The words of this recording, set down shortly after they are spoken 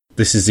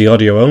This is the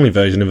audio-only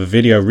version of a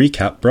video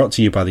recap brought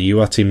to you by the You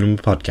Are Team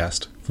Number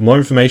podcast. For more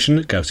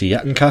information, go to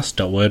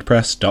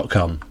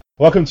yattencast.wordpress.com.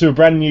 Welcome to a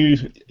brand new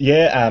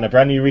year and a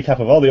brand new recap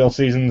of all the old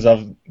seasons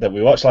that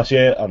we watched last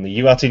year on the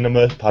You Are Team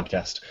Number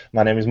podcast.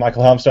 My name is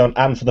Michael Harmstone,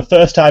 and for the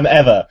first time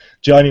ever,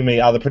 joining me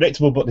are the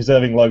predictable but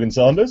deserving Logan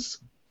Saunders.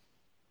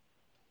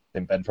 I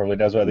think Ben probably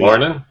knows where these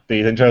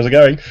intros are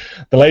going.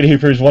 The lady who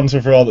proves once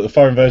and for all that the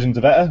foreign versions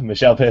are better,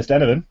 Michelle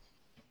Pearce-Denovan.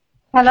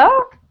 Hello.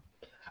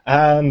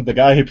 And the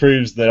guy who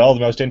proves that all the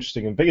most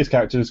interesting and biggest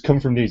characters come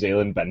from New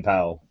Zealand, Ben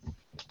Powell.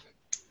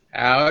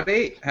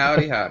 Howdy.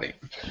 And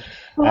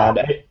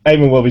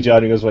Eamon will be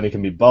joining us when he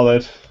can be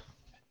bothered.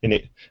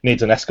 He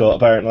needs an escort,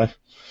 apparently.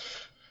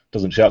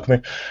 Doesn't shock me.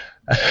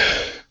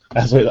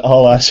 As with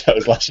all our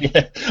shows last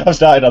year. I've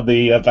started on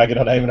the bagging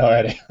on Eamon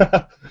already.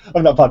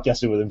 I've not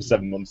podcasted with him for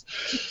 7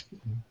 months.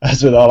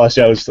 As with all our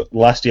shows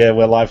last year,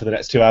 we're live for the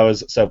next 2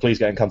 hours, so please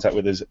get in contact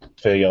with us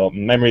for your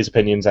memories,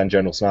 opinions, and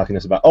general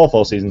snarkiness about all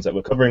 4 seasons that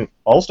we're covering.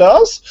 All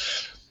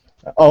Stars!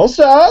 All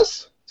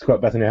Stars! To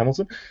quote Bethany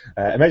Hamilton.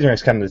 Amazing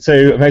Race Canada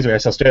 2, Amazing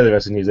Race Australia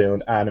versus New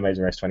Zealand, and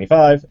Amazing Race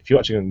 25. If you're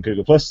watching on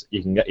Google+,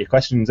 you can get your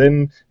questions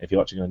in. If you're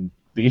watching on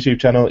the YouTube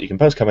channel, you can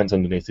post comments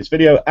underneath this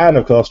video, and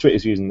of course,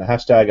 Twitter's using the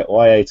hashtag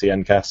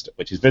YATNcast,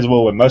 which is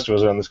visible when most of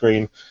us are on the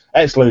screen,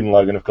 excluding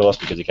Logan, of course,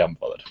 because he can't be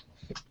bothered.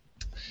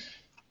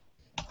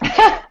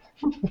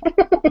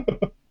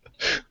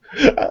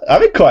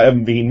 I'm in quite a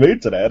mean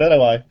mood today, I don't know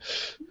why.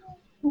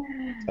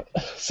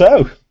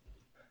 So,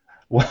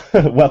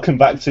 welcome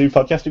back to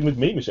podcasting with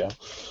me, Michelle,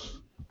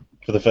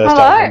 for the first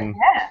time in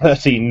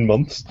 13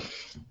 months.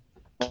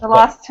 The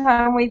last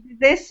time we did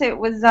this, it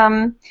was,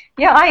 I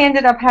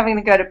ended up having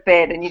to go to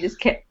bed, and you just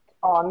kept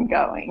on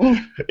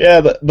going.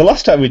 Yeah, the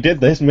last time we did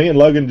this, me and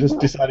Logan just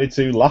decided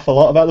to laugh a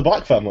lot about the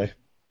Black family,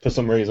 for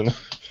some reason.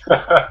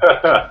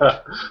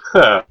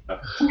 I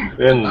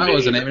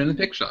wasn't even in the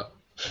picture.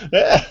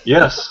 Yeah.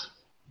 Yes.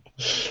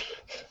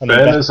 And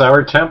Ben is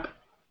our temp.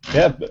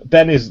 Yeah,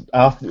 Ben is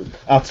our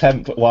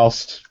temp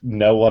whilst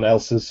no one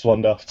else has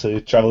swanned off to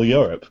travel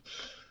Europe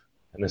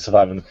in the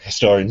Surviving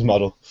Historians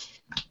model.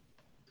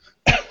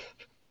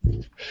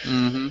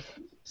 Mm-hmm.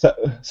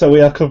 So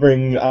we are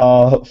covering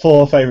our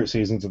 4 favourite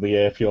seasons of the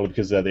year purely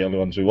because they're the only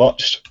ones we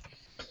watched,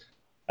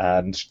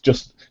 and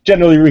just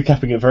generally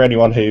recapping it for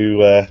anyone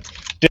who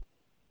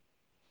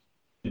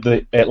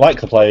did it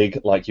like the plague,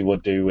 like you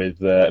would do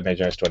with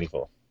Amazing Race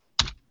 24,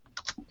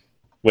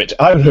 which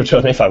I would have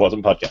done if I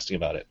wasn't podcasting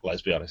about it.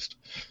 Let's be honest.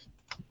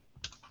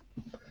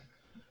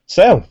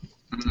 So,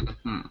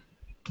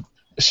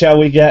 shall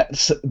we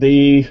get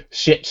the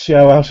shit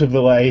show out of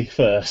the way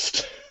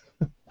first?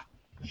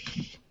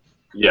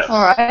 Yes.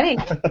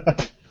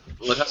 Alrighty.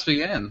 Let us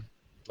begin.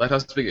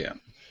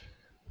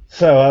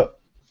 So,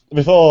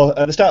 before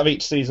at the start of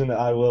each season,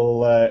 I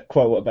will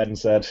quote what Ben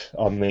said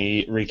on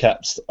the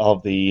recaps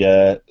of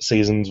the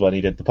seasons when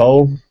he did the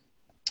poll.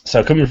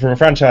 So, coming from a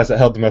franchise that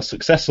held the most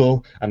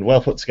successful and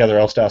well put together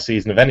all-star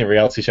season of any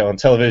reality show on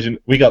television,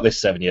 we got this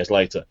 7 years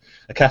later.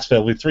 A cast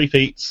filled with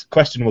three-peats,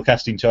 questionable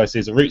casting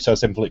choices, a route so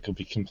simple it could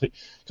be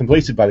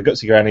completed by the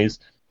gutsy grannies,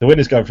 the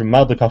winners going from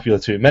mildly popular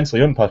to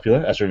immensely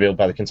unpopular, as revealed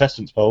by the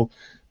contestants poll,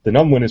 the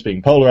non-winners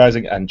being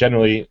polarising, and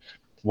generally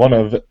one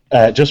of,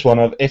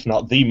 if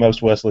not the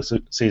most worthless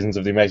seasons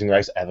of The Amazing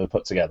Race ever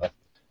put together.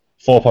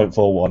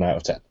 4.41 out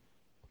of 10.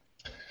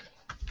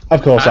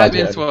 Of course,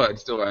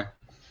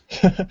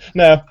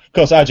 No, of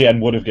course,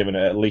 IGN would have given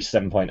it at least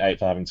 7.8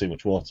 for having too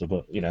much water,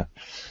 but, you know.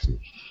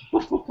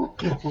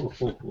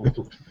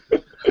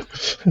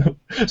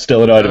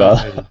 Still annoyed about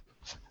that.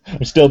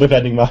 I'm still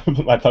defending my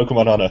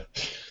Pokemon honor.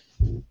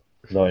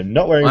 Though I'm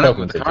not wearing Pokemon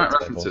with the current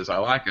references, I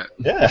like it.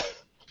 Yeah.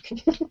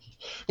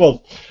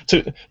 Well,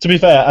 to be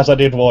fair, as I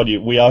did warn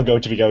you, we are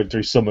going to be going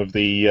through some of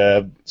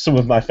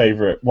my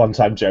favourite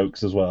one-time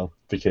jokes as well,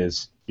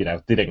 because, you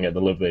know, they didn't get the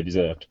love they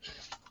deserved.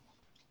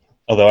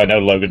 Although I know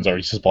Logan's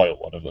already spoiled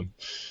one of them.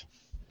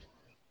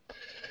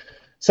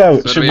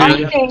 So do we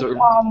really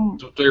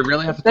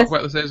have to talk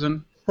about the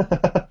season?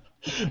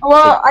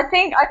 Well, I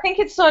think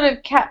it sort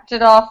of capped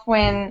it off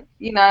when,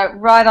 you know,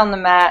 right on the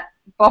mat,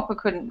 Bopper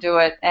couldn't do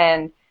it,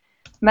 and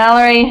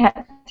Mallory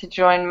had to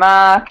join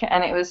Mark,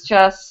 and it was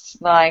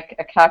just like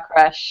a car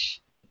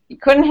crash. You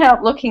couldn't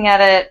help looking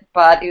at it,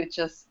 but it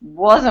just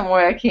wasn't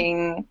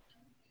working.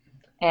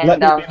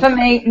 And for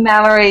me,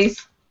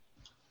 Mallory's,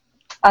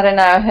 I don't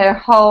know, her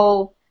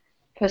whole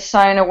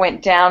persona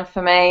went down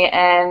for me,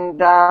 and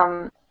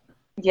that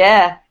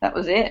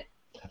was it.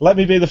 Let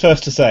me be the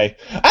first to say,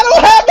 I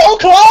don't have no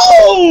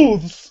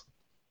clothes!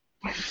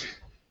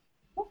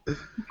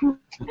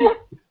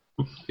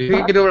 You think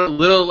you can do it a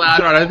little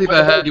louder? I don't think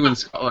I heard you in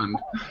Scotland.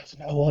 There's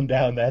no one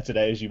down there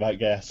today, as you might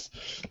guess.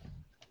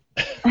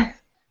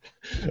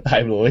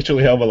 I'm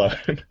literally home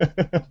alone.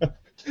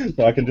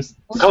 So I can just...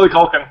 Macaulay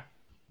Culkin.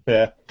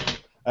 Yeah.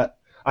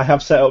 I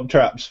have set up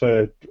traps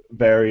for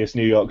various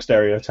New York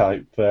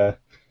stereotype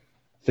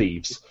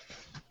thieves.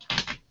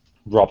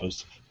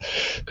 Robbers.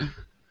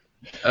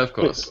 Of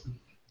course.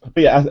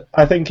 But yeah,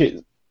 I think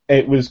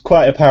it was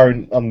quite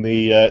apparent on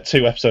the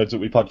 2 episodes that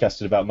we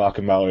podcasted about Mark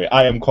and Mallory.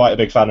 I am quite a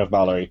big fan of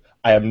Mallory.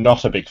 I am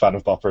not a big fan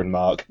of Bopper and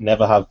Mark.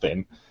 Never have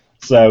been.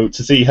 So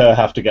to see her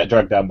have to get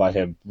dragged down by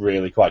him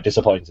really quite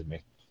disappointed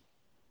me.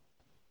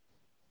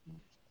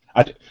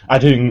 I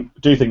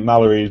do think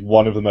Mallory is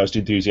one of the most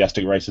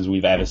enthusiastic racers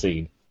we've ever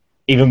seen.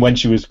 Even when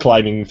she was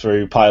climbing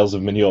through piles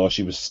of manure,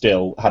 she was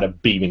still had a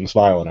beaming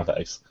smile on her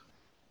face.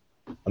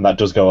 And that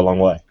does go a long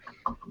way.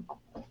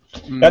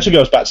 It actually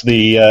goes back to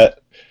the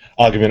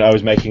argument I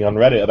was making on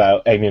Reddit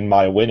about Amy and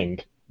Maya winning.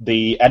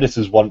 The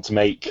editors want to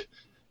make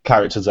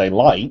characters they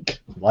like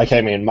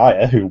Amy and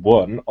Maya, who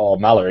won, or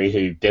Mallory,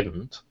 who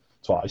didn't,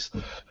 twice,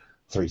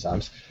 3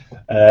 times,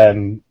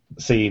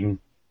 seem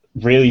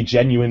really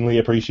genuinely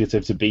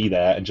appreciative to be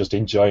there and just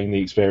enjoying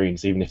the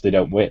experience, even if they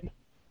don't win.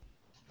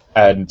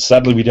 And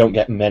sadly, we don't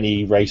get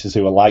many racers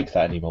who are like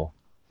that anymore.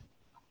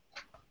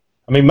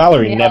 I mean,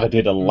 Mallory never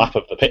did a lap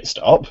of the pit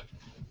stop,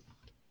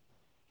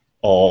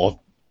 or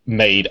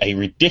made a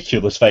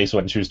ridiculous face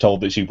when she was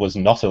told that she was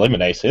not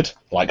eliminated,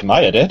 like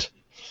Maya did.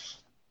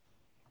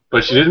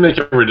 But she did make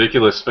a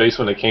ridiculous face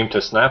when it came to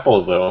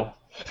Snapple, though.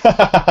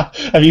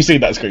 Have you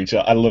seen that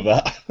screenshot? I love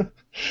that.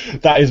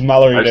 That is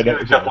Mallory. I've seen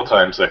it a couple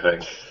times, I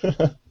think.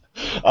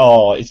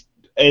 Oh,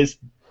 it's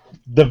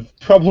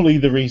probably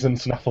the reason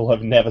Snaffle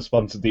have never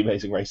sponsored The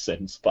Amazing Race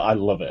since, but I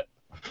love it.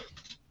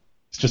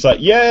 It's just like,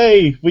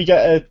 yay, we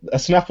get a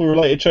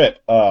Snaffle-related trip.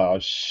 Oh,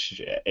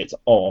 shit, it's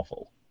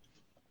awful.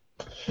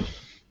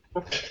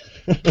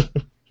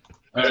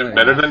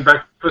 Better than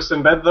breakfast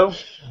in bed, though?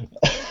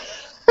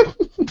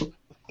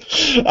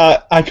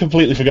 I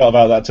completely forgot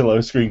about that till I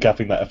was screen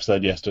capping that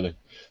episode yesterday.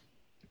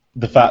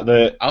 The fact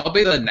that I'll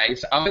be the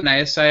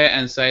naysayer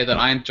and say that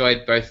I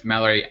enjoyed both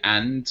Mallory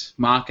and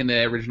Mark in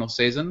their original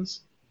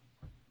seasons.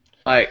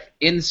 Like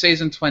in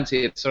season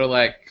 20, it was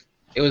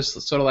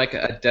sort of like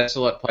a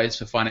desolate place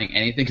for finding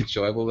anything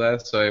enjoyable there.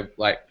 So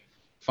like,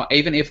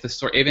 even if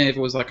it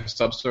was like a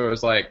sub story, it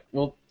was like,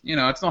 well, you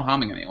know, it's not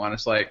harming anyone.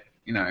 It's like,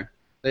 you know,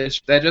 they're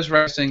just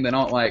racing. They're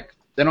not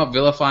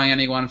vilifying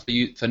anyone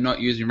for not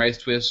using race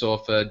twists or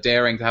for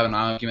daring to have an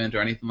argument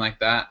or anything like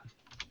that.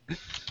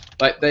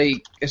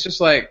 It's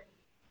just like,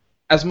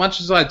 as much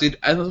as I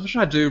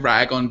do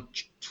rag on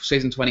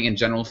season 20 in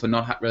general for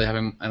not really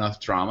having enough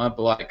drama,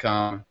 but like,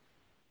 there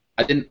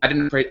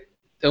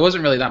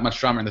wasn't really that much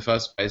drama in the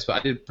first place, but I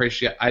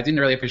didn't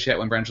really appreciate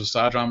when Branch was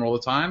star drama all the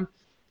time,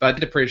 but I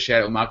did appreciate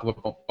it when Mark and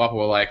Bopper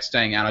were like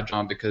staying out of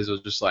drama because it was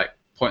just like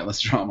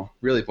pointless drama,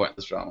 really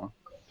pointless drama.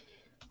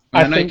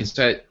 I know you can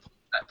say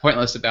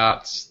pointless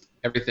about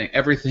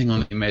everything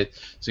on The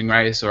Amazing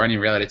Race or any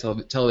reality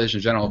television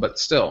in general, but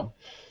still.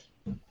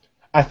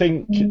 I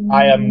think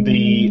I am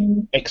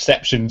the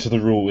exception to the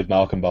rule with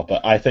Mark and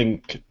Bopper. I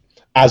think,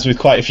 as with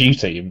quite a few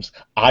teams,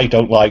 I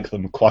don't like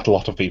them. Quite a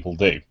lot of people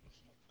do.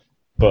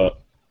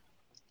 But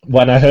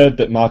when I heard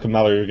that Mark and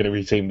Mallory were going to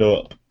be teamed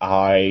up,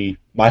 my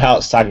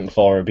heart sank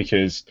for her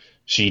because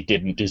she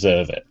didn't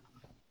deserve it.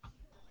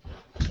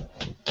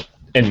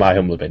 In my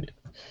humble opinion.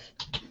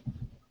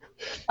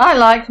 I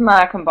liked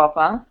Mark and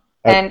Bopper,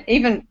 and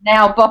even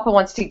now Bopper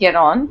wants to get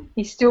on.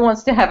 He still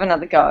wants to have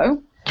another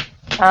go.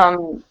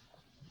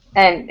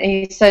 And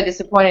he's so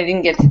disappointed he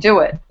didn't get to do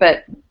it.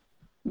 But,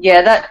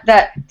 yeah,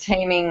 that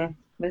teaming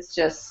was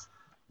just...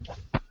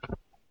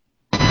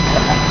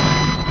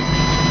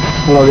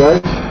 Hello, guys.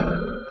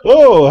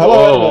 Oh,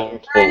 hello.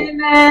 Hey,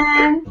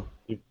 man.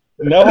 You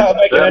know how to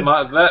make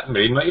that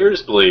made my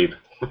ears bleed.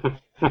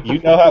 You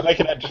know how to make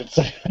an entrance.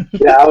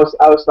 Yeah, I was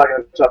stuck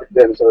in a traffic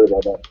jam. Sorry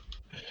about that.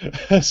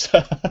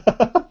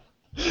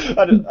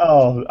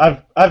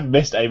 I've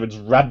missed Eamon's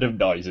random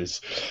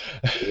noises.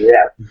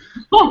 Yeah,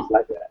 it's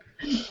like that.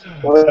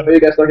 What are you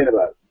guys talking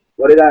about?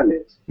 What did I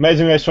miss?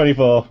 Amazing Race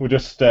 24. We're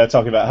just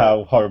talking about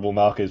how horrible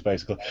Mark is,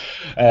 basically.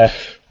 And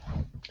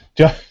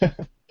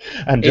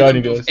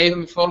joining us...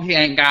 Even before he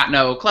ain't got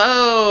no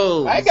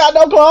clothes! I ain't got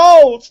no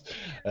clothes!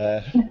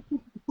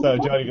 So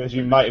joining us,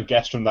 you might have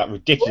guessed from that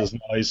ridiculous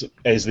noise,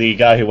 is the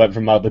guy who went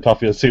from mildly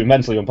popular to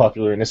immensely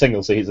unpopular in a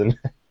single season.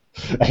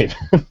 I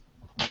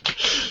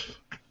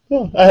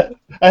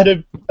had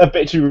a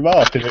bitchy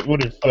remark, and it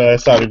would have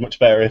sounded much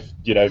better if,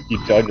 you know,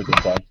 you'd joined us in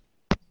time.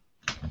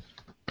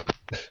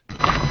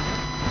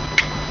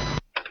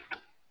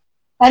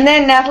 And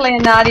then Natalie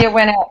and Nadia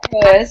went out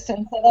first,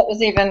 and so that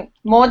was even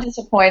more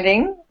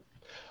disappointing.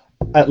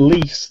 At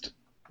least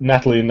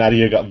Natalie and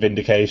Nadia got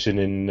vindication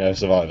in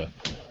Survivor.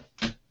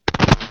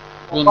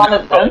 Well, One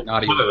of them.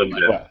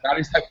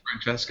 Nadia's like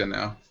Francesca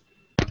now.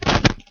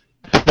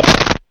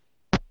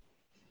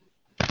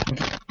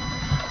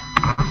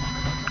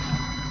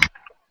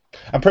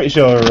 I'm pretty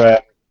sure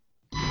that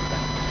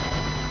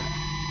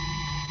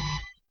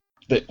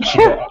she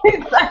got...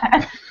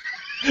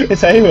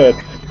 It's Hayward.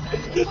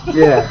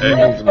 Yeah.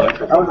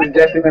 I was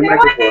adjusting my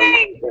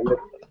microphone.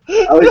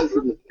 I was just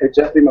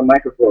adjusting my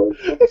microphone.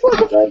 It's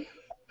like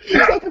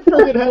a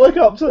friggin'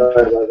 helicopter.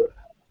 Sorry about it.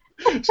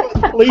 It's like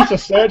the police are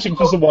searching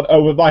for someone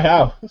over my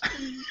house.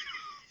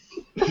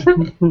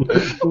 Sorry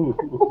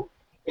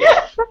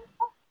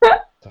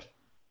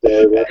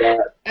about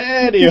that.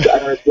 Anyway.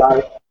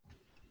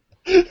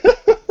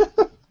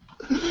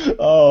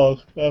 Oh,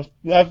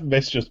 I've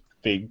missed just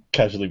being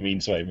casually mean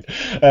to Amy.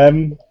 I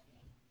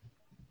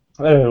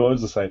don't know, what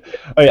was I saying?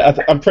 Oh yeah,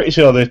 I'm pretty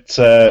sure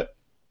that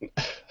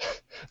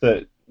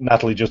that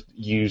Natalie just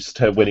used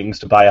her winnings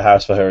to buy a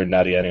house for her and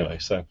Nadia anyway,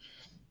 so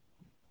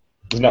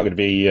there's not going to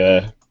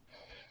be.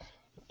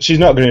 She's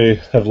not going to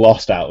have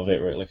lost out of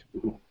it, really.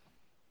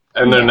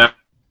 And they're now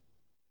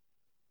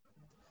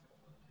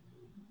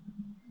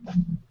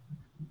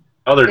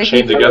they're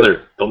chained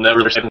together. They'll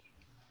never.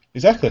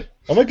 Exactly.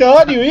 Oh my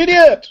God, you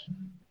idiot!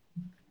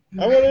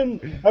 I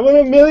want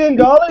 $1 million,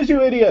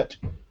 you idiot!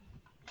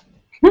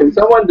 Can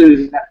someone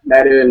do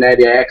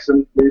Nadia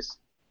accent, please?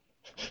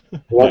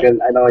 Logan,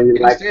 I know you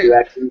like to do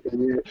accent.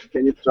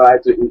 Can you try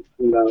to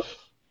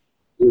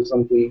do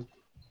something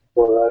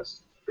for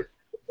us?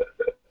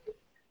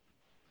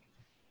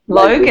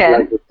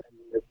 Logan?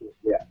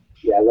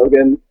 Yeah,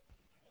 Logan.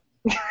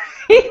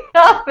 He's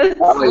half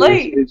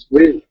asleep. It's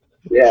weird.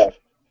 Yeah.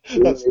 He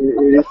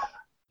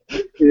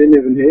didn't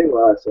even hear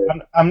what I said.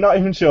 I'm not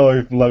even sure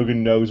if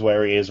Logan knows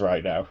where he is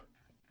right now.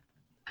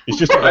 He's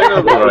just. I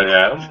know where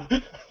I am.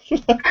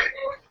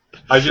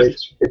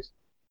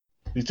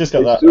 He's just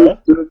got that.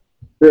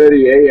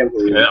 2:30 a.m.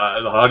 for you. Yeah,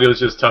 the audio's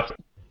just tough.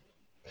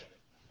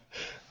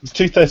 It's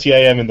 2:30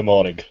 a.m. in the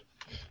morning.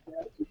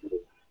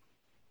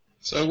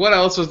 So what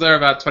else was there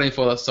about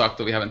 24 that sucked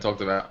that we haven't talked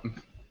about?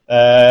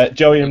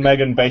 Joey and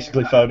Megan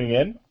basically phoning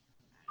in.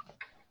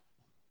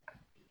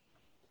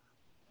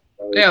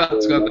 Yeah,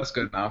 that's good. That's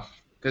good enough.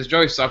 Because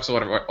Joey sucks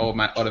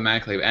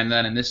automatically, and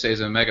then in this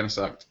season, Megan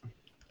sucked.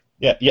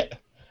 Yeah.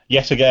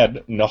 Yet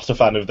again, not a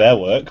fan of their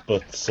work,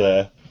 but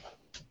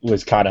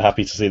was kind of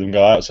happy to see them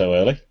go out so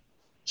early.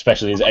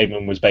 Especially as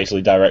Eamon was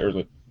basically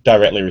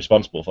directly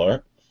responsible for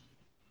it.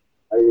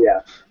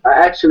 Yeah.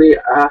 I have to be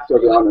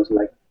honest,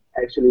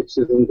 actually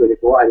season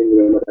 24, I didn't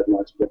remember that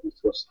much, but it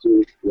was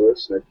too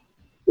worse, the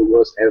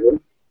worst ever.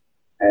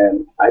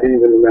 And I didn't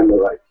even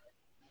remember,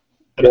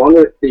 the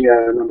only thing I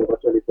remember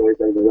about 24 is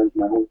that I went to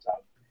my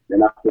hometown.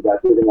 Then after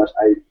that, pretty much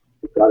I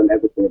forgotten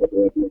everything about the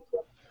went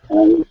to. And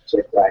I need to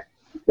check back,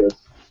 because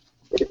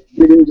it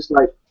didn't just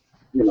I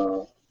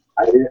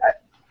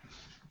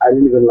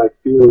didn't even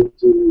feel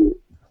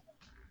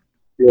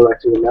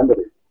to remember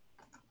it.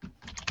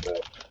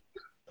 But,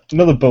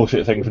 Another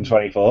bullshit thing from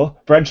 24.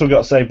 Brenchel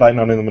got saved by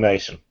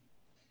non-elimination.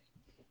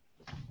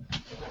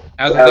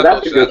 That's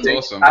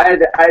awesome. I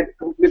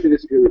completely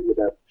disagree with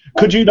that.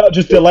 Could you not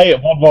just delay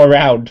it one more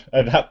round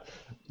and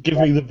give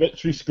me the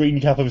victory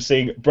screen cap of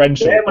seeing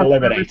Brenchel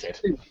eliminated?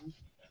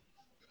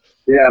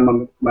 Yeah,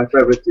 my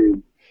favorite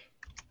team.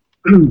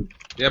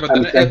 Yeah, but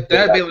then it'd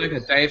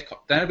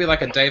be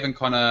like a Dave and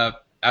Connor,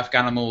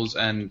 Afghanimals,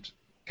 and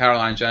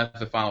Caroline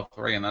Jennifer final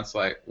three, and that's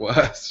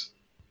worse.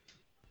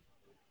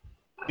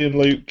 And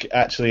Luke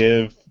actually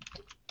have.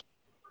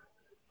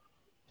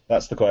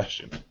 That's the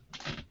question.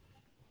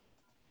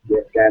 Yeah,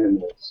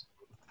 Afghanimals.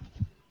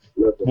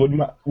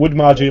 Would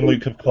Margie and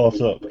Luke have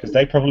caught up? Because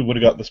they probably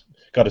would have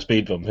got a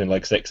speed bump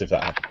in 6 if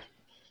that happened.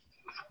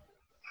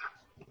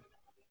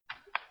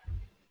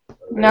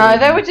 No,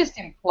 they were just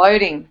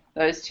imploding,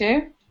 those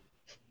two.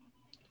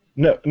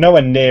 No,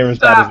 nowhere near as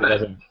bad as it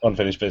was in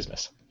Unfinished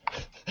Business.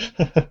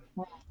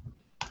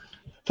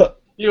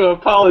 But you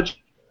apologize.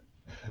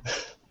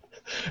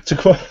 To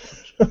quote,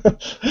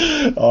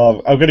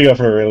 I'm going to go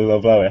for a really low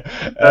blow here.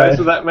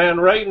 So that man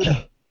writing.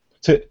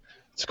 To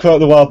quote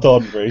the Wild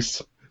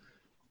Thornberrys,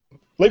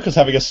 Luke was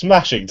having a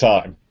smashing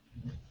time.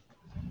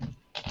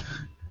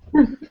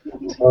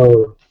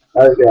 Oh,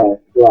 okay,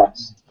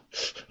 yes.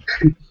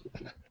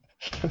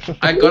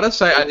 I gotta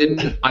say, I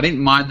didn't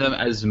mind them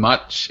as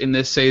much in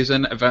this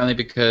season, if only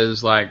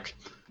because we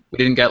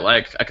didn't get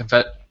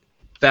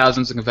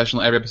thousands of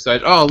confessional every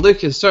episode. Oh,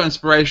 Luke is so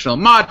inspirational.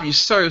 Margie's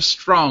so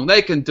strong.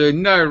 They can do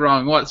no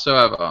wrong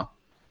whatsoever.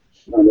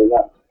 No, they're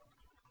not.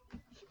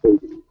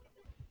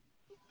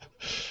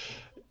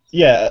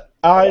 Yeah,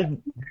 I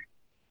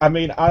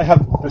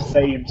have the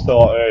same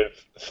sort of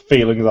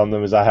feelings on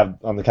them as I have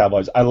on the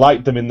Cowboys. I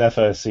liked them in their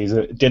first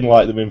season, didn't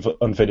like them in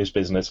Unfinished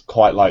Business,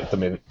 quite liked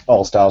them in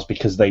All Stars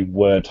because they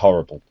weren't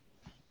horrible.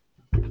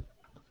 Yeah,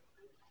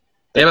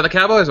 but the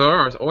Cowboys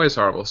are always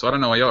horrible, so I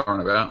don't know what you're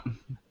on about.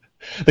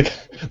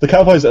 The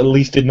Cowboys at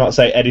least did not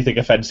say anything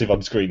offensive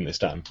on screen this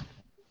time.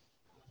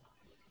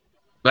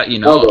 That you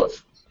know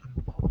of.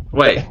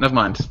 Wait, never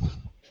mind.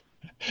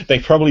 They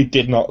probably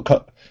did not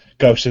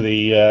go to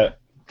the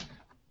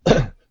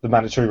the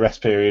mandatory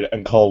rest period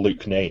and call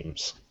Luke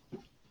names.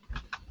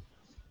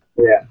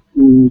 Yeah.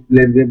 How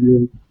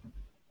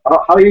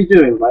are you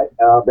doing,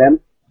 Ben?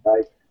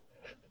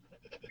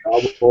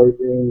 Cowboys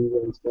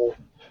and stuff.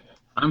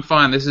 I'm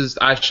fine.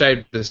 I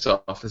shaved this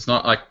off. It's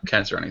not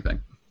cancer or anything.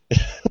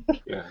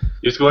 Yeah.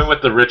 He's going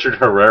with the Richard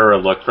Herrera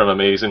look from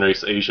Amazing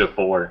Race Asia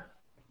 4.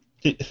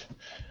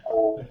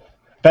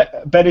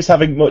 Ben is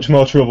having much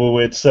more trouble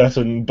with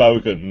certain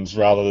Bogans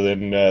rather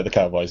than the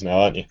Cowboys now,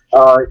 aren't you?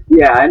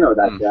 Yeah, I know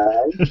that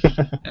guy.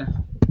 Yeah.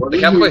 The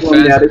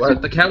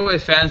Cowboy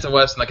fans are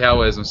worse than the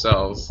Cowboys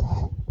themselves.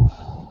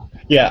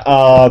 Yeah,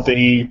 are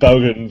the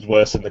Bogans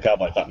worse than the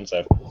Cowboy fans,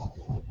 though?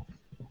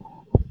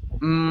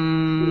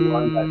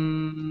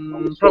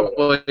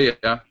 Probably,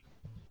 yeah.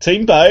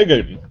 Team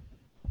Bogan.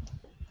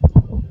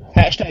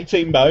 Hashtag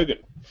Team Bogan.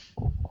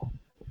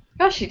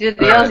 Gosh, you did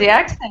the Aussie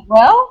accent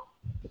well.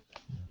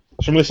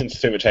 It's from listening to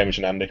too much Hamish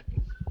and Andy.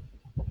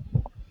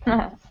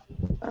 Bogan.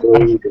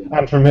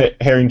 And from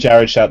hearing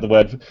Jared shout the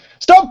word,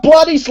 "Stop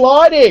bloody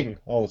sliding!"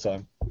 all the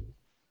time.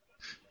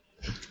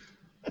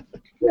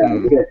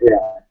 Yeah,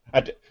 I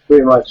d-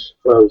 pretty much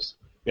close.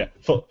 yeah,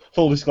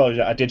 full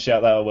disclosure, I did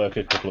shout that at work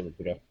a couple of weeks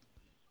ago.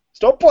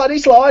 Stop bloody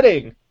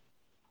sliding!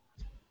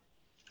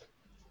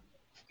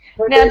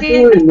 Now, do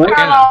you think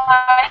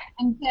Caroline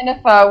and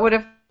Jennifer would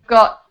have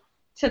got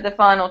to the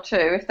final two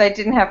if they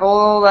didn't have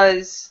all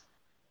those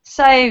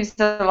saves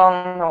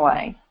along the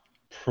way?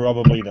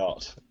 Probably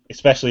not.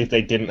 Especially if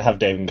they didn't have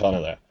Dave and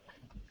Connor there.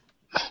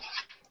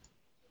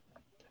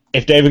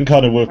 If Dave and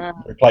Connor were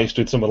replaced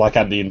with someone like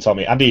Andy and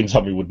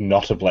Tommy would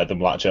not have let them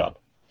latch on.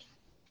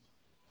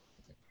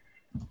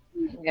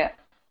 Yeah.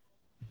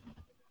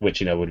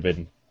 Which, would have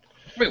been...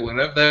 It would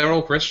have. They're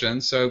all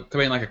Christians, so it could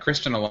be like a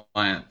Christian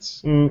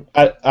alliance.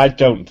 I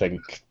don't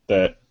think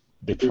that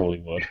they probably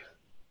would.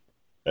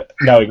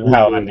 Knowing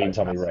how Andy and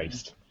Tommy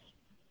raced.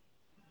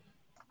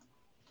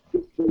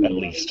 At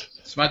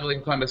least.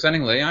 Smuggling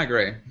condescendingly, I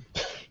agree.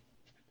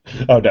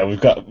 Oh no,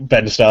 we've got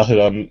Ben started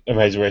on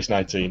Amazing Race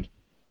 19.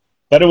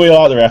 Better we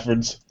like the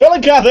reference. Phil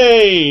and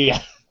Kathy!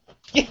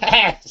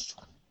 Yes!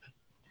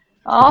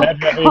 Oh,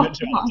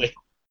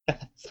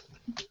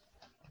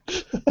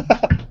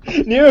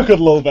 Knew I could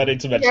lull Ben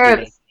into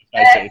mentioning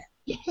it.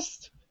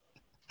 Yes!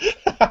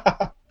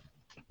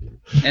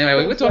 Anyway,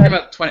 we were talking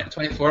about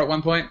 24 at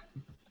one point.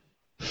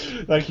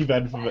 Thank you,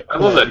 Ben, for I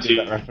love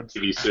that reference.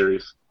 TV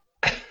series.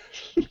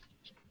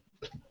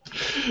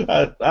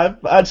 I'm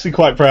actually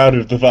quite proud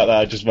of the fact that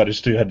I just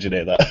managed to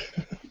engineer that.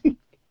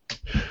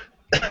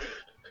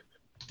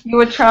 you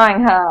were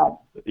trying hard.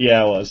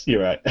 Yeah, I was.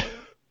 You're right.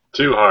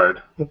 Too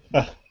hard.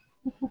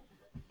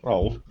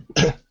 Oh.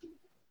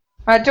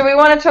 Right, do we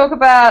want to talk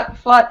about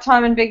Flight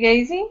Time and Big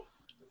Easy?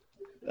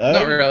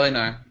 Not really,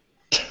 no.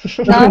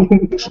 No?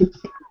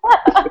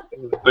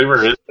 They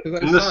were in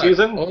this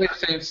season? All these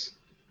teams...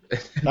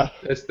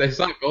 they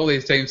suck. All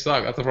these teams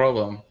suck. That's the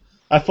problem.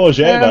 I thought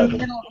you had that.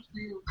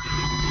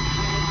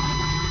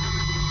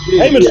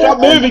 Heyman, stop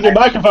moving your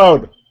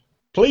microphone!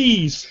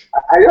 Please!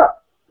 I don't.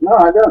 No,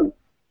 I don't.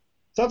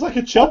 Sounds like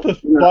a chopper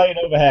flying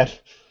overhead.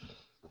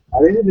 I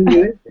didn't even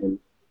do anything.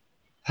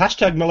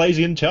 Hashtag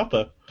Malaysian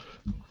chopper.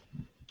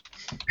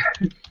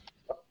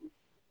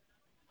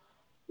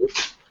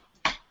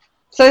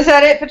 So is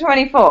that it for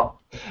 24?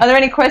 Are there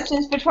any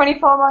questions for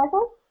 24,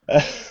 Michael?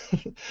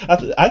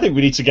 I think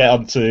we need to get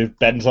on to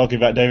Ben talking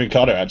about David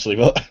Connor, actually.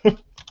 But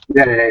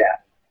Yeah.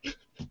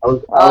 I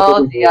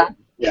was dear.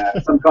 Yeah,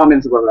 some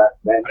comments about that,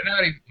 Ben.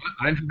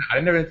 I didn't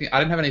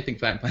have anything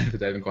planned for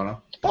David Connor.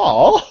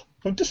 oh,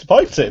 I'm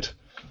disappointed.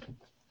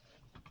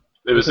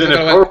 It was I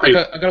inappropriate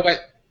gotta wait.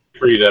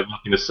 for you to have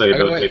nothing to say I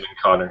gotta about wait. David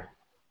Connor.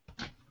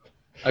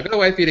 I gotta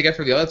wait for you to get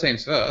through the other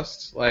teams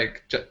first.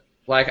 Like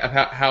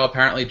how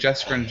apparently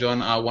Jessica and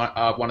John are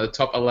one of the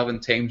top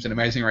 11 teams in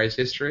Amazing Race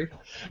history.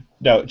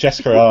 No,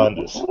 Jessica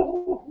Anders.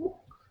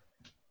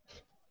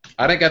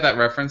 I don't get that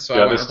reference, so I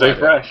Gotta won't stay reply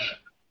to it. fresh.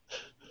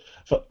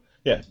 But,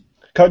 yeah,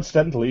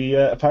 coincidentally,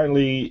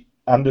 apparently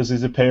Anders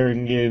is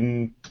appearing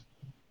in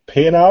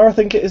PNR, I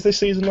think it is this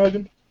season,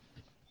 Logan.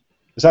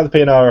 Is that the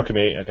PNR or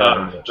Community? I can't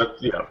remember.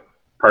 Yeah.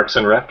 Parks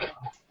and Rec?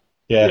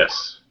 Yeah.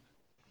 Yes.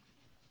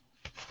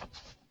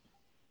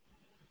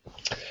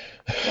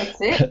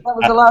 That's it. That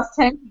was the last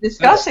team to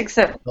discuss,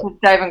 except for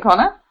Dave and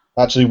Connor.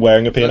 Actually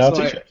wearing a PNR That's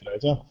like- t-shirt today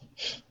as well.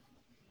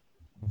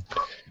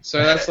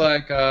 So that's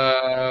like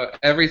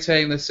every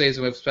team this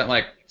season we've spent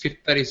like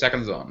 30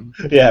 seconds on.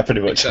 Yeah, pretty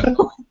much. Except the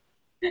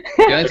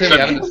only team we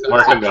haven't Except discussed.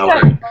 Mark and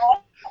Mallory.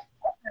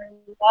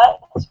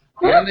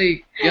 The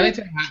only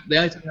team we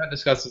haven't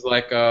discussed is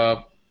like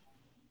Leo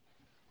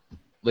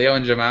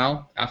and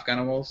Jamal,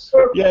 Afghanimals.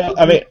 Yeah,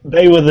 I mean,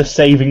 they were the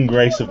saving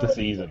grace of the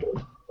season.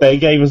 They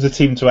gave us a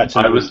team to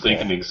actually... I was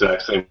thinking the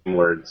exact same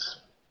words.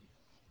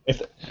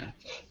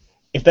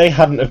 If they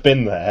hadn't have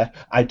been there,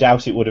 I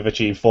doubt it would have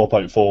achieved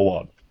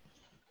 4.41.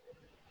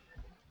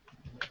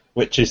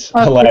 Which is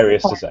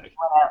hilarious to say.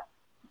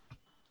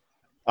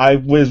 I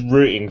was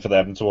rooting for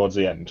them towards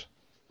the end.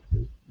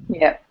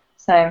 Yeah,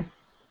 same.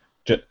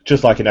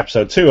 Just like in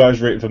episode 2, I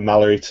was rooting for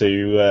Mallory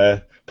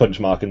to punch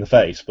Mark in the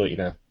face, but,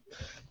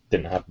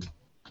 didn't happen.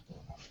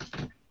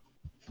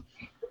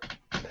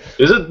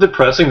 Is it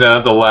depressing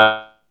that the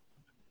last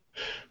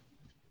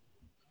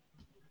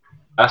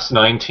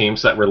 9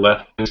 teams that were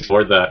left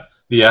before that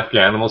the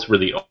Afghanimals were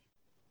the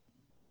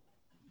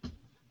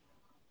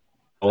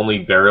only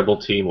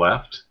bearable team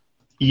left?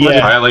 The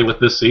Yeah, highlight with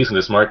this season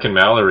is Mark and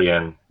Mallory,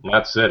 and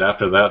that's it.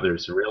 After that,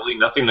 there's really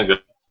nothing to go.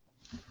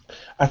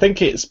 I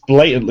think it's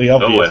blatantly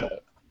obvious. Owen.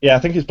 Yeah, I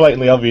think it's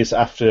blatantly obvious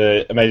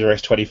after Amazing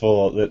Race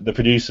 24 that the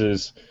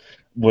producers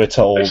were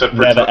told Except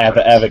for never, Tuck ever,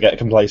 Points. ever get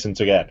complacent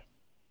again.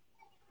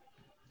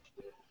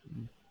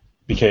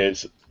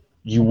 Because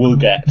you will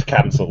get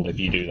cancelled if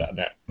you do that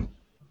now.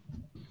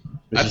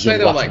 I'd say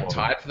they were like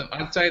tied for them.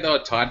 I'd say they were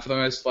tied for the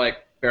most like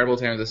bearable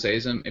team of the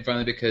season, if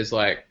only because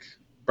like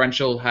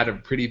Brenchel had a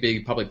pretty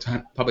big public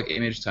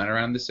image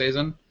turnaround this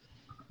season.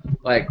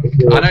 Like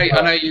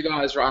I know you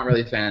guys aren't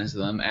really fans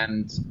of them,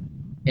 and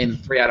in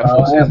 3 out of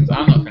 4 seasons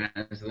I'm not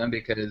fans of them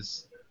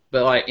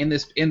but like in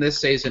this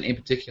season in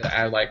particular,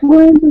 I like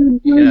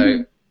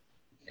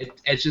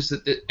it's just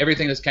that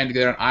everything just came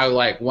together, and I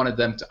just wanted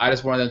them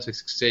to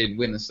succeed and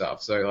win and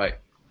stuff. So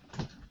like,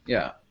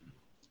 yeah,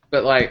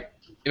 but like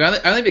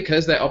only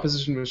because their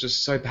opposition was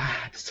just so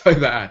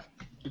bad.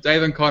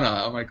 Dave and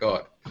Connor, oh my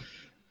god.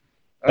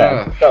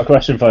 Got a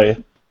question for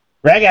you.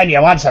 Regan, you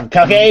want some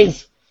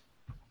cookies?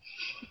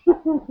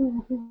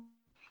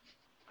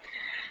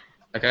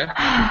 Okay.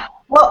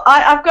 Well,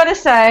 I've got to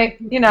say,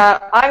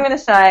 I'm going to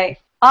say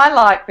I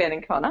like Ben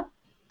and Connor.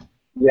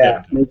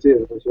 Yeah, me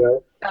too.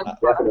 Sure.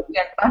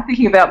 I'm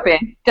thinking about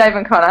Ben, Dave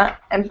and Connor,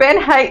 and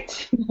Ben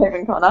hates Dave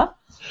and Connor.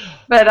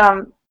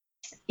 But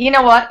you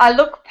know what? I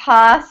look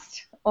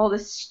past all the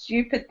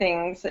stupid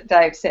things that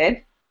Dave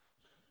said,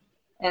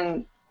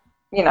 and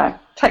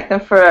take them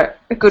for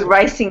a good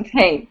racing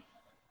team.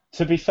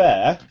 To be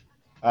fair,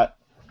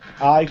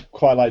 I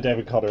quite like Dave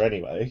and Connor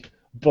anyway,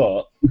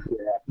 but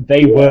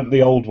they weren't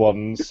the old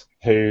ones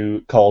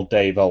who called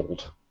Dave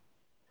old.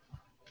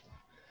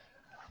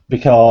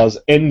 Because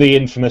in the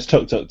infamous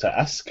tuk-tuk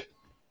task,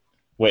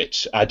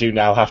 which I do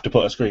now have to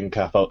put a screen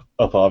cap up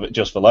of it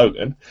just for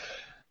Logan,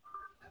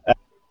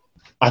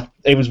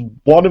 it was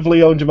one of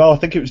Leo and Jamal, I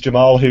think it was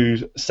Jamal, who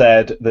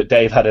said that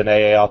Dave had an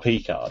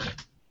AARP card.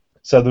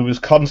 So there was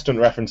constant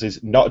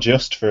references, not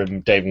just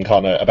from Dave and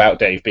Connor, about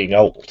Dave being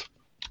old.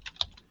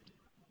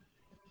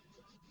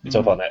 It's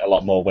up on it a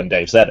lot more when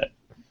Dave said it.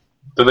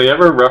 Do they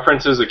ever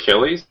reference his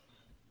Achilles?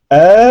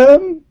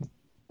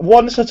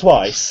 Once or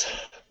twice.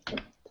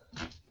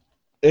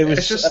 It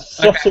was just a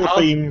subtle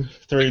theme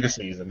through the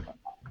season.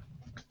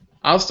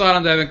 I'll start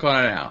on Dave and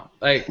Connor now.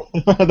 Like,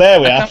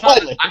 there we are.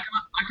 Finally.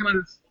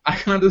 I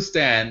can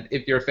understand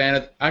if you're a fan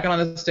of. I can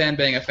understand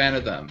being a fan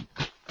of them,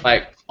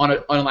 like on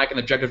like an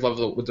objective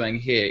level that we're doing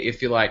here.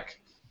 If you're like,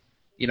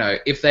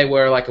 if they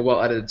were like a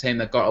well-edited team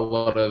that got a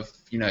lot of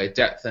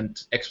depth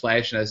and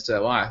explanation as to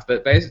their life,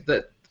 but basically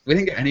we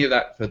didn't get any of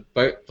that for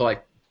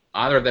like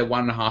either of their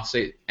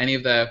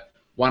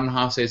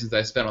 1.5 seasons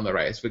they spent on the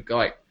race. We got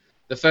like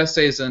the first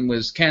season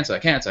was cancer,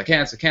 Achilles, out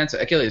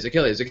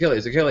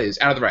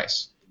of the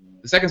race.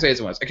 The second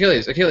season was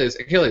Achilles. How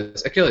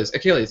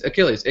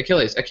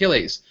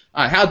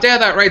dare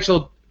that,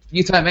 Rachel?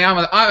 You tell me I'm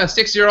a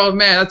 6-year-old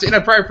man. That's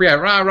inappropriate.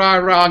 Rah rah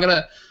rah.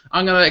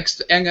 I'm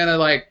gonna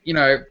like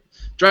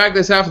drag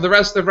this out for the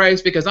rest of the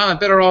race because I'm a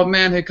bitter old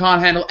man who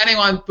can't handle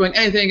anyone doing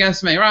anything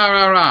against me. Rah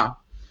rah rah.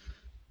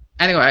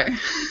 Anyway,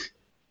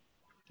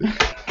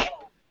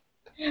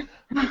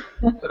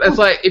 it's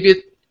like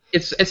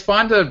it's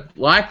fine to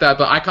like that,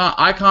 but I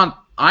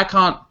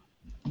can't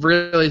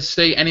really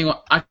see anyone.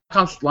 I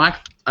can't like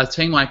a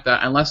team like that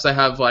unless they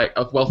have like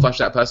a well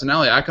fleshed out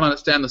personality. I can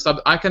understand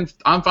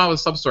I'm fine with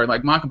sub story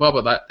like Mark and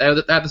Boba. They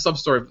had the sub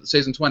story of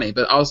season 20,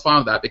 but I was fine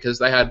with that because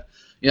they had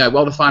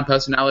well defined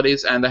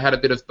personalities and they had a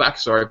bit of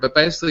backstory. But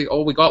basically,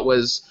 all we got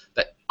was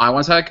that I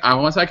once had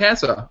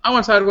cancer. I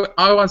once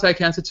had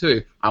cancer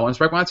too. I once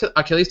broke my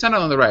Achilles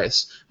tendon on the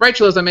race.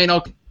 Rachel is a mean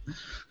old.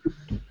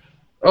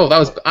 Oh,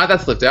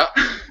 that slipped out.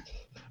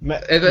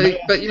 But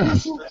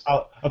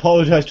I'll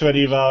apologise to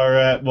any of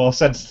our more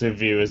sensitive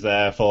viewers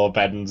there for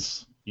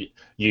Ben's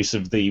use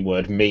of the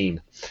word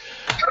mean.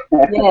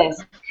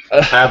 Yes.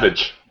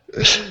 Savage.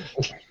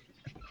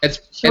 It's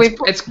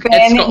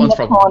Scotland's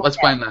problem. Let's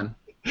blame them.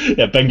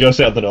 Yeah, Ben goes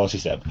out the naughty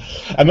step.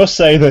 I must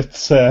say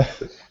that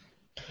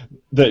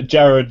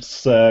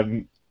Jared's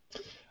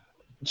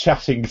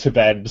chatting to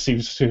Ben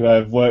seems to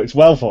have worked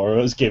well for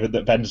us, given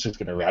that Ben's just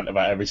going to rant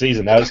about every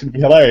season. Now it's going to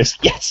be hilarious.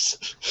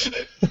 Yes.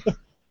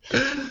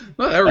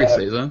 Not every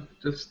season,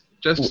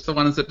 just the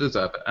ones that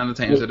deserve it and the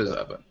teams that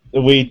deserve it.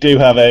 We do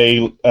have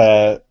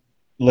a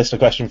listener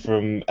question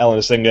from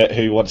Eleanor Singer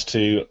who wants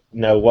to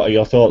know what are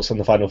your thoughts on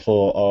the final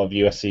four of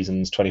US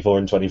seasons 24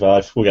 and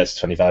 25. We'll get to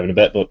 25 in a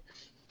bit, but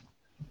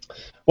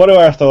what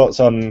are our thoughts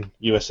on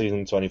US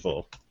season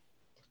 24?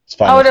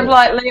 I would have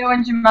liked Leo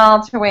and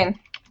Jamal to win.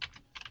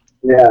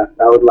 Yeah,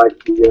 I would like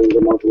Leo and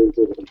Jamal to win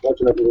too.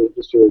 Unfortunately,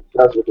 history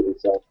does look at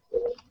itself.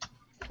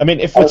 I mean,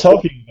 if we're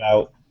talking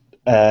about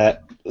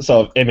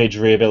sort of image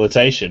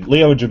rehabilitation,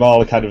 Leo and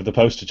Jamal are kind of the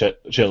poster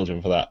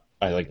children for that,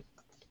 I think,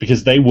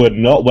 because they were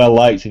not well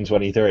liked in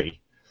 23,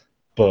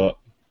 but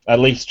at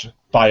least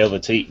by other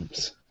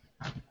teams,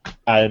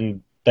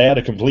 and they had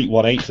a complete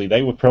 180.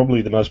 They were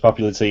probably the most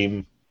popular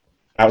team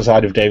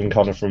outside of Dave and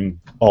Connor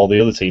from all the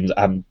other teams,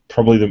 and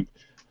probably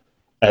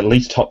at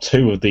least top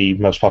 2 of the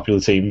most popular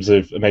teams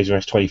of Amazing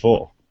Race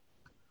 24.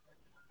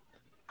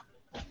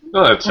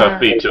 Well, that's a tough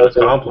feat to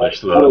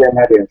accomplish, though.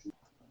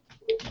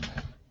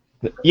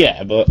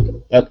 Yeah, but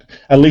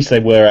at least they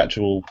were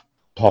actual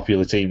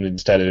popular teams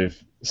instead of,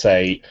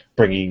 say,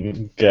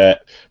 bringing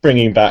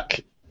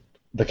back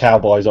the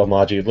Cowboys or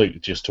Margie and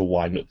Luke just to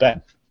wind up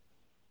Ben.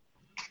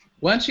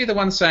 Weren't you the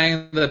one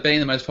saying that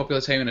being the most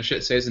popular team in a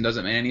shit season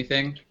doesn't mean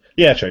anything?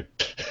 Yeah, true.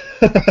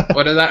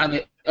 Or does that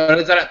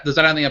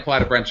only apply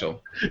to Brenchel?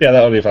 Yeah,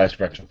 that only applies to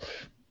Brenchel.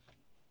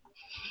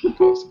 Of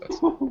course it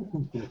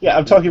does. Yeah,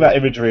 I'm talking about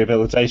image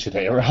rehabilitation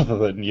here rather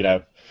than,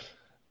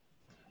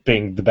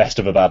 being the best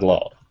of a bad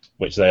lot,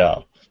 which they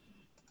are.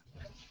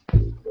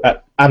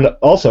 And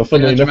also,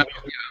 funnily enough,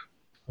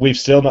 we've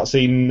still not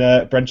seen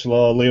Brenchel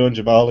or Leo and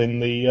Jamal in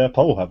the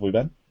poll, have we,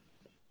 Ben?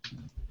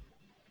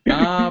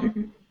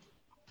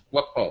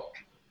 What poll?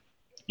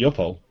 Your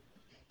poll.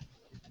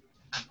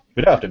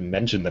 We don't have to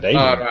mention the name.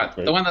 Oh, right.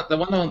 The one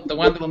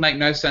that will make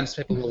no sense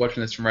to people who are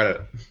watching this from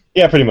Reddit.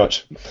 Yeah, pretty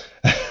much.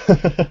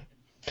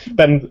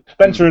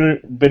 Ben's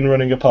been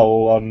running a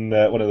poll on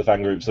one of the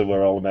fan groups that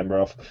we're all a member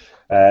of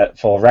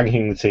for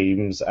ranking the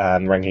teams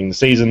and ranking the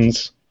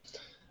seasons.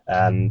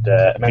 And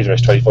Major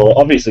Race 24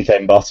 obviously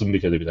came bottom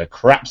because it was a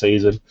crap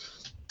season.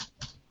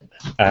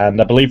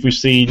 And I believe we've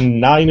seen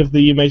 9 of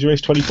the Major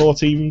Race 24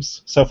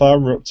 teams so far.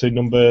 We're up to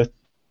number...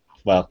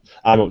 Well,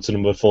 I'm up to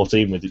number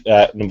 14 with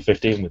number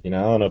 15 with you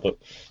now, Anna, but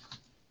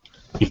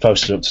you've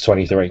posted up to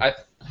 23. I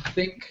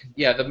think,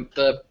 yeah,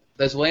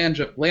 there's Leon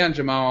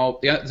Jamal.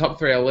 The top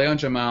 3 are Leon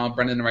Jamal,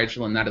 Brendan and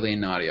Rachel, and Natalie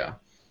and Nadia,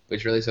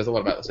 which really says a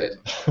lot about the season.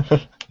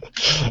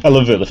 I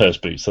love that the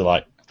first boots are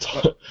like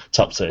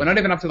top 2. We're not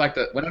even up to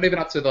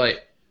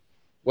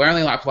we're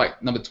only like for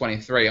number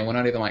 23, and we're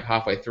not even like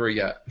halfway through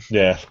yet.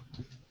 Yeah.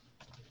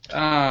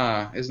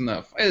 Isn't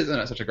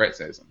it such a great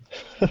season?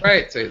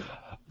 Great season.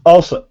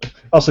 Also,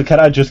 can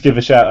I just give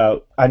a shout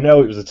out? I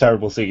know it was a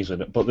terrible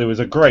season, but there was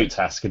a great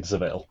task in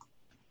Seville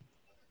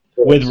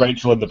with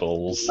Rachel and the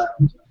Bulls.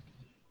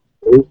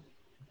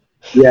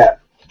 Yeah.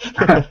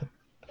 That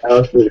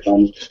was really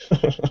fun.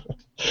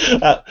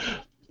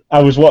 I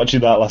was watching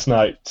that last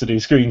night to do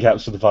screen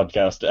caps for the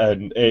podcast,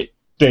 and it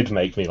did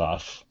make me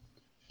laugh.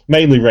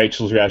 Mainly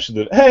Rachel's reaction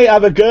that, "Hey,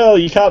 I'm a girl,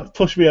 you can't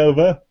push me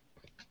over."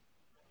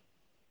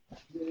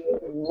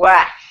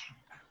 Wow.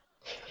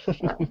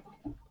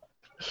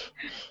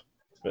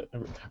 But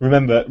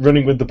remember,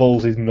 running with the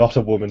Bulls is not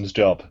a woman's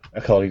job,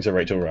 according to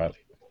Rachel Riley.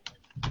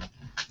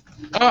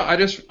 Oh, I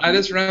just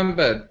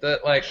remembered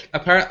that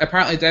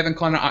apparently Dave and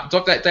Connor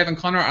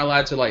are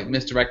allowed to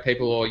misdirect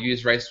people or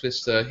use race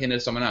twists to hinder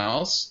someone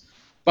else.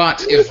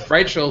 But if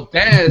Rachel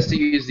dares to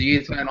use the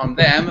U-turn on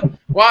them,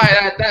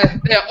 why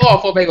they're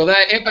awful people.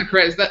 They're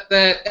hypocrites.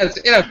 It's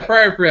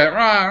inappropriate.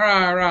 Rah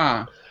rah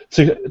rah.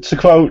 To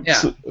quote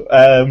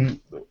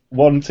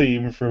one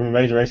team from a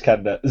Major Race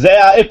Canada, they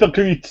are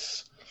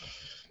hypocrites.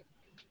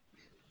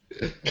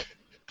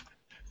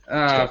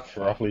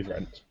 Properly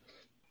French.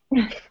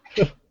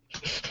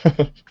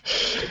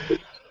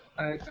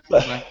 I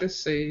don't like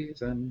this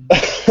season,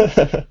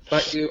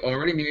 but you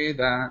already knew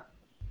that.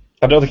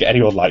 I don't think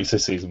anyone likes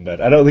this season,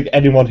 Ben. I don't think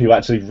anyone who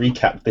actually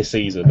recapped this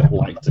season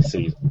liked this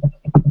season.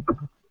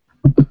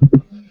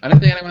 I don't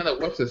think anyone that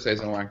watched this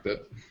season liked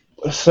it.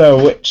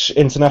 So, which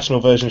international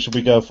version should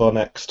we go for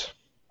next?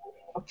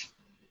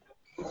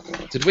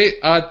 Did we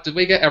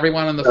get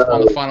everyone on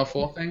the Final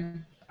Four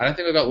thing? I don't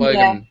think we got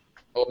Logan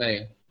or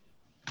me.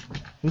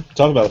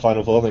 Talk about the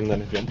Final Four thing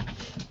then, if you want.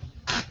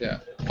 Yeah,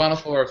 Final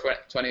Four of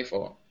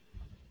 24.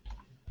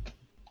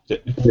 I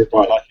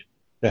like it.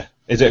 Yeah.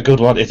 Is it a good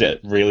one? Is it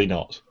really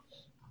not?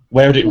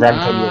 Where would it rank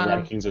on your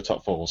rankings of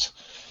top 4s?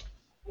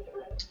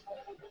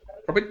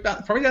 Probably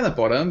down the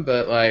bottom,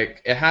 but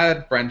it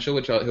had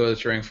Brenchel, who I was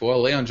cheering for,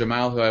 Leon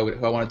Jamal, who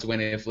I wanted to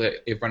win if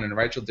Brendan and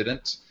Rachel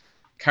didn't,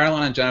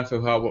 Caroline and Jennifer,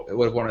 who I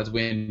would have wanted to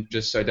win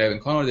just so Dave and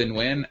Connor didn't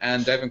win,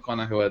 and Dave and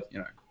Connor, who are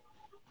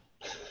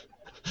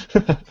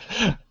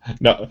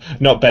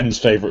not Ben's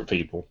favourite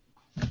people,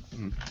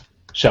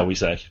 shall we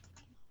say?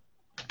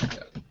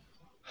 Yeah.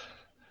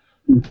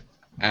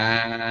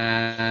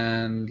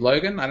 And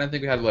Logan, I don't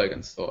think we had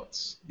Logan's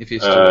thoughts. If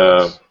he's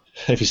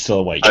still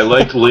awake. I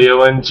like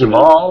Leo and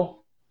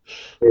Jamal.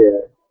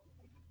 Yeah.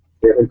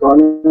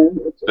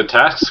 The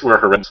tasks were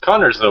horrendous.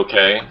 Connor's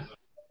okay.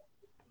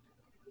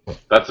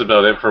 That's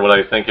about it for what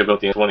I think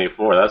about the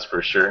 24, that's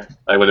for sure.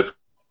 I would have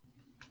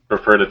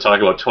preferred to talk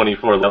about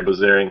 24 that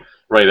was airing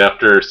right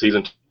after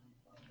season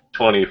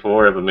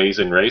 24 of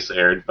Amazing Race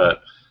aired,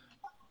 but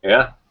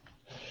yeah,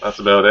 that's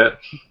about it.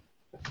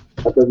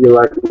 I thought you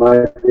liked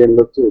my game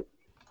look too.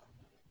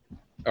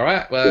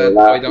 Alright, well,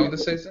 are we done with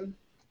this season?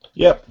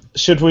 Yep.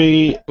 Should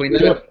we... Can we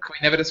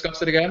never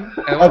discuss it again?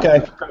 Ever?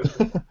 Okay.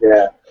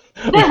 Yeah.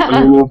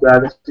 Can we move to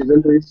the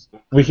season, please?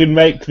 We can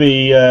make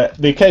the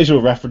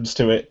occasional reference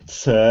to it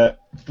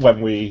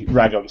when we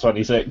rag on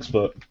 26,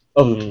 but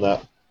other than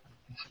that,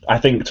 I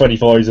think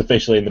 24 is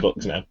officially in the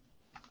books now.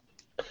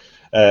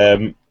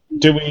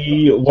 Do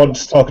we want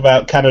to talk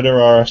about Canada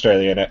or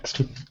Australia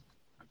next?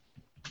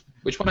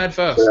 Which one had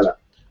first?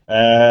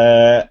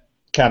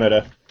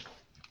 Canada.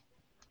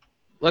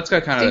 Let's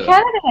go Canada. Do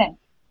Canada.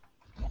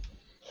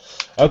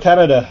 Oh,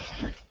 Canada.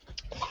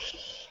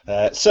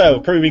 So,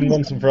 proving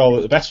once and for all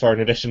that the best foreign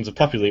editions of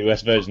popular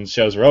US versions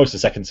shows are always the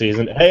second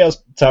season. Hey,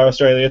 Star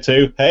Australia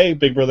 2. Hey,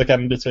 Big Brother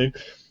Canada 2.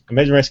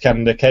 Amazing Race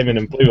Canada came in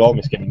and blew all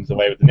misgivings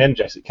away with an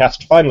energetic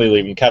cast, finally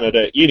leaving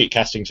Canada, unique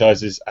casting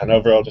choices, and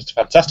overall just a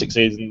fantastic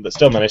season that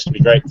still managed to be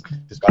great,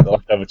 despite the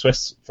leftover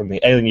twists from the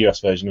alien US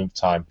version of the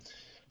time.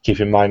 Keep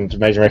in mind,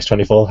 Amazing Race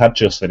 24 had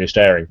just finished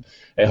airing.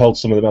 It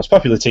holds some of the most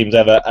popular teams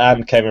ever,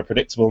 and came a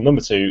predictable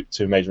number 2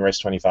 to Amazing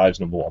Race 25's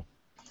number 1.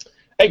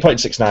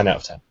 8.69 out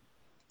of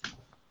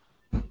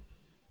 10.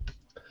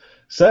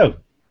 So,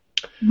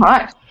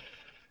 Right.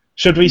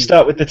 should we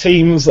start with the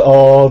teams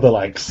or the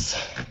legs?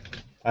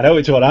 I know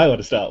which one I want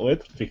to start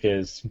with,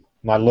 because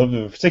my love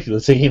of a particular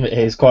team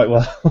is quite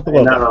well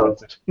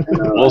documented.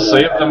 We'll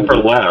save them for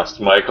last,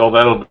 Michael.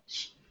 That'll.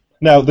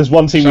 No, there's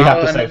one team we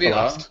have to Charlotte save for and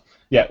last.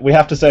 Yeah, we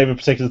have to save a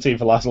particular team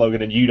for last,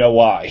 Logan, and you know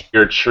why.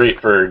 Your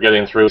treat for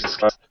getting through. There's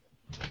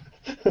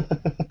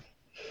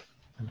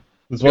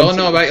We one all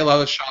know team- about your love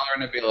of Charlotte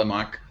and Nabila,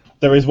 Mike.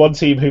 There is one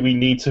team who we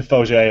need to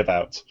Foger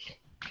about.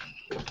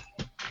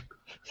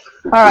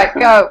 All right,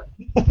 go.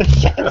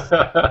 Yes.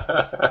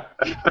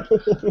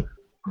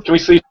 Can we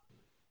see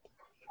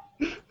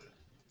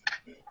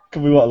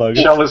Can we what,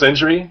 Logan? Charlotte's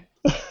injury?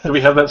 Do we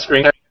have that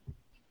screen?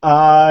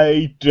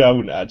 I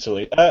don't,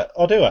 actually.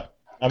 Or do I?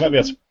 I might be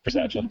able to press it,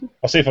 actually.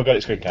 I'll see if I've got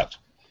it screen capped.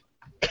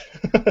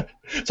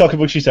 Talk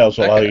amongst yourselves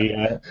while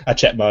I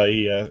check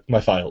my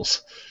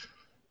files.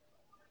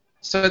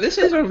 So this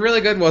is really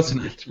good,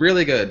 wasn't it?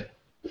 Really good.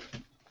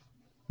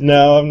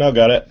 No, I've not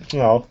got it.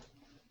 No.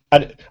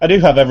 I do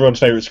have everyone's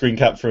favourite screen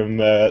cap from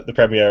the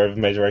premiere of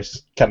Amazing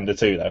Race Canada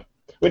 2, though.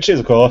 Which is,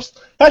 of course,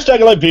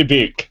 #Olympian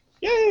Puke.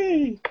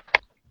 Yay!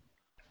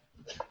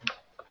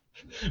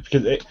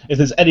 Because if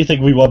there's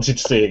anything we wanted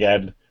to see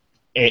again,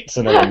 it's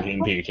an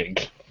Olympian puking.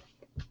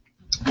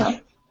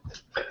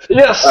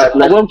 Yes,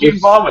 Olympian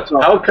vomit.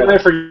 How can I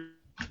forget?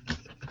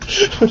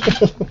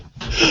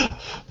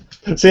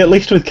 See, at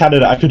least with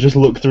Canada, I could just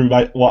look through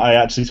what I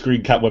actually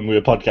screen capped when we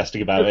were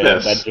podcasting about it,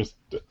 Yes.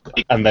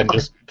 and then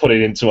just put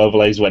it into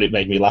overlays when it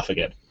made me laugh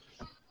again.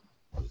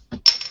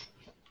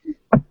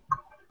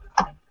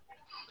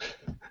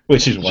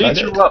 Which is what She I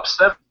did. threw up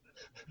 7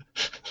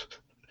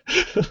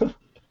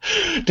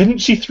 Didn't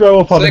she throw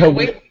up on So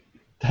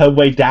her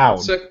way down?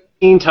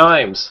 17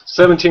 times.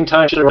 17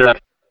 times.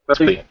 That's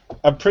really.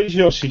 I'm pretty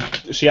sure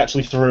she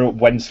actually threw up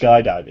when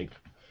skydiving,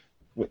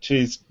 which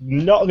is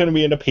not going to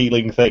be an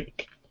appealing thing.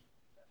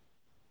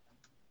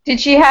 Did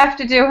she have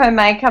to do her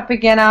makeup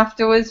again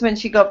afterwards when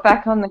she got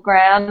back on the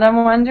ground, I'm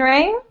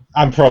wondering?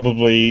 I'm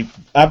pretty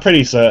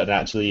certain,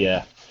 actually,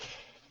 yeah.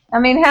 I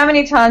mean, how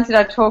many times did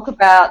I talk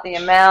about the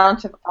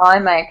amount of eye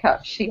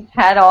makeup she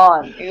had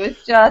on? It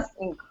was just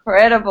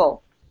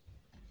incredible.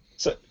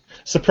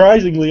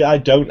 Surprisingly, I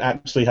don't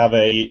actually have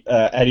any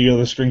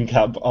other screen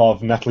cap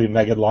of Natalie and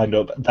Megan lined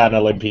up than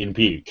Olympian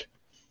Puke.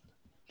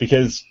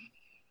 Because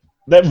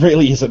there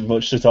really isn't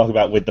much to talk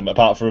about with them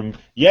apart from,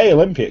 yay,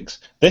 Olympics,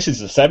 this is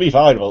the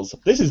semi-finals,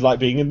 this is like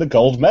being in the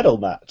gold medal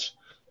match.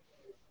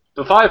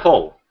 The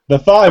 5-hole. The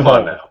Come on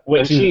 5-hole, now.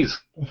 which And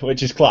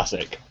is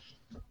classic.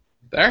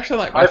 They're actually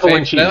like my Rifle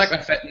and favorite. cheese. They're like my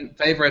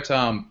favorite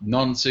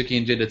non-Suki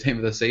and Jinder team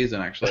of the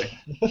season, actually.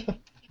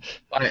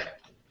 Like,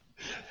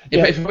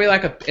 Yeah. it's probably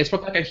like a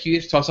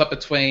huge toss-up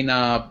between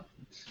Suki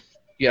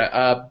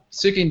and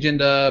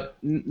Jinder,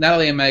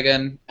 Natalie and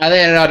Megan,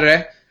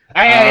 Hey,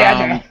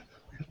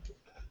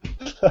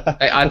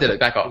 I did it.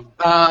 Back off.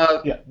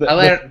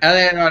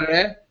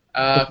 Eleanor,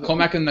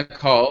 Cormac and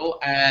Nicole,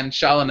 and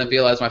Charlotte and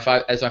Nabila as my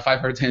five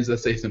favorite teams of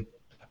the season.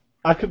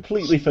 I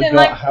completely Then, forgot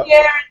like, how...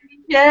 Pierre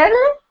and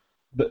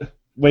Michelle?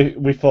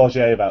 We forged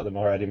about them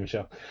already,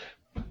 Michelle.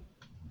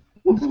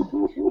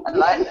 I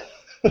like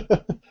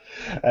it.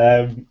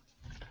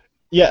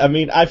 Yeah, I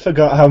mean, I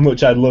forgot how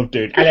much I loved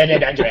doing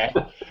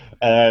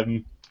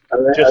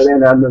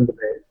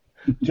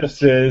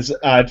just as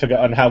I'd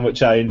forgotten how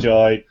much I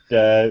enjoyed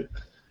Kelly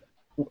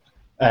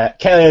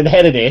and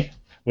Hennedy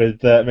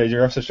with Major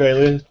Ross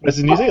Australia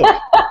versus New Zealand.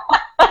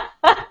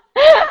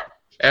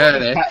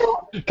 Kelly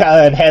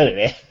and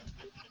Hennedy.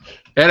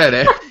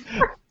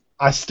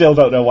 I still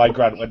don't know why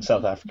Grant went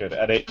South African,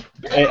 and it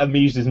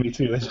amuses me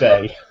to this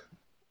day.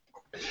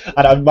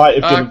 And I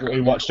might have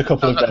watched a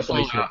couple of their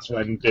placements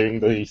when doing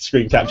the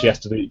screen caps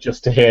yesterday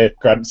just to hear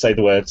Grant say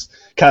the words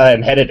Kelly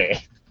and Hennedy.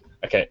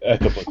 Okay, a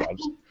couple of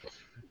times.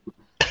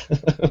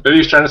 Maybe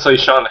he's trying to say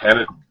Sean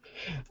Hannity.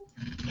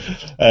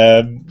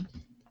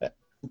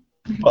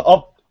 But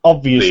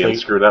obviously,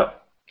 Screwed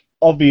up.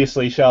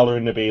 Obviously, Charlotte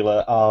and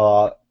Nabila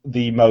are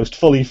the most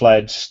fully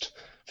fledged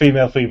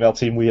female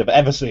team we have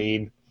ever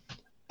seen.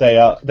 They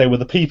were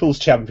the people's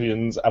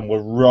champions and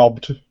were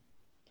robbed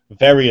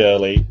very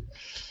early.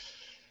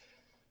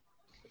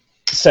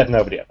 Said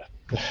nobody ever.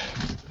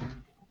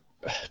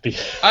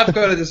 I've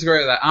got to disagree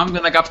with that. I'm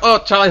gonna go. Oh,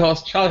 Charlie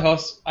Horse.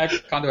 I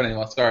can't do it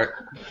anymore. Sorry.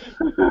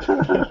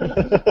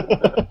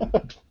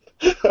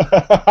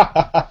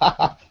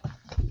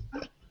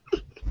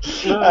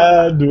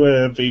 And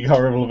we're being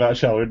horrible about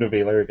Charlotte and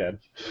Nabila again,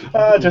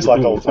 just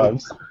like old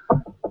times.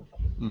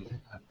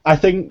 I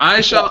think. Can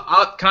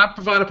I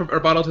provide a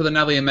rebuttal to the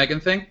Natalie and Megan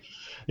thing?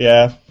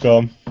 Yeah, go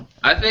on.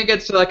 I think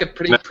it's like a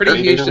pretty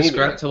huge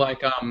discredit to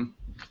like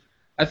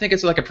I think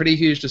it's like a pretty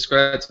huge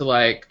discredit to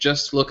like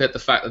just look at the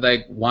fact that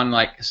they won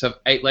like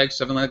 8 legs,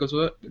 7 legs was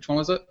it? Which one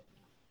was it?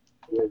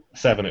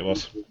 7 it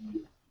was.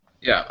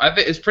 Yeah, I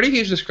think it's pretty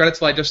huge discredit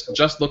to like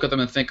just look at them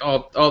and think,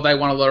 oh, they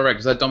won a lot of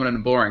regs, they're dominant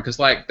and boring, because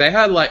like they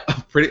had like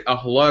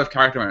a lot of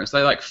character moments.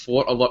 They like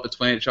fought a lot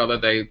between each other.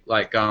 They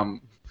like I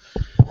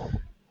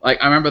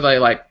remember they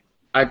like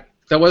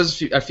there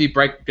was a few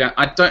breakdown.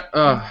 I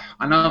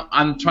know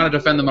I'm trying to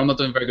defend them. I'm not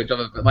doing a very good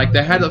job of it. But like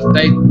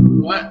they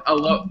weren't a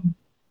lot.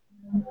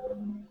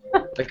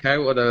 Okay,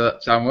 whatever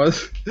that sound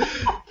was.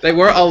 They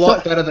were a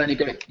lot better than you're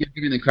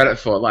giving them credit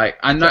for. Like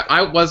I know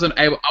I wasn't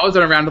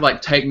around to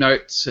like take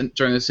notes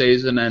during the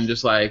season and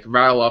just like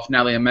rattle off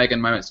Natalie and Megan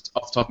moments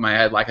off the top of my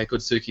head like I could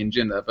Suki and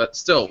Jinder. But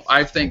still,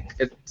 I think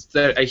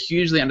they're a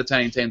hugely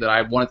entertaining team that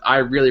I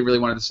really really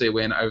wanted to see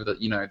win over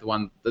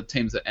the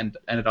teams that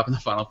ended up in the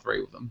final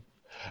 3 with them.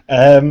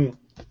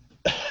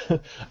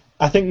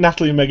 I think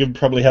Natalie and Megan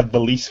probably have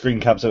the least screen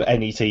caps of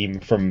any team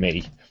from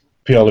me,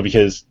 purely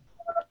because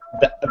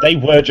they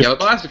were just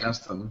biased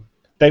against them.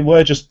 They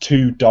were just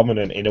too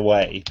dominant in a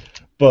way.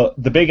 But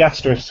the big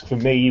asterisk for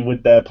me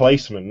with their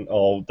placement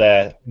or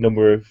their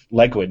number of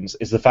leg wins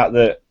is the fact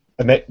that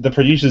the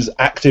producers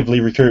actively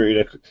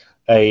recruited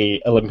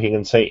a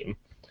Olympian team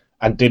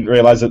and didn't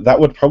realise that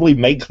would probably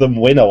make them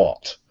win a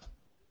lot.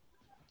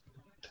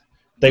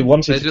 They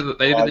wanted.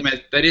 They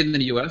did in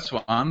the US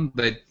one.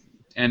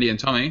 Andy and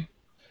Tommy.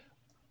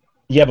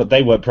 Yeah, but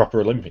they weren't proper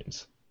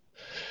Olympians.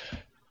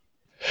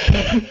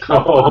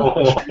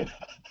 Oh.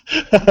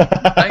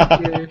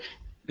 Thank you.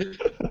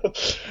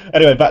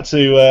 Anyway, back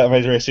to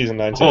Amazing Race Season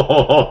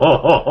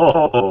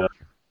 19.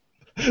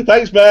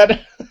 Thanks,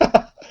 man.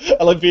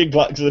 Olympian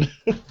Claxon.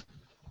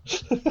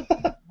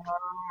 Oh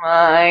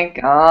my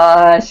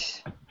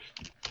gosh.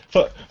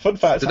 Fun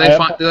fact. Did they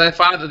find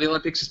out that the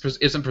Olympics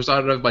isn't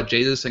presided over by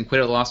Jesus and quit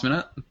at the last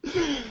minute?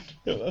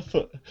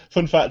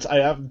 Fun fact, I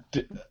am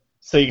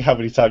seeing how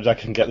many times I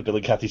can get the Bill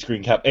and Kathy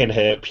screen cap in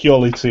here,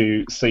 purely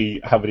to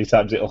see how many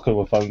times it'll come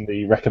up on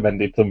the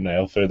recommended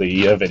thumbnail for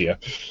the video.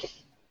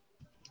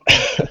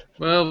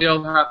 Well, we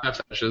all have our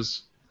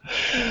fetishes.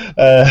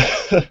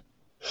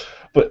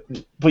 But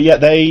yeah,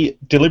 they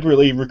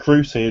deliberately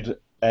recruited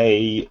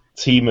a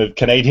team of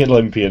Canadian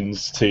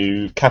Olympians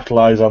to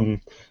capitalise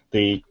on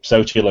the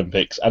Sochi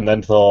Olympics, and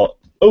then thought,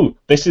 oh,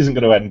 this isn't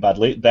going to end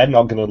badly. They're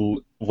not going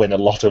to win a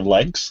lot of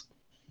legs.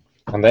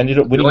 And they ended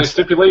up winning. The only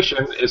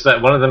stipulation is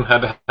that one of them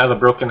had to have a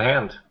broken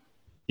hand.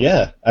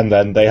 Yeah, and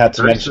then they had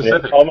to Very mention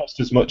specific. it almost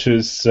as much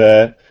as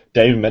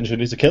Dave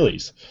mentioned his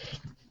Achilles.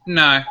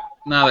 No,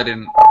 they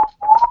didn't.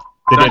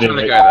 They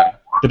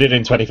did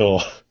in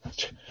 24.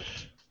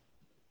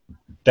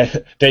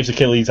 Dave's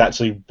Achilles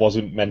actually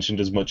wasn't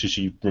mentioned as much as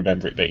you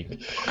remember it being.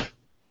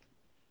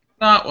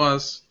 No, it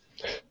was.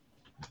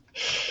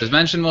 It was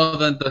mentioned more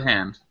than the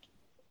hand.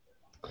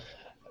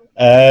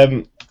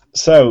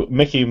 So,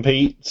 Mickey and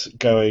Pete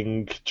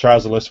going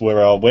trouserless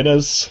were our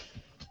winners.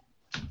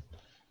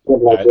 Good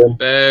luck, Jim.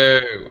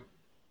 Boo.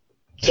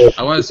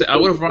 I would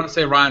have wanted to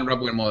say Ryan and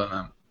Rob win more than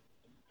them.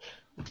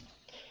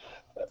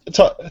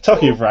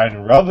 Talking of Ryan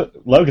and Rob,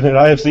 Logan and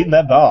I have seen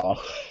their bar.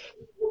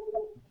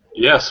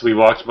 Yes, we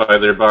walked by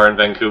their bar in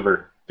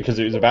Vancouver. Because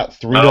it was about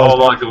 $3 Not a whole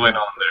lot going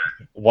on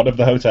there. one of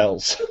the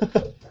hotels.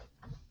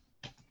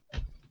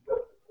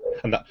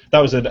 And that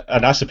was a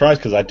nice surprise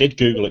because I did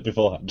Google it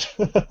beforehand.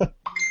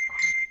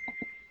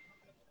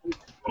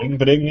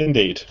 Bing,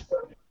 indeed.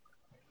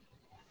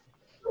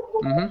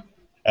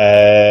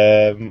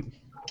 Mm-hmm.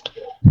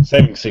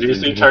 Saving Did you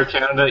see Tar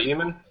Canada,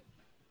 Eamon?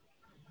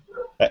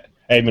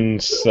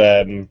 Eamon's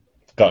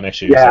got an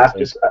issue. Yeah. So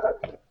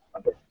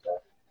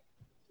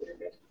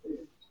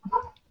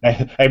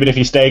Eamon, if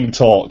you're staying,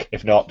 talk.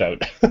 If not,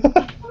 don't.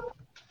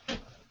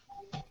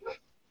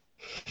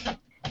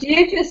 Do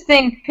you just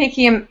think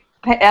Mickey and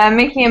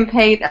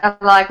Pete are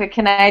like a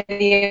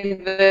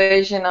Canadian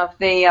version of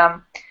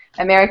the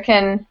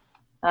American?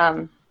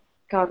 God,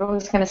 what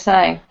was I going to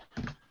say?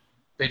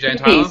 BJ and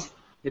Tyler? Hippies.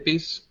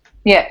 Hippies?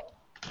 Yeah.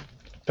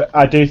 But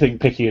I do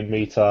think Picky and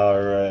Meat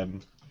are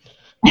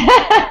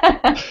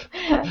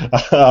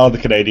the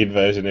Canadian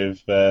version of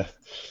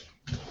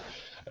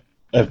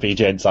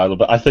BJ and Tyler,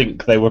 but I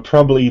think they were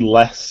probably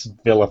less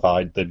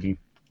vilified than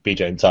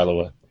BJ and Tyler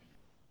were.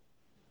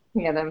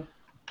 Yeah, them.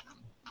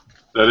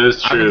 That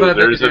is true.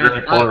 There is a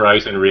very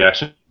polarizing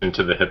reaction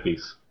to the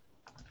hippies.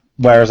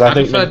 Whereas I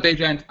prefer think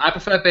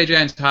BJ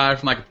and Tyler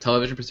from like a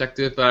television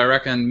perspective, but I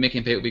reckon Mickey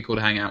and Pete would be cool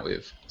to hang out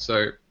with.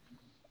 So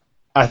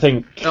I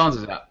think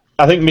balances that.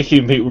 I think Mickey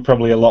and Pete were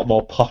probably a lot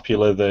more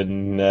popular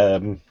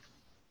than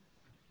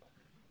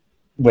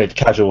with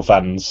casual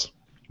fans.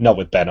 Not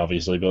with Ben,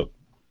 obviously, but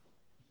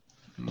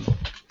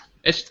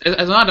It's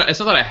not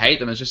that I hate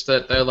them. It's just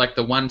that they're like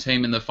the one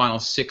team in the final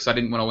 6 I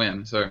didn't want to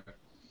win. So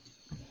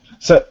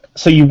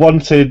you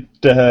wanted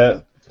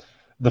the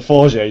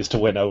Forgés to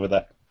win over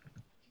there?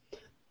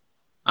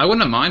 I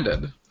wouldn't have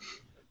minded.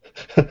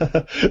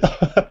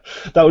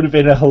 That would have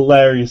been a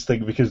hilarious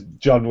thing because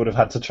John would have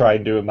had to try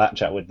and do a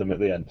match out with them at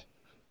the end.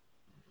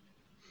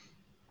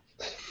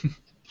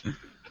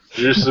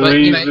 Here's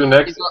the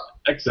next.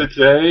 Exit,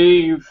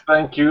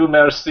 thank you,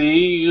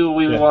 merci,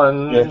 we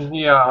won,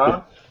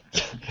 yeah.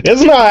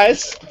 It's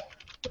nice.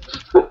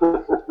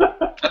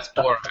 That's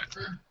boring.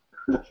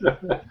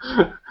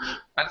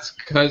 That's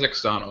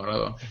Kazakhstan or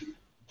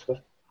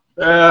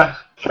whatever.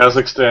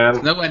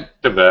 Kazakhstan,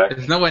 Quebec.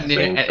 It's nowhere near.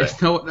 Same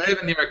It's not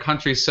even near a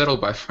country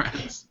settled by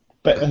France.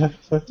 But,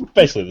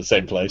 basically the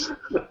same place.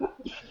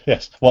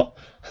 Yes. What?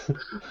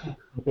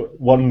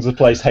 One's a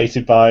place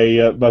hated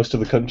by most of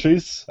the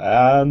countries,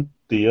 and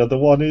the other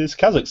one is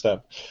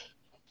Kazakhstan.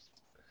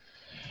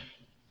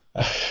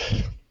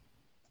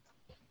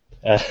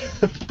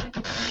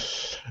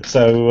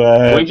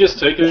 Can we just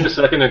take a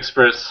second to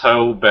express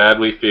how bad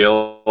we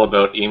feel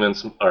about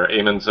Eamon's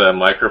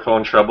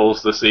microphone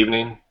troubles this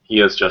evening? He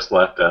has just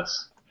left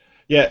us.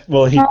 Yeah,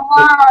 well,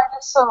 I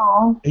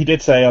saw. he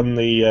did say on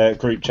the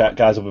group chat,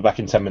 guys, I'll be back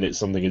in 10 minutes,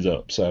 something is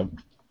up, so...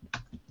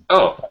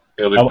 Oh,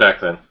 he'll be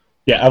back then.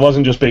 Yeah, I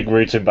wasn't just being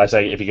rude to him by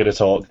saying, if you're going to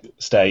talk,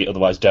 stay,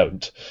 otherwise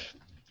don't.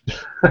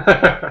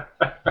 I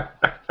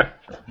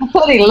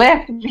thought he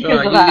left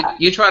because of that.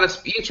 You try to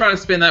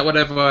spin that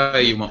whatever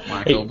you want,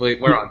 Michael.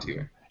 We're on to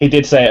you. He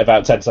did say it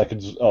about 10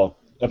 seconds, or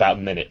about a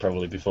minute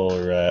probably,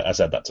 before I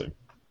said that to him.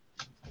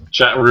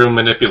 Chat room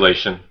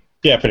manipulation.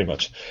 Yeah, pretty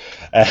much.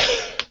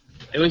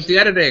 It was the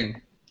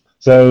editing.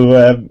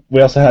 So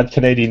we also had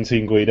Canadian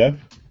Team Guido,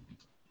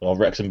 or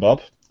Rex and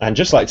Bob, and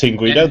just like Team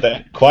Guido,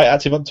 they're quite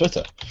active on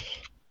Twitter.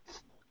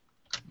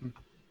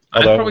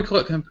 I'd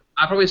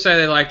probably say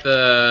they like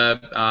the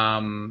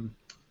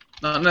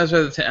not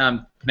necessarily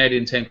the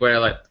Canadian Team Guido,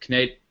 like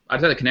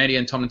I'd say the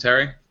Canadian Tom and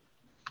Terry,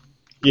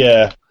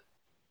 Yeah.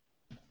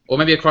 or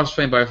maybe a cross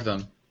between both of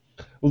them.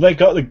 Well, they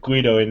got the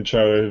Guido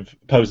intro of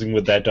posing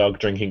with their dog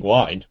drinking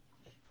wine.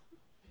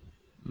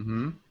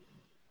 Mm-hmm.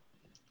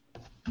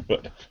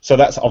 So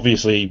that's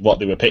obviously what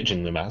they were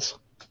pitching them as.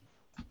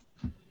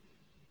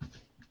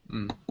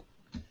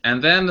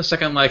 And then the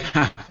second leg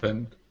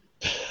happened.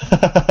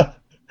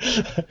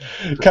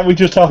 Can we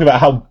just talk about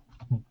how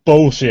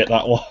bullshit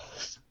that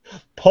was?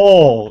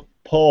 Poor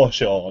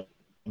Sean.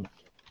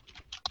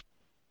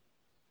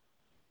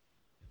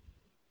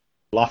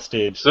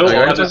 Lasted. So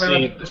odd to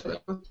see.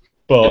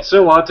 But It's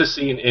so odd to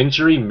see an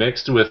injury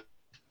mixed with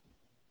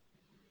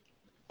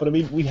I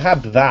mean, we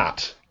had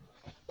that.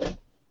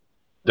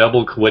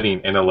 double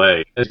quitting in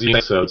LA.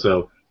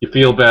 So you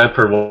feel bad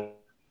for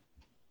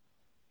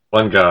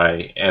one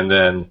guy, and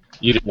then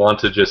you want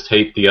to just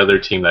hate the other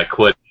team that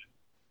quit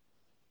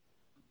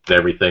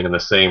everything in the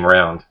same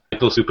round.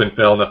 Michael Supin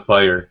fell in the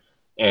fire,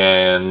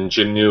 and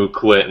Janu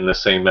quit in the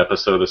same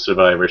episode of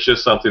Survivor. It's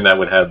just something that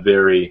would have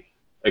very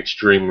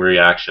extreme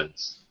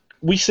reactions.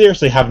 We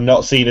seriously have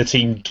not seen a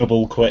team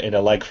double quit in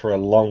a leg for a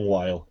long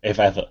while, if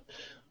ever.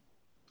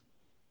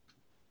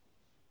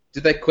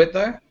 Did they quit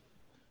though?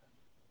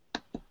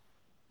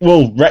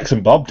 Well, Rex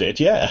and Bob did,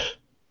 yeah.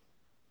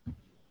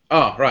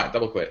 Oh, right,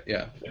 double quit,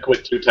 yeah. They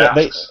quit two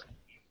tasks.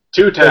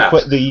 They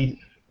quit the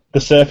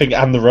surfing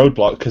and the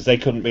roadblock because they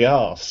couldn't be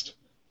arsed.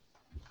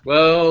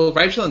 Well,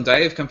 Rachel and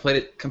Dave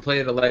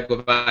completed a leg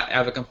without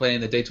ever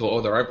completing the detour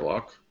or the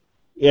roadblock.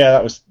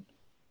 Yeah,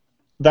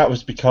 that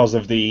was because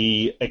of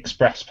the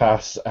express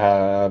pass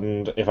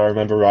and, if I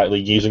remember rightly,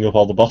 using up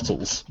all the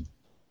bottles,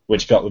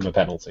 which got them a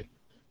penalty.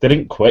 They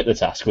didn't quit the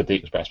task with the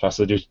express pass;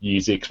 they just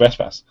used the express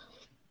pass.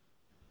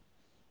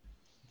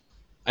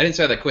 I didn't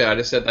say they quit. I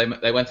just said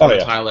they went through the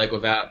entire leg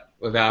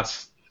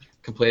without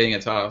completing a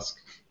task.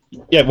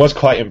 Yeah, it was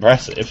quite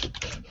impressive.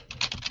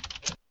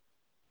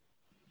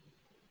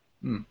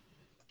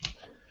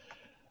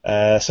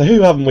 So who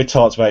haven't we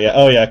talked about yet?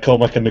 Oh yeah,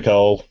 Cormac and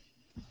Nicole.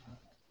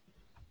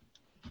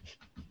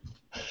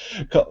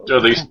 Are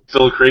they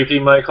still creepy,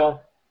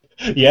 Michael?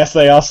 Yes,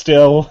 they are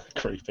still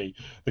creepy.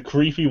 The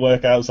creepy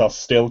workouts are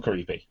still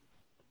creepy.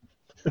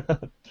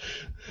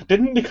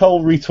 Didn't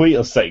Nicole retweet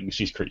us saying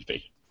she's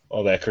creepy?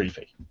 Or they're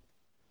creepy?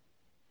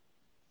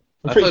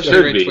 I thought she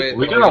Should be. retweeted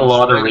We got a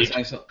lot of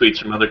retweets. retweets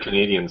from other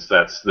Canadians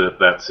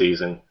that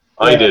season.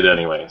 I did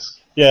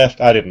anyways. Yeah,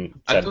 I didn't.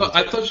 I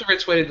thought she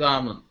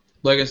retweeted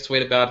Logan's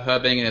tweet about her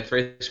being in a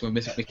threesome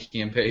with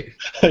Mickey and Pete.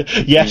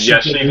 Yes, she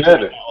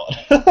did.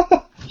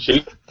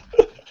 She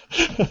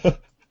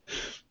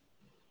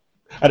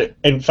and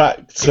in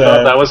fact,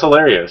 thought that was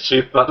hilarious.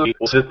 She thought it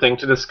was a thing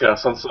to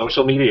discuss on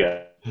social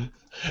media.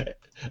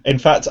 In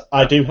fact,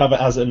 I do have it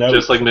as a note.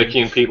 Just like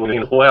Mickey and Pete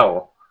were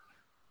well.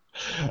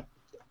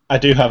 I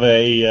do have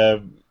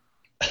a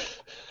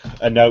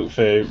note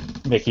for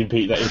Mickey and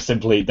Pete that is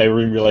simply they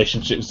were in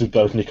relationships with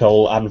both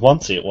Nicole and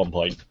Wanty at one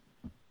point.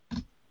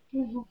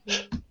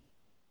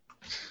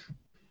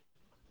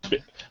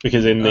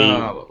 Because in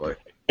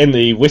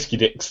the Whiskey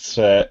Dicks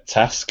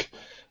task,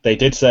 they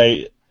did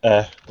say,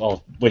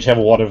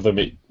 whichever one of them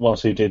it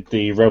was who did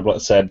the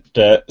roadblock said,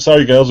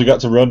 "Sorry girls, we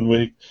got to run.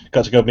 We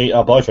got to go meet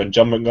our boyfriend,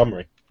 John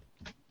Montgomery."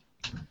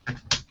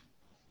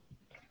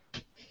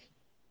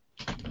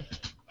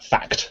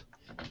 Fact.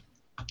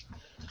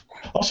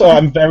 Also,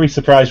 I'm very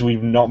surprised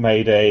we've not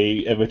made a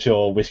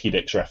immature Whiskey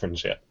Dicks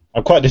reference yet.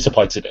 I'm quite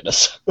disappointed in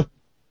us.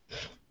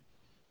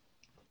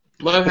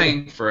 Low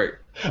hanging fruit.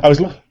 I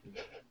was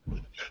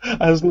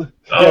I was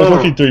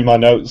looking through my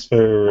notes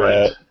for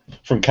Right.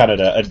 from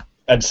Canada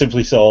and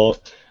simply saw,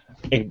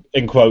 in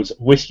quotes,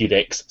 whiskey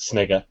dicks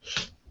snigger.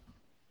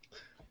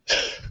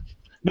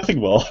 Nothing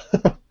more.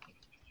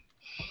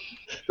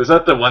 Is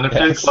that the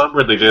Winnipeg Yes. club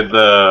where they did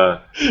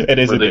the It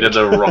is. where they did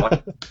the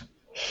rock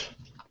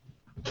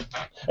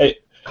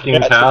It,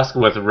 King task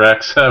with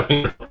Rex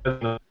having?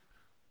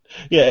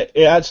 yeah,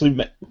 it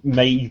actually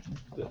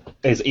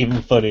is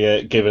even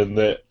funnier given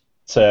that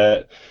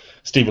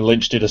Stephen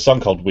Lynch did a song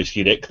called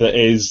Whiskey Dick that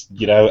is,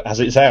 as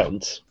it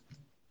sounds.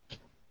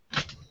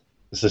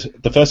 It's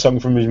the first song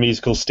from his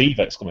musical Steve! !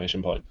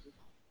 Mm-hmm.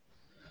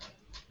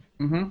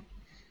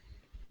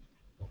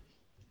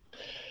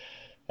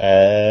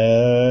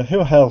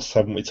 Who else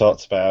haven't we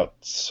talked about?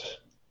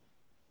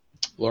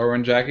 Laura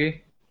and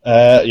Jackie.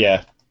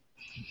 Yeah.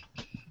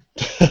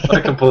 I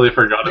completely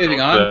forgot Moving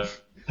about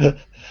on.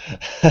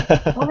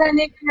 I don't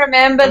even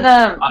remember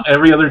them.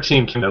 every other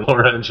team came in.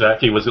 Laura and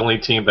Jackie was the only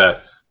team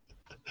that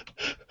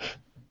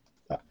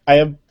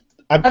I'm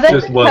Are they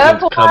just the wasn't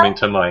purple coming ones?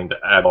 to mind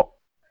at all.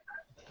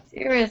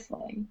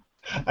 Seriously.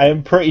 I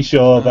am pretty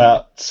sure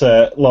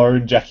that Laura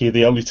and Jackie are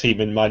the only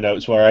team in my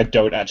notes where I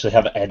don't actually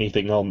have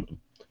anything on them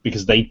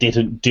because they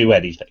didn't do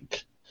anything.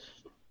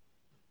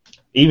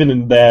 Even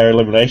in their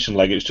elimination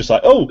leg, it's just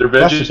like, oh, They're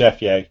that's veggie- the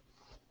chef, yay.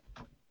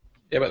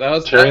 Yeah, but that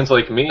was Terrans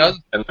like me, that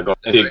was- and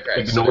they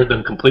ignored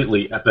them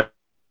completely at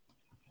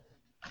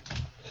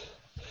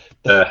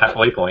the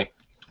halfway point.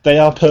 They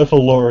are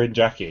purple Laura and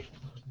Jackie.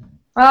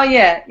 Oh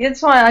yeah,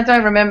 that's why I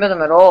don't remember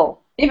them at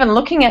all. Even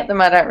looking at them,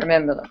 I don't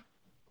remember them.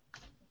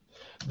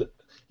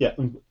 Yeah,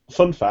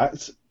 fun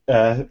fact,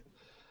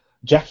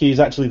 Jackie is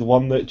actually the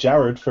one that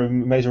Jared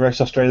from Amazing Race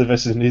Australia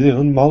versus New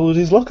Zealand modelled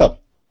his look on.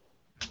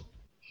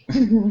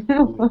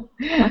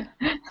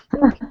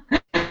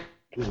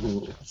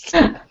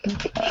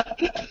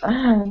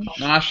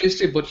 Nah, she's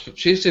too butch.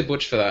 She's too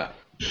butch for that.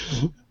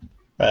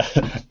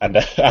 And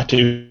I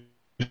do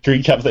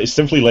green cap that is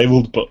simply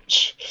labelled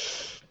Butch.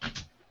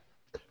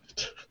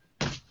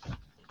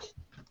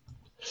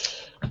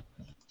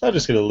 I'm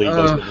just going to leave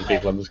those little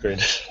people on the screen.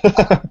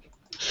 The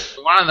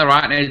one on the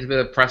right needs a bit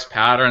of pressed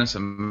powder and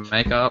some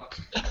makeup.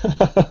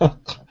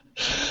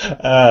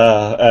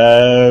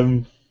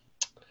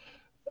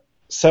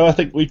 So I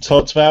think we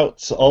talked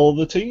about all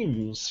the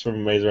teams from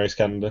Amazing Race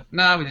Canada.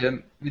 No, we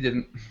didn't. We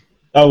didn't.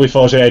 Oh, we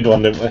 48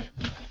 one, didn't we?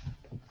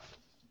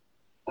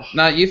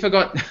 No, you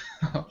forgot.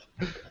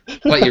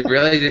 What, you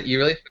really forgot?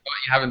 You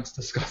haven't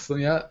discussed them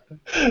yet.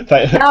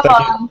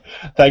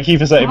 Thank you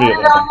for setting me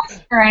Right up. on the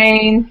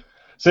screen.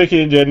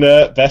 Suki and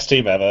Jinder, best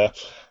team ever.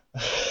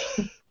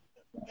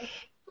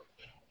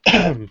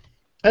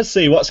 Let's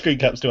see, what screen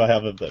caps do I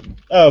have of them?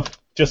 Oh,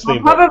 just the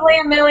Probably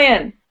a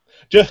million.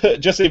 just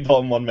the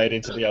important one made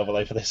into the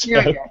overlay for this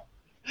Here show. we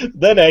go.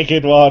 The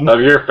naked one. Have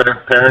your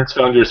parents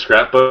found your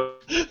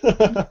scrapbook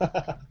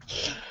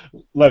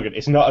Logan,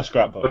 it's not a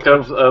scrapbook.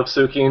 of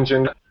Suki and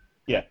Jin?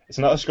 Yeah, it's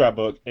not a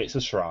scrapbook, it's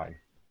a shrine.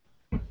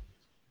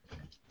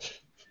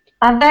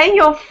 Are they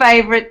your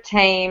favourite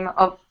team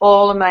of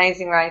all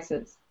Amazing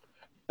Races?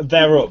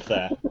 They're up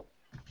there.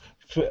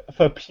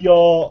 For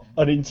pure,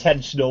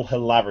 unintentional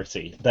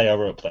hilarity, they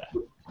are up there.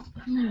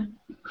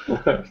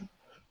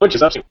 Which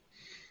is actually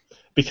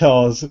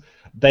Because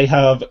they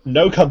have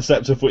no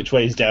concept of which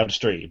way is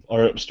downstream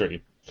or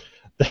upstream.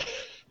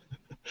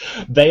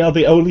 They are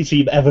the only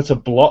team ever to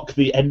block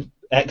the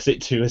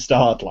exit to a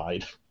start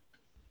line.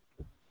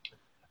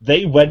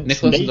 They went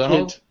Nicholas naked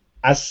Donald?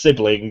 as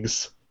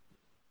siblings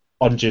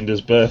on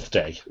Jinder's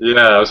birthday.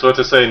 Yeah, I was supposed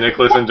to say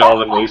Nicholas and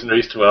Donald in Amazing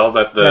Race 12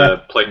 at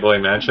the Playboy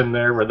Mansion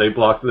there, where they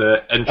blocked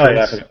the Oh, yeah, I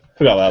entrance.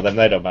 forgot about them.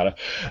 They don't matter.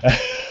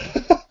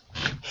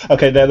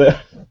 Okay,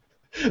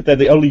 they're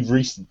the only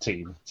recent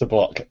team to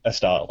block a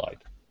start line.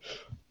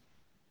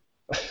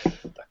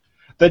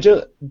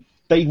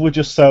 They were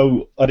just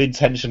so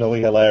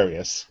unintentionally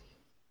hilarious.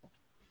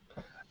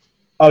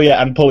 Oh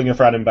yeah, and pulling a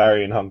Fran and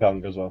Barry in Hong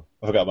Kong as well.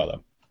 I forgot about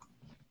them.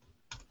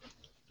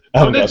 I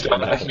How haven't did got to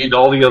Thomas that. beat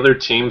all the other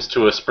teams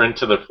to a sprint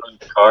to the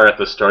front car at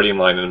the starting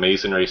line in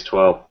Amazing Race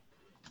 12?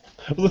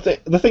 Well,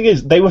 the thing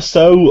is, they were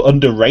so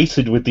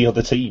underrated with the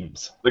other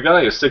teams. The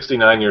guy is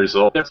 69 years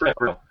old. That's right,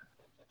 bro.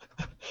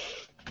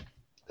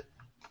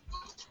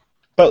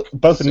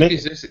 Both Nick,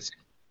 Suki's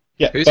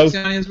yeah, Who's both.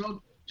 69 years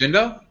old?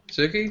 Jinder?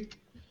 Suki?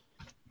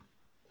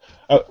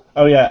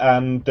 Oh yeah,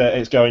 and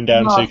it's going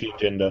down Oh. Suki and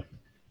Jinder.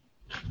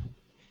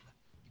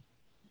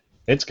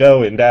 It's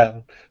going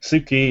down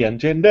Suki and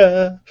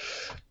Jinder.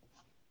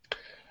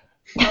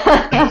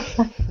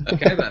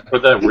 Okay then. For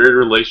that weird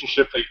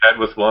relationship they had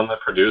with one of the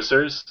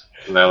producers,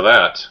 now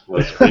that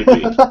was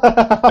creepy. And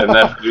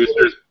that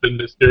producer's been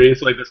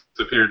mysteriously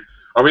disappeared.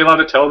 Are we allowed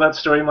to tell that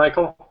story,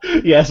 Michael?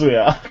 Yes, we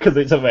are, because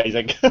it's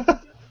amazing.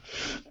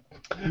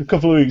 A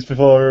couple of weeks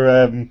before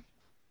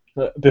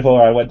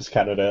I went to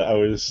Canada,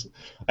 I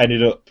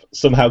ended up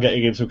somehow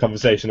getting into a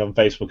conversation on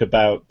Facebook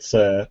about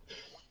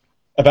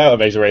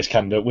Amazing Race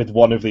Canada with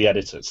one of the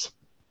editors.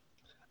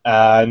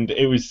 And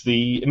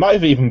it might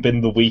have even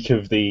been the week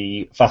of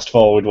the Fast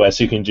Forward where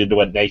Suki and Jinder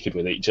went naked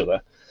with each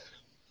other.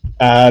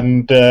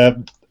 and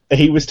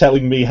he was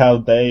telling me how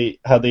the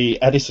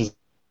editor's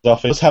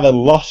office have a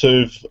lot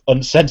of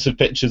uncensored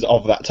pictures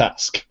of that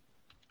task,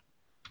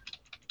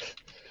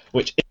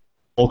 which is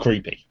all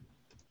creepy.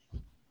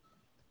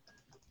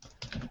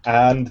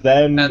 And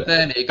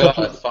then he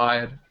got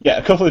fired. Yeah,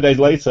 a couple of days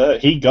later,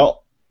 he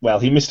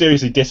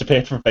mysteriously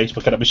disappeared from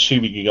Facebook, and I'm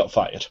assuming he got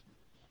fired.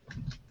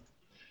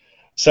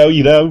 So,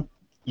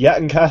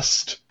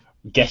 Yattencast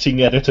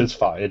getting editors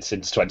fired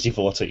since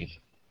 2014.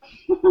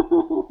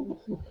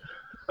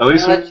 At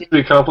least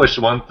we accomplished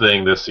one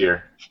thing this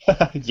year.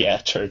 Yeah,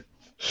 true.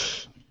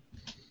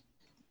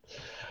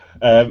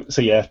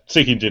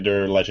 Seeking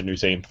Gender, legendary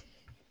team.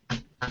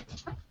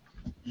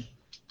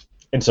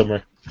 In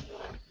summary.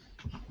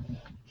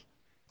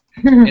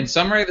 In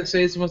summary, the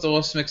season was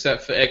awesome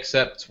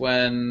except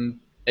when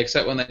they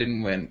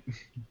didn't win.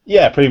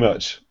 Yeah, pretty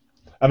much.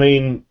 I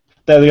mean,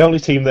 they're the only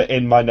team that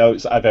in my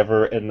notes I've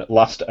ever written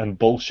last and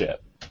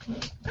bullshit.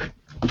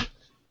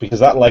 Because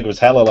that leg was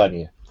hella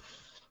lenny.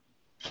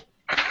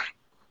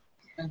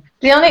 I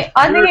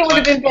think it would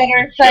have been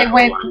better if they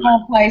went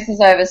more places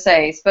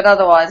overseas, but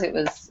otherwise it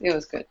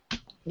was good.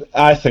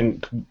 I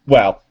think,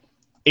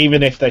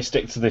 even if they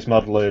stick to this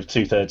model of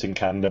 2/3 in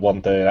Canada,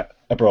 1/3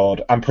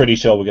 abroad, I'm pretty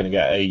sure we're going to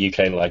get a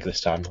UK leg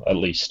this time, at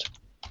least.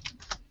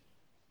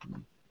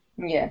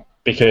 Yeah.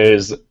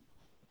 Because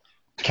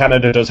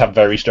Canada does have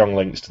very strong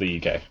links to the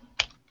UK.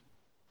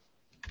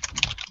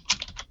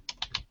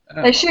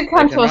 They should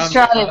come to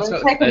Australia. It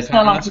would take them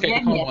so long to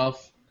get here.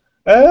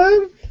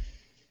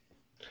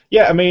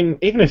 Yeah, I mean,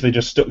 even if they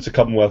just stuck to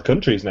Commonwealth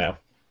countries now,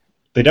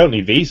 they don't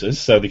need visas,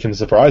 so they can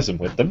surprise them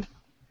with them.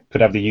 Could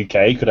have the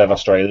UK, could have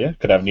Australia,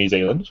 could have New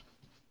Zealand.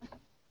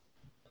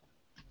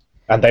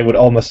 And they would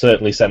almost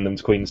certainly send them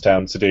to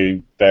Queenstown to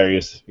do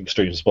various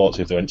extreme sports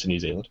if they went to New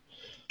Zealand.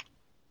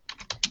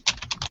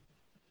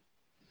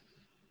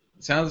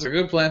 Sounds like a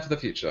good plan for the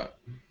future.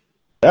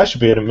 That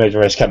should be an Amazing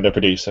Race Canada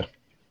producer.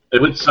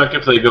 It would suck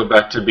if they go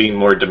back to being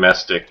more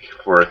domestic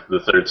for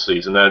the third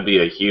season. That would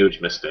be a huge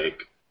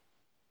mistake.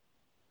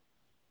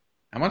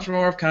 How much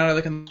more of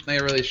Canada can they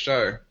really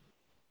show?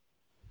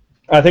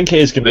 I think it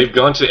is going to be... They've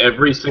gone to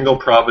every single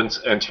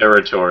province and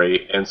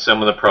territory, and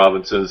some of the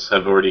provinces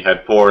have already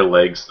had 4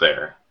 legs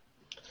there.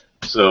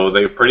 So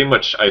they pretty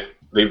much...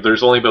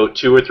 there's only about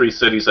 2 or 3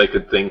 cities I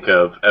could think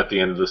of at the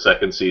end of the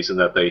second season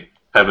that they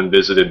haven't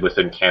visited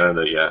within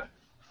Canada yet.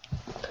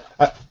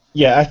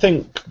 I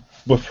think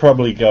we're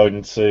probably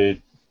going to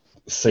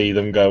see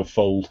them go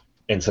full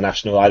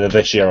international either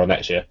this year or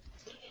next year.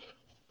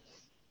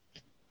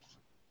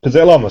 Because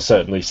they'll almost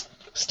certainly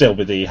still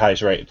be the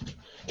highest rated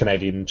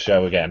Canadian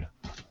show again.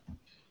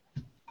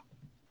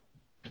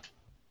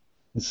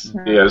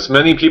 Yeah, as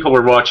many people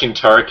were watching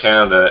Tar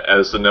Canada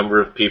as the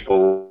number of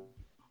people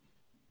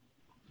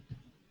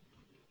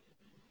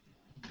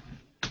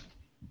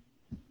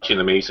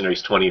watching Amazing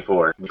Race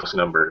 24. Those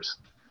numbers.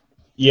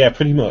 Yeah,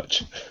 pretty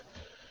much.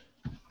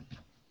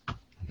 I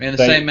mean,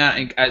 same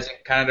amount as in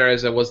Canada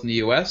as there was in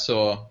the US,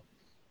 or?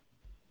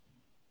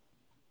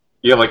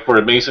 Yeah, like for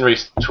Amazing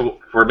Race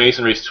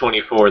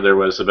 24, there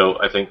was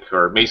about, I think,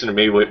 or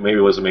maybe it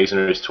was Amazing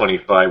Race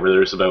 25, where there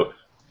was about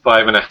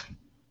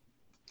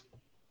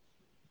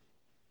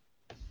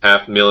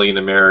 5.5 million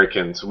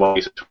Americans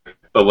watching.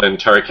 But when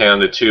Tar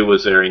Canada 2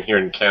 was airing here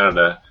in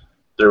Canada,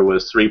 there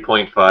was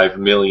 3.5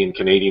 million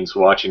Canadians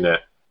watching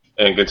it.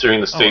 And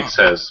considering the States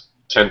has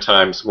 10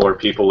 times more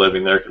people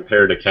living there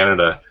compared to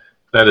Canada,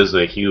 that is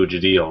a huge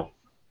deal.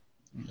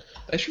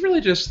 They should really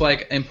just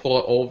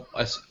import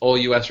all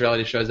US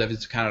reality shows over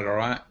to Canada,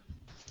 right?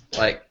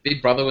 Like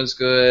Big Brother was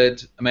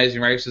good,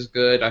 Amazing Race was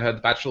good. I heard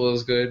The Bachelor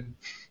was good.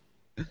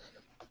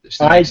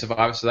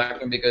 Survivor, so that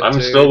can be good.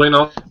 I'm still waiting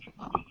on.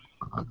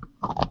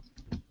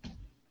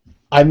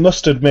 I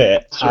must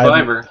admit,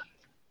 Survivor.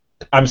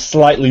 I'm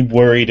slightly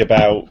worried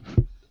about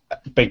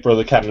Big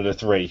Brother Canada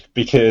 3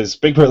 because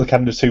Big Brother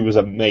Canada 2 was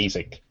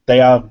amazing.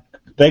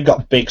 They've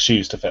got big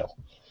shoes to fill.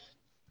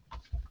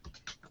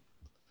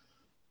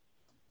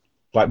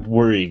 Like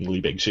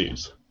worryingly big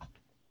shoes.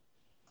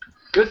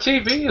 Good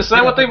TV? Is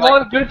that what they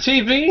want? Good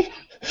TV?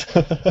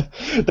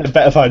 They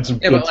better find some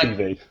good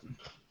TV.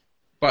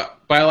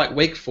 But by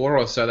week 4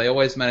 or so, they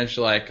always manage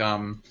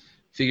to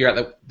figure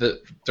out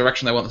the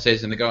direction they want the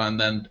season to go, and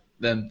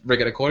then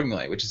rig it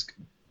accordingly, which is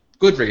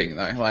good rigging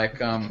though. I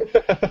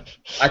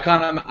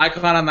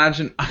can't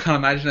imagine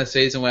a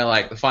season where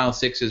the final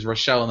 6 is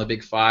Rochelle in the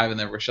Big 5, and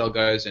then Rochelle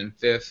goes in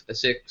 5th or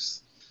 6th.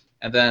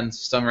 And then, for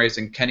some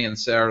reason, Kenny and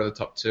Sarah are the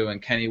top 2,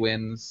 and Kenny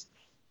wins.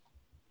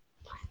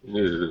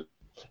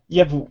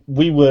 Yeah, but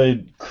we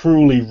were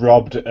cruelly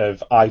robbed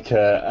of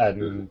Ica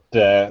and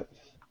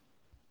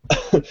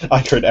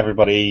Ica and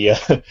everybody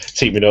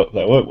teaming up,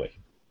 though, weren't we?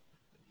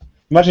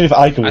 Imagine if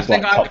Ica was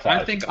top 5.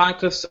 I think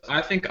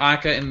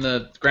Ica, in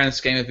the grand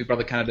scheme of Big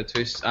Brother Canada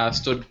 2,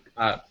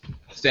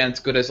 stands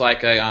good as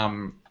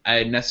a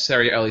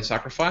necessary early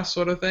sacrifice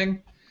sort of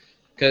thing.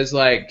 because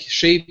like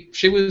she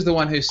was the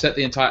one who set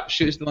the entire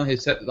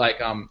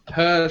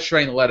her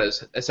sharing the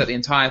letters set the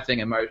entire thing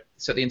in motion,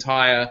 set the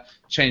entire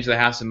change of the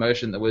house in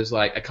motion that was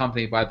like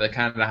accompanied by the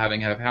Canada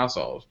having head of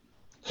household.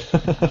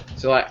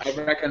 So like I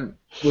reckon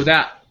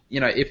without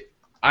if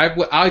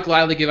I'd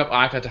gladly give up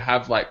Ica to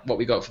have like what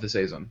we got for the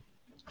season.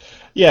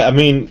 Yeah, I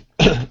mean,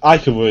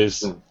 Ica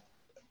was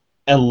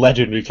a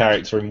legendary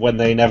character, and when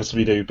they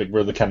inevitably do Big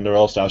Brother Canada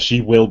All Stars,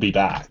 she will be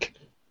back.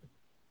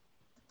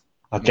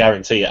 I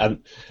guarantee it.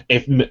 And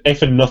if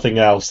for nothing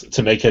else,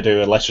 to make her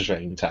do a letter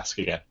training task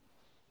again.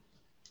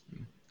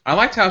 I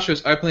liked how she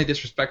was openly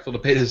disrespectful to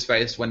Peter's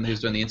face when he was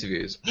doing the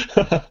interviews.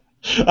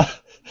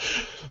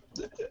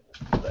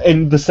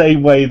 In the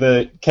same way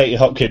that Katie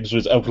Hopkins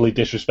was openly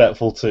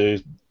disrespectful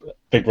to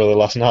Big Brother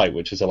last night,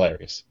 which is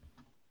hilarious.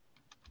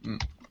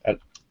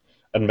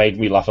 And made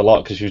me laugh a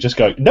lot because she was just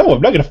going, no,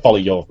 I'm not going to follow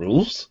your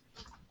rules.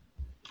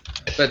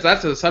 But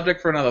that's a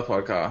subject for another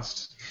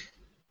podcast.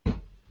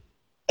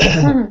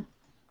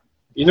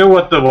 You know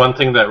what? The one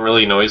thing that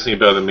really annoys me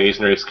about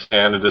Amazing Race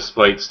Canada,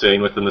 despite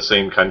staying within the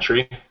same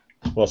country,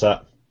 What's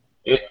that?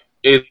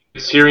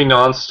 it's hearing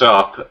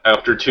nonstop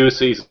after 2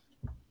 seasons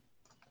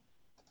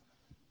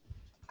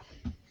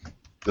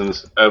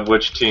of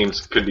which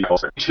teams could be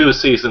 2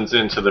 seasons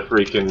into the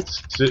freaking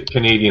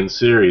Canadian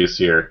series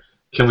here.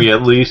 Can we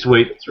at least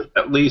wait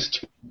at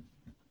least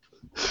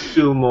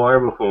 2 more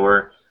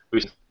before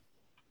we?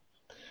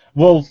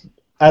 Well,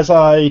 as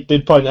I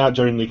did point out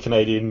during the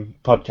Canadian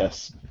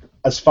podcast,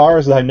 as far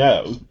as I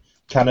know,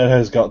 Canada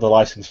has got the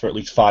license for at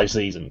least 5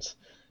 seasons.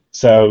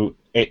 So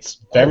it's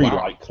very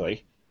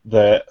likely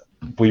that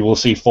we will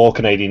see 4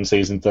 Canadian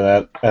seasons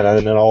and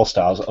then an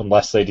All-Stars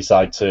unless they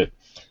decide to,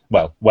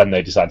 well, when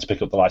they decide to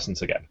pick up the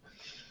license again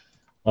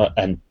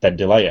and then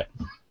delay it.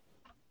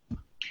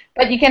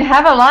 But you can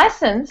have a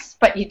license,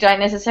 but you don't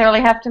necessarily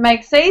have to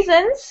make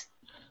seasons,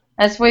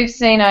 as we've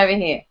seen over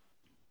here.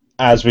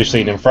 As we've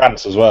seen in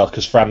France as well,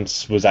 because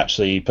France was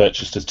actually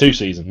purchased as 2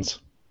 seasons.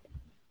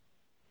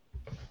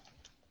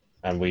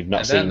 And we've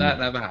not seen... And then that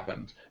never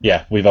happened.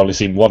 Yeah, we've only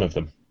seen 1 of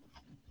them.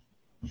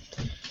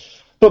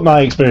 But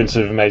my experience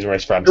of Amazing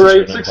Race France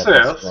Great is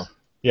success. well.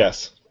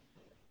 Yes.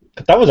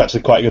 That was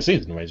actually quite a good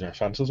season, Amazing Race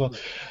France as well.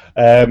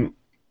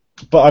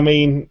 But I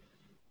mean,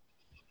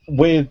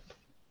 with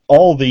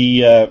all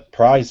the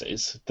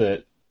prizes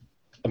that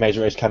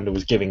Amazing Race Canada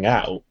was giving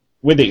out,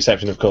 with the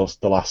exception, of course,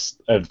 the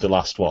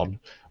last one,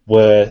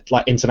 were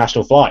like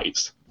international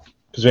flights.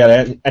 Because we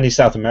had any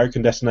South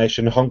American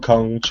destination, Hong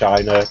Kong,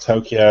 China,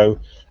 Tokyo,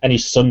 any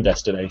sun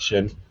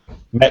destination,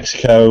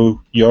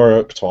 Mexico,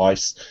 Europe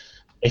twice,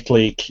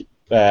 Italy,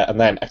 and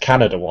then a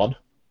Canada one,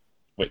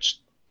 which...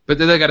 But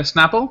did they get a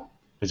Snapple?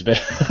 is a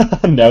bit...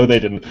 No, they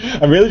didn't.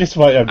 I'm really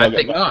disappointed I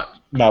think not.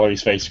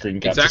 Mallory's face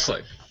screen capture.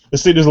 Exactly.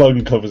 As soon as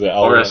Logan covers it,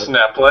 Or a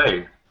snap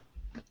play.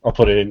 I'll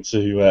put it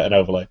into an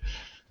overlay.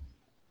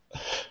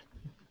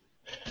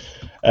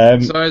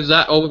 So is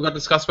that all we've got to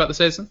discuss about the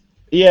season?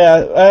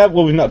 Yeah,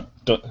 well, we've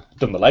not done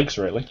the legs,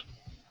 really.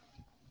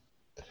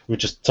 We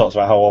just talked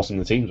about how awesome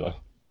the teams were.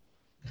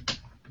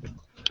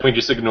 Can we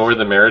just ignore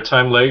the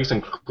maritime legs,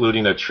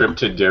 including a trip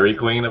to Dairy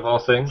Queen, of all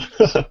things?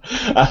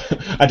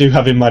 I do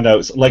have in my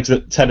notes, legs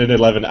at 10 and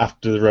 11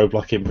 after the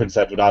roadblock in Prince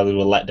Edward Island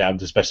were let down,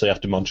 especially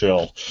after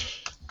Montreal.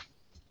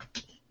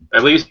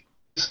 At least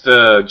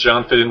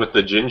John fit in with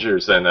the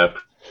gingers and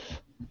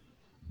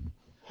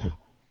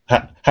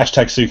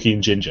Hashtag Suki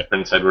and Ginger.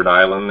 Prince Edward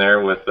Island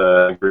there with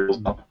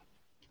Grills.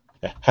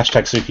 Yeah,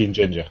 hashtag Suki and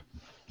Ginger.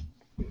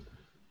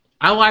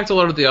 I liked a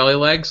lot of the early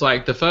legs.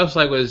 Like the first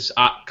leg was,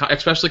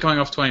 especially coming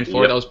off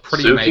 24, Yep. that was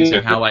pretty Suki.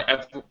 amazing. How like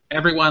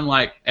everyone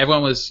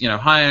was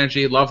high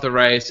energy, loved the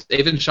race.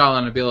 Even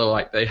Charlotte and Nabila,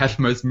 like they had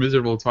the most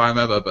miserable time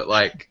ever, but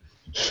like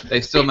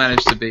they still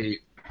managed to be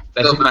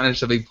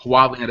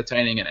wildly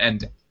entertaining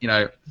and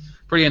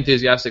pretty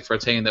enthusiastic for a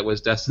team that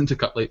was destined to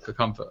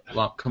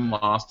come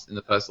last in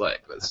the first leg.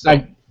 But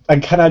still.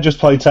 And can I just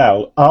point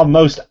out, our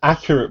most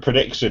accurate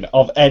prediction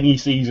of any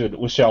season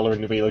was Charlotte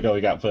and Nabila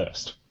going out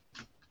first.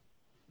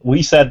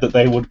 We said that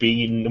they would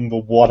be number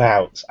 1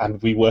 out,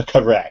 and we were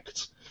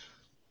correct.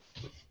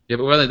 Yeah,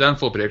 but we've only done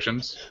 4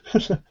 predictions.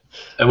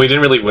 And we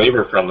didn't really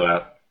waver from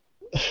that.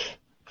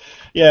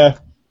 Yeah.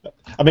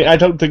 I mean, I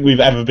don't think we've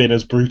ever been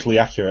as brutally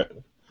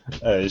accurate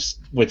as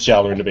with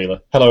Charlotte and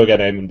Nabila. Hello again,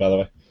 Eamon, by the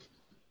way.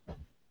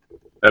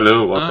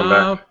 Hello, welcome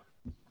back.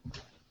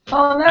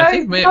 Oh no! I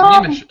think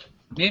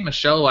me and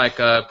Michelle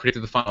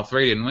predicted the final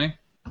 3, didn't we?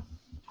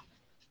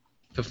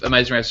 For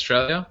Amazing Race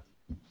Australia.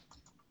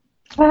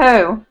 For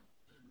who?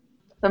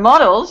 The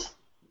models?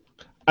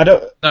 I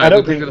don't We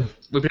think...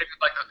 predicted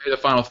who the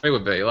final 3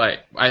 would be. Like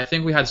I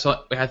think we had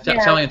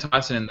Sally and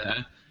Tyson in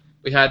there.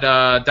 We had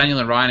Daniel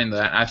and Ryan in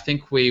there. And I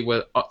think we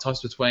were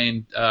tossed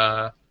between.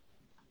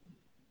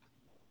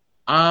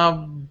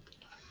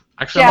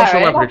 Actually, I'm not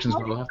sure what predictions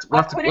we will have.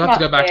 We'll have to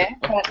go back.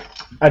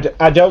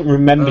 I don't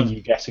remember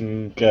you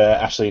getting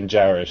Ashley and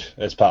Jared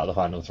as part of the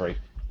final 3.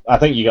 I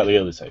think you got the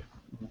other 2.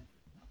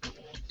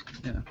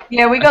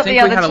 Yeah, we got the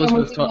other 2. We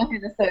Elizabeth didn't know who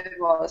the third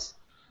was.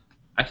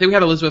 I think we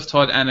had Elizabeth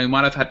Todd, and we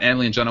might have had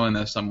Emily and Jono in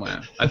there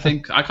somewhere. I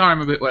can't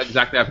remember what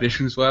exactly our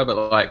predictions were,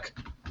 but like,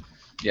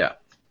 yeah.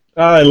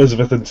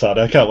 Elizabeth and Todd.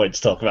 I can't wait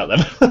to talk about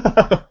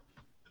them.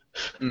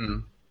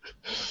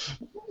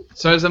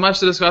 So is there much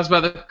to discuss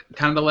about the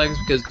Canada legs?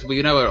 Because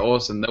we know they're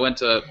awesome. They went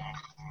to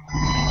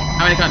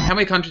how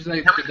many countries did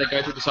they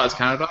go to besides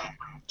Canada?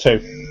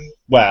 2.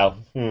 Well,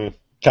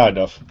 kind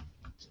of.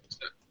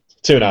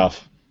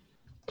 2.5.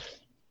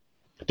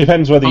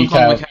 Depends whether Hong you Kong,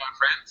 count. Macau, and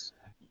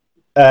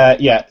France.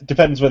 Yeah,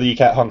 depends whether you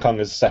count Hong Kong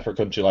as a separate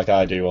country like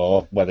I do,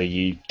 or whether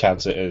you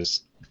count it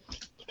as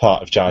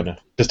part of China.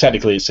 Because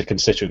technically, it's a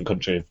constituent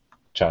country of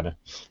China,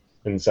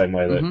 in the same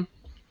way that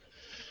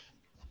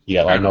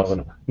like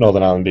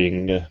Northern Ireland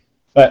being.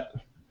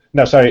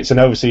 No, sorry, it's an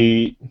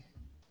overseas.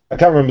 I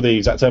can't remember the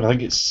exact term. I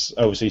think it's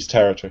overseas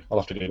territory. I'll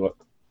have to Google it.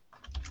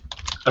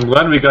 I'm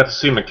glad we got to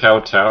see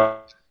Macau Tower.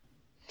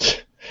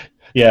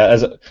 Yeah,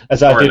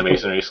 as I did.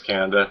 Amazing Race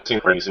Canada. Seen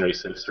Amazing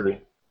Race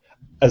history.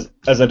 As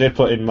I did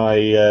put in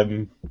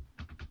my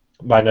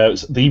my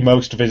notes, the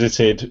most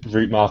visited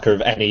route marker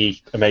of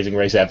any Amazing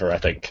Race ever. I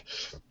think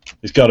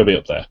it's got to be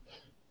up there.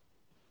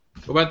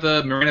 What about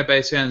the Marina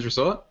Bay Sands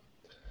Resort?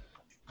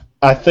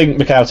 I think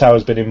Macau Tower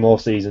has been in more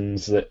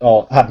seasons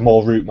or had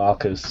more route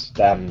markers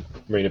than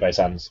Marina Bay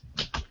Sands.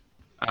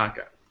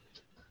 Okay.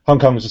 Hong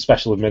Kong is a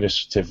special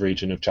administrative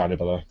region of China,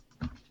 by the way.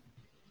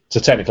 So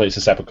technically it's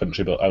a separate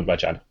country, but owned by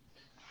China.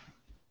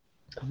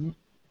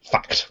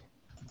 Fact.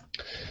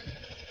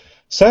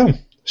 So,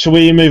 shall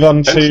we move on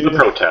Hence to the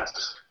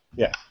protests?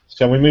 Yeah.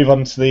 Shall we move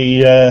on to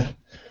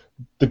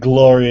the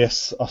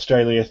glorious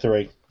Australia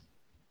 3?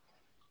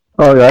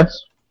 Oh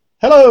yes.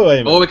 Hello,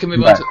 Amy. Or we can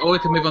move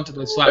on to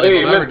the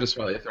slightly more average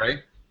Australia 3.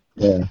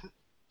 Yeah.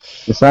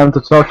 It's time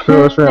to talk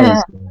to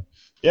Australians.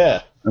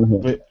 Yeah.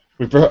 I'm here.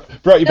 We brought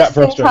you back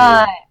for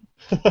Australia.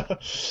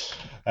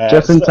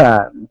 Just in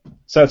time.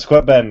 So to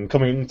quote Ben,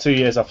 coming 2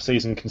 years off a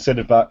season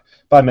considered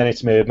by many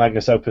to be a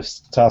magnus opus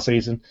TAR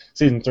season,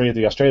 Season 3 of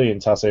the Australian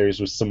TAR series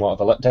was somewhat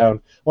of a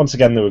letdown. Once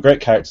again, there were great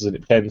characters and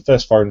it became the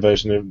first foreign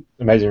version of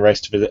Amazing Race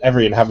to visit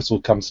every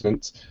inhabitable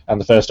continent and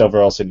the first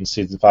overall since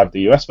Season 5 of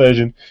the US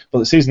version, but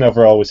the season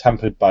overall was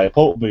hampered by a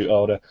portable boot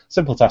order,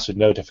 simple tasks with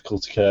no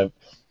difficulty curve,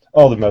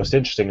 all the most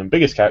interesting and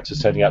biggest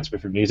characters turning out to be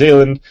from New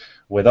Zealand,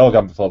 with all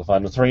gone before the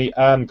final 3,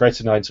 and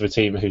great annoyance of a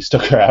team who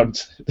stuck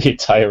around the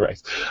entire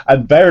race.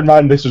 And bear in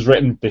mind, this was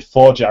written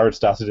before Jared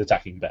started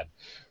attacking Ben.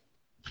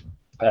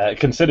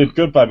 Considered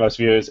good by most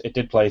viewers, it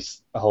did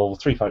place a whole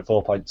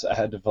 3.4 points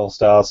ahead of All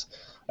Stars.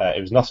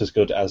 It was not as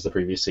good as the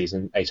previous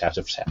season, 8 out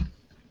of 10.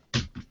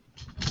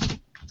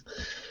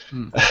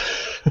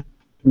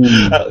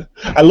 I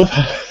love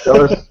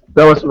that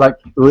was like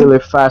really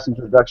fast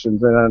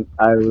introductions, and then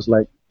I was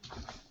like,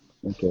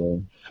 okay.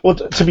 Well,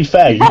 to be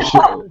fair,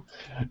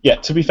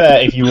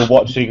 if you were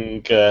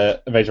watching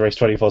Amazing Race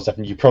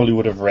 24/7, you probably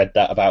would have read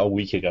that about a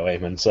week ago,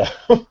 Eamon. So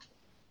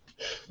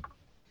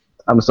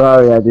I'm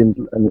sorry, I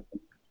didn't.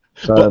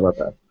 Sorry about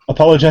that.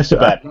 Apologise to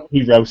Ben.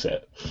 He wrote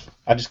it.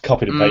 I just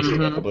copied and pasted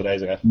it a couple of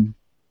days ago.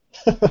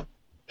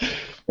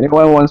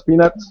 Anyone wants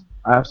peanuts?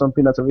 I have some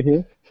peanuts over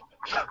here.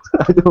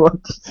 I don't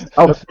want.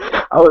 I was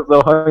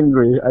so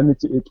hungry. I need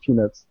to eat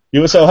peanuts. You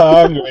were so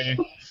hungry.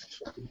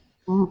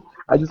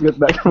 I just got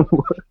back from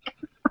work.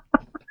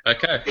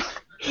 Okay.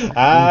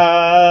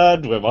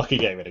 And we're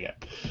mocking gaming again.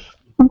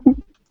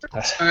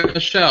 So,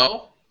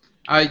 Michelle,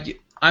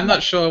 I'm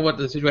not sure what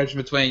the situation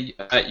between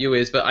you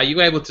is, but are you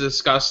able to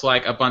discuss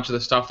like a bunch of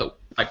the stuff that,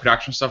 like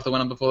production stuff that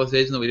went on before the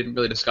season that we didn't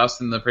really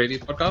discuss in the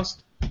previous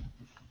podcast?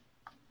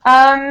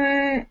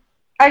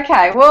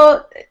 Okay.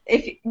 Well,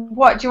 do you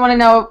want to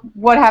know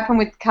what happened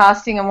with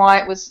casting and why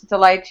it was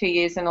delayed 2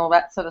 years and all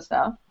that sort of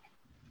stuff?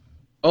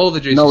 All the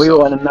juicy No, we stuff.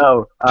 want to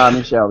know,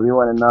 Michelle. We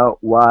want to know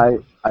why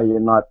are you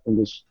not in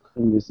this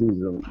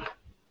season?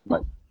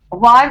 Like,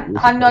 Why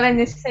I'm not in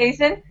this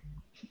season?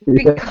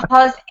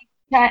 Because,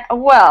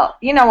 well,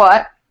 you know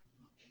what?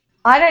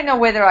 I don't know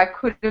whether I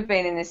could have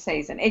been in this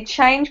season. It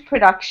changed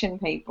production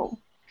people.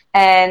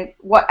 And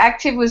what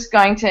Active was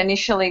going to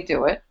initially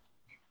do it.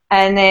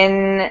 And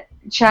then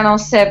Channel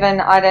 7,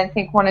 I don't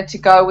think, wanted to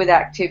go with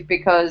Active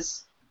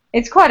because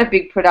it's quite a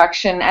big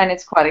production and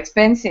it's quite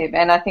expensive.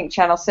 And I think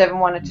Channel 7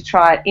 wanted to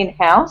try it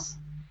in-house.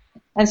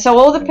 And so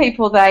all the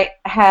people they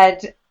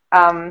had,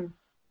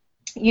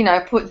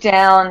 put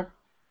down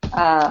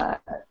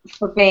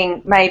for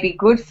being maybe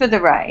good for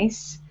the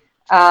race,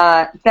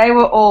 they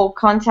were all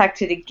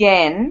contacted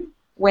again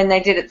when they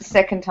did it the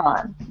second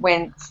time,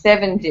 when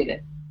 7 did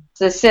it.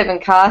 So 7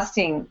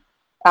 casting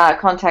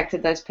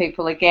contacted those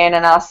people again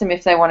and asked them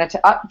if they wanted to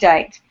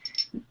update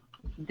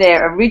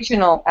their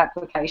original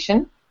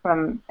application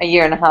from a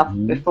year and a half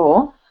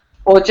before,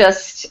 or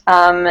just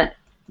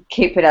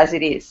keep it as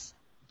it is.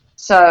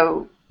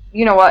 So,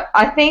 you know what,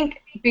 I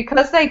think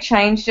because they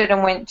changed it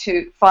and went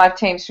to 5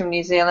 teams from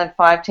New Zealand,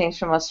 5 teams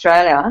from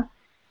Australia,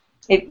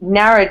 it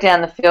narrowed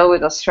down the field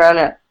with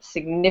Australia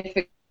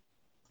significantly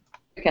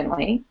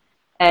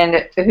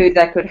and who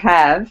they could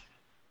have.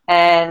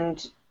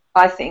 And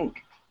I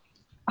think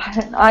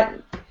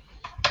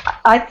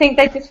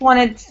they just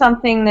wanted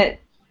something that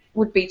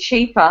would be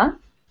cheaper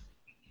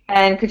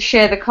and could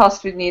share the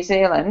cost with New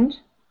Zealand,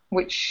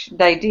 which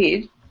they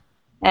did,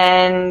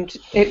 and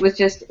it was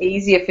just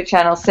easier for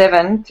Channel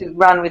 7 to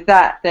run with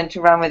that than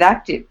to run with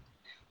Active.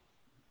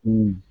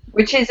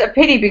 Which is a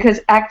pity because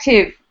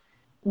Active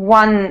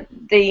won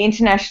the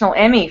International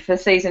Emmy for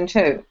Season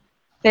 2.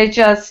 They're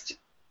just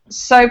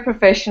so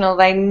professional.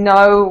 They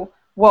know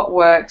what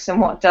works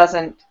and what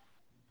doesn't.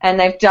 And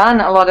they've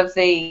done a lot of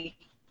the,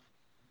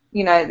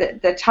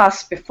 the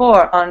tasks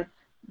before on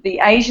the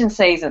Asian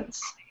seasons.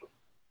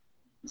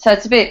 So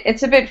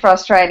it's a bit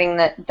frustrating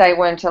that they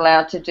weren't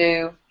allowed to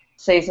do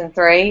Season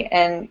 3.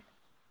 And,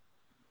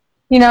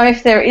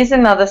 if there is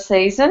another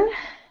season,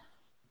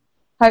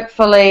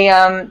 hopefully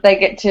they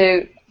get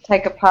to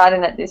take a part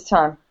in it this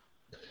time.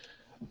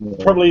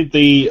 Probably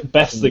the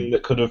best thing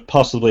that could have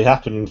possibly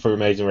happened for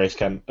Amazing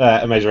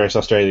Race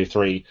Australia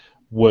 3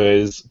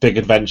 was Big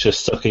Adventure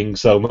sucking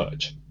so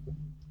much.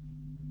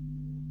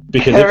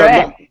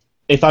 Because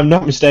if I'm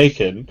not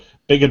mistaken,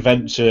 Big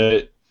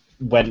Adventure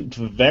went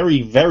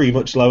very, very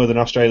much lower than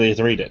Australia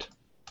 3 did.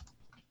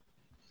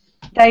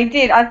 They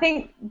did. I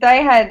think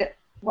they had...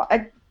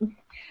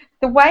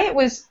 the way it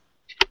was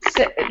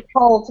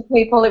told to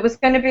people, it was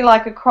going to be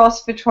like a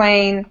cross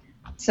between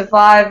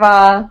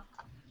Survivor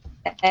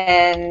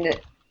and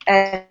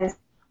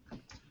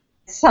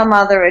some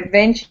other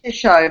adventure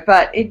show,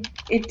 but it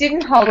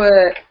didn't hold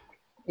her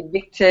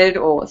evicted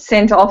or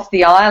sent off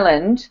the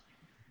island.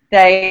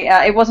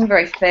 It wasn't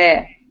very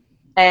fair,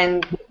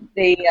 and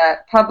the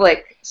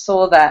public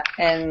saw that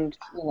and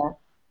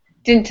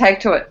didn't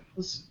take to it.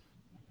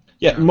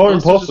 Yeah, more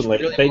importantly,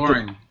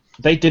 really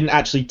they didn't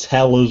actually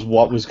tell us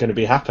what was going to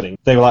be happening.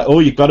 They were like, "Oh,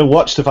 you've got to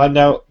watch to find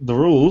out the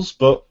rules,"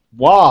 but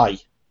why?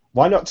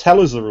 Why not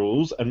tell us the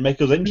rules and make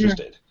us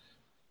interested?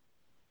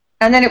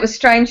 And then it was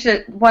strange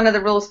that one of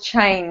the rules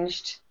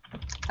changed,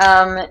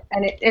 and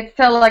it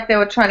felt like they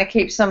were trying to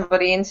keep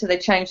somebody in, so they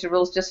changed the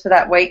rules just for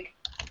that week.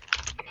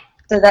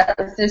 So that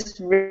was just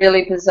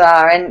really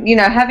bizarre. And,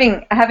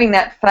 having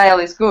that fail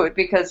is good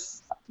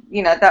because,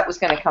 that was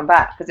going to come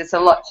back because it's a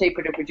lot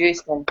cheaper to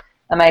produce than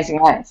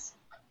Amazing Race.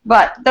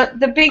 But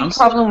the big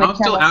problem with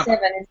Channel 7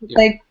 is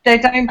that they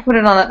don't put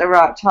it on at the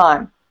right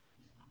time.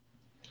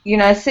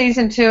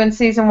 Season 2 and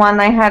Season 1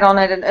 they had on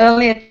at an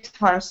earlier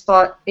time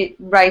slot. It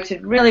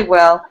rated really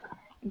well.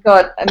 It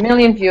got 1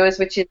 million viewers,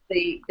 which is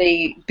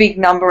the big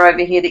number over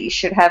here that you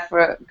should have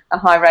for a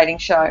high rating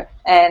show.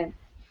 And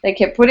they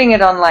kept putting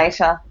it on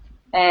later,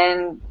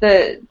 and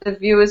the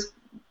viewers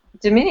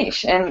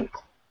diminish. And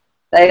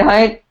they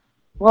don't.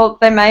 Well,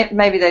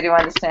 maybe they do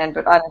understand,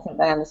 but I don't think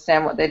they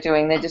understand what they're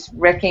doing. They're just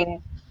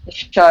wrecking the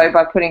show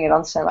by putting it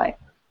on so late.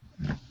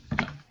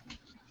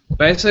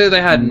 Basically, they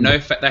had no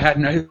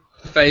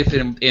faith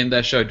in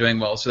their show doing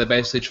well, so they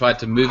basically tried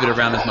to move it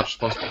around as much as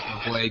possible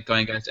to avoid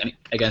going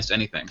against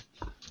anything.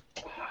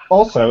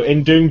 Also,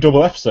 in doing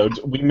double episodes,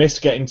 we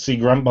missed getting to see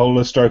Grant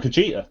Bowler stroke a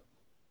cheetah,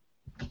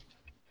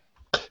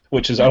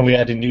 which is only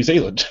aired in New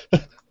Zealand.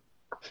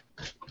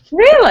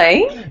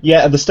 Really?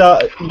 Yeah, at the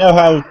start, you know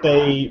how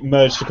they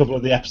merged a couple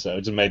of the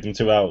episodes and made them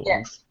 2 hour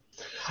ones?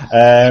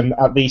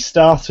 At the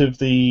start of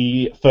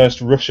the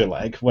first Russia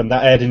leg, when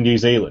that aired in New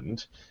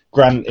Zealand,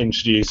 Grant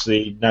introduced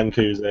the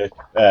Nankuza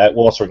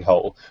watering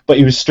hole, but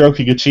he was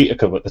stroking a cheetah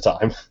cub at the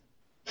time.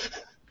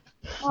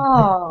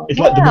 Oh, it's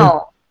like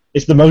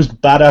it's the most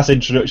badass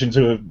introduction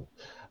to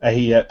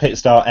a pit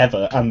star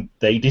ever, and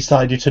they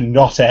decided to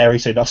not air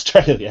it in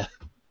Australia.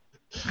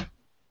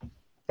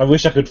 I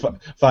wish I could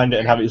find it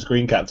and have it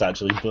screen capped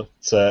actually, but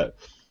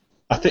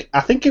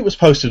I think it was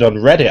posted on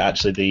Reddit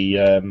actually.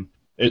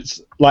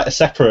 It's like a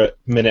separate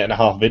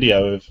 1.5-minute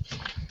video of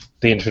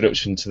the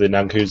introduction to the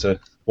Nankuza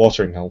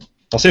watering hole.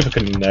 I'll see if I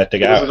can dig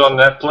it out. Is it on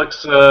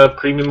Netflix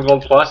Premium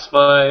Gold Plus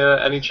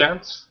by any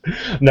chance?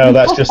 No,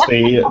 that's just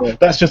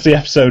the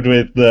episode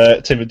with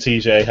Tim and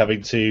TJ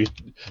having to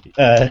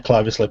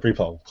climb a slippery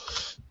pole.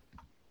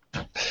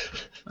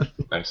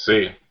 I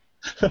see.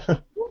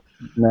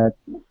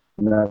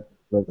 Netflix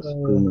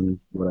Premium,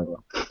 whatever.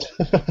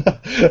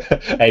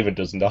 Avon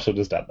does not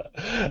understand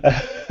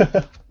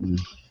that.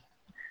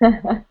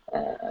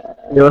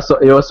 It was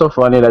so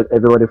funny that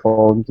everybody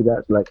fall into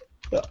that, like.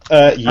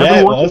 Yeah,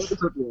 it was. It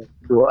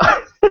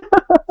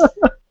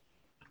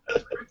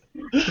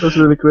was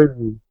really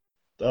crazy.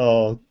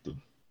 Oh.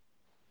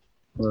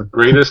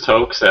 Greatest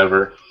hoax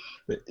ever.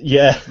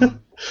 Yeah,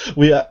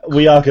 we are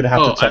going to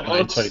have to top that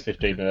in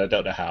 2015, and I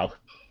don't know how.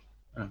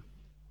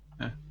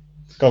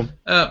 Go on.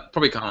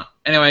 Probably can't.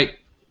 Anyway,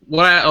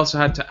 what I also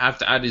have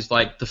to add is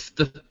like the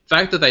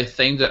fact that they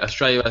themed it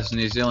Australia versus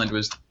New Zealand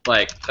was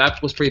like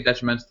that was pretty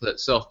detrimental to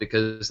itself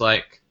because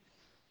like,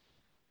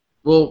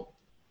 well,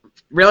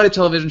 reality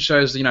television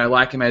shows,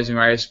 like Amazing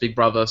Race, Big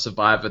Brother,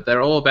 Survivor,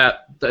 they're all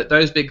about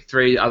those big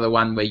three are the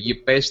one where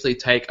you basically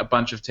take a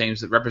bunch of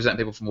teams that represent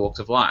people from walks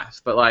of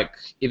life. But like,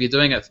 if you're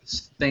doing a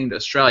thing to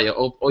Australia,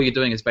 all you're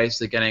doing is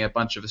basically getting a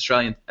bunch of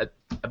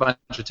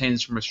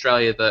teams from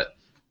Australia that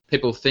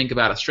people think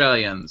about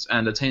Australians,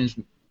 and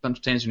bunch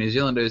of teams from New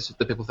Zealanders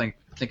that people think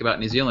about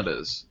New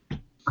Zealanders.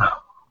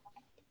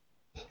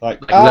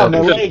 Like, Like, my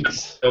no,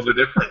 legs! Know the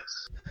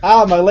difference.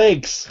 My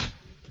legs!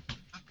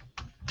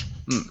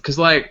 Because,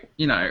 like,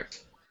 you know,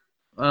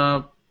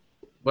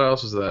 what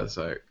else was there?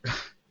 So,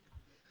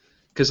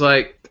 because,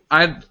 like,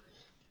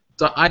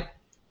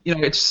 you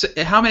know, it's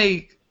how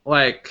many,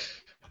 like,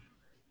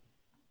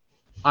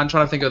 I'm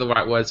trying to think of the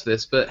right words for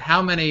this, but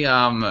how many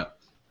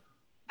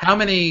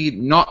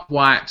not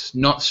white,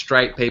 not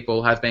straight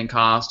people have been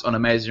cast on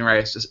Amazing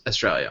Race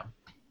Australia?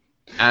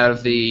 Out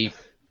of the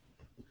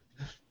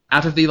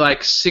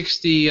like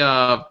 60,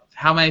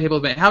 how many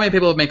people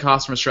have been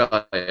cast from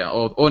Australia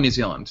or New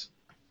Zealand?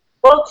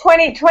 Well,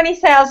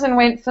 20,000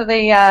 went for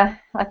the I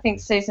think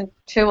season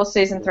 2 or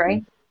season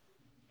 3.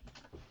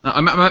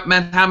 I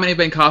meant how many have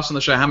been cast on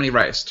the show? How many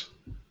raced?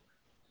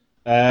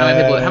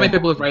 How many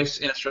people have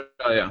raced in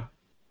Australia?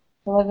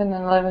 11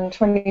 and 11,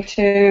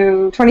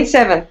 22,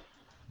 27.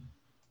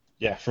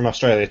 Yeah, from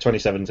Australia,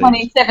 27 teams.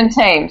 27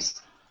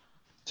 teams.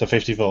 So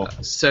 54.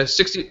 So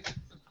 60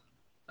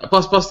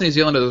 plus New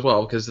Zealanders as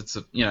well, because it's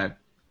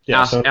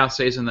our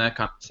season, their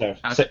country,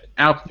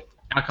 our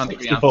country,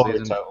 64 our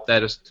season. total.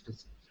 They're just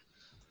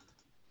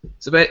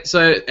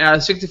so out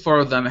of 64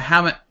 of them,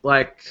 how many,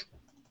 like,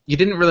 you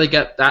didn't really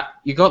get that.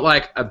 You got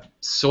like a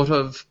sort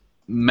of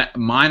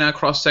minor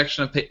cross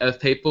section of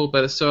people,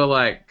 but it's sort of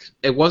like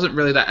it wasn't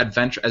really that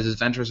adventurous as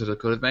it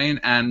could have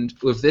been. And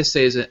with this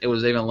season, it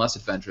was even less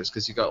adventurous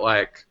because you got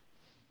like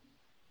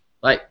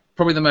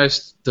probably the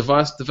most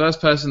diverse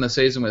person in the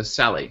season was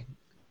Sally,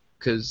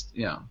 because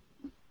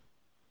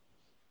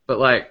But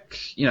like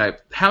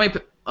how many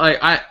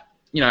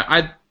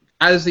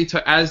as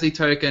the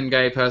token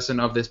gay person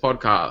of this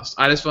podcast,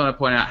 I just want to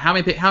point out how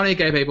many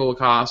gay people were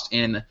cast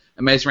in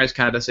Amazing Race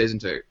Canada season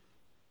 2.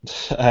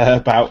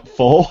 About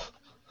 4.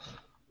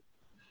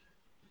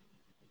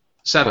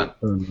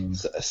 7.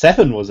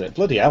 7 was it?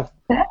 Bloody hell!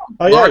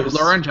 Oh yeah,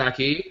 Laura and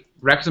Jackie,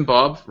 Rex and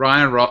Bob,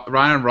 Ryan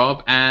and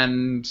Rob,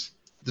 and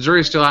the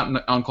jury's still out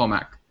on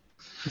Cormac.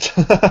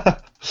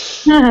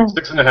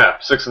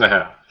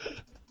 6.5.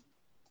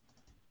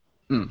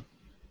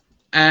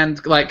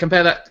 And like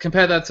compare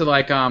that to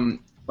like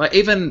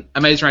even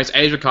Amazing Race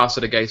Asia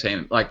casted a gay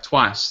team like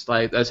twice.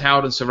 Like there's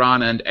Howard and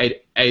Saran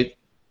and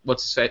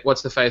what's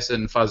the face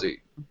in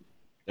Fuzzy?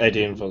 AD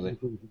and Fuzzy.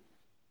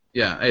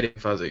 Yeah, AD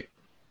and Fuzzy.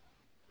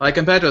 Like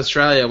compared to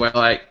Australia, where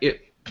like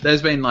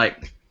there's been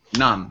like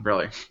none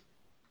really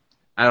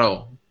at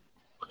all.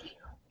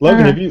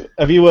 Logan,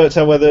 have you worked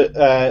out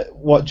whether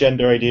what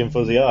gender AD and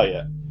Fuzzy are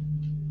yet?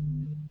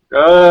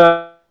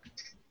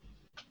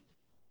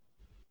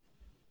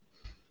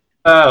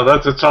 Oh,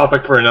 that's a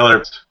topic for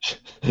another.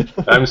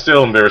 I'm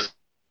still embarrassed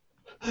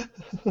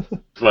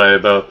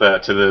about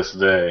that to this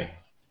day.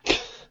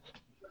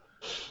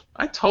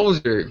 I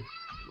told you.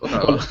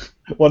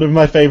 One of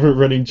my favourite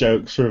running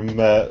jokes from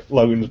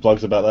Logan's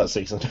blogs about that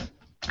season.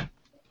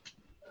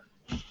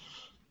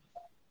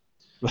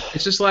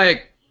 It's just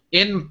like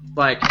in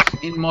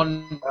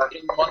modern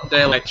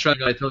day like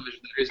Australian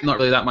television, there is not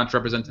really that much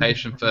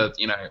representation for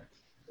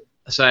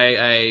say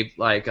a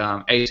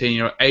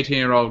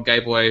 18-year-old gay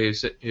boy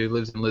who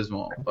lives in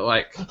Lismore, but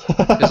like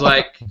there's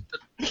like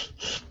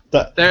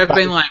there have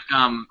been like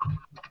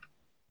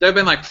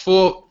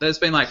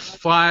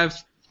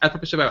 5. I'd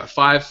probably say about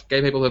 5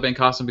 gay people who have been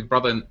cast on Big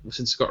Brother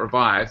since it got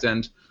revived,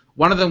 and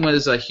one of them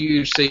was a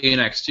huge "See You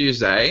Next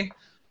Tuesday."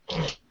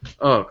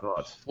 Oh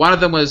god! One of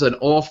them was an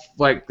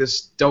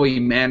this doughy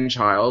man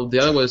child. The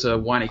other was a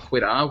whiny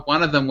quitter.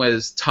 One of them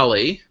was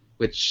Tully,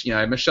 which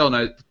Michelle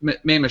knows. Me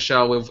and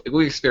Michelle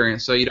we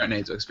experienced, so you don't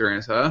need to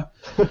experience her.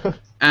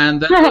 And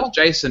then there was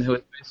Jason, who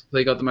has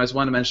basically got the most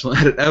one-dimensional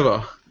edit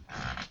ever.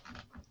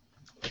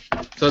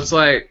 So it's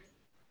like,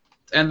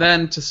 and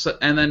then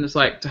it's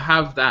like to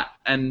have that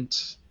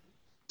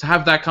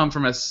come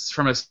from a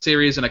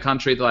series in a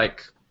country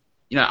like.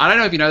 I don't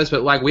know if you know this,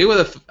 but like we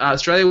were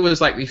Australia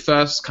was like the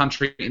first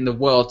country in the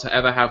world to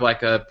ever have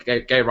like a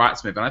gay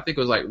rights movement. I think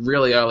it was like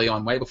really early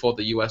on, way before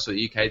the US or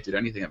the UK did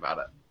anything about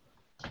it.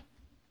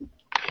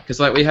 Because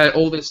like we had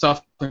all this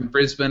stuff in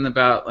Brisbane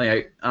about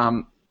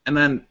and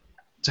then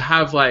to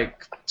have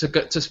like to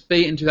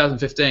be in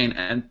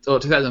 2015 or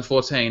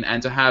 2014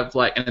 and to have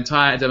like an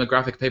entire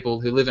demographic of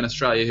people who live in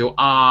Australia who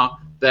are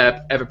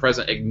there ever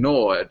present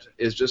ignored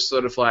is just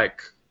sort of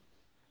like.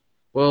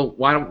 Well,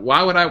 why do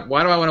I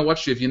want to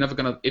watch you if you're not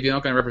going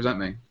to represent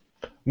me?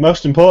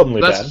 Most importantly,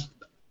 Ben,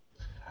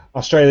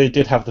 Australia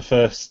did have the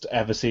first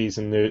ever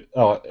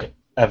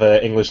ever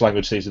English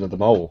language season of The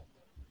Mole.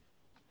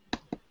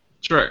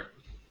 True.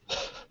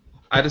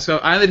 I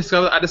discovered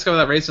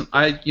that recently.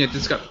 I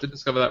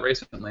discover that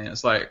recently.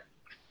 It's like,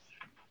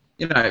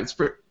 it's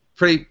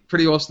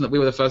pretty awesome that we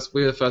were the first.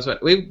 We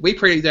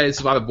predated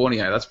Survivor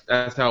Borneo.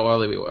 That's how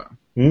early we were.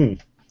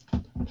 And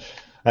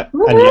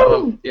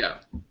yeah.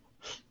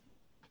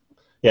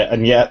 Yeah,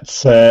 and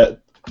yet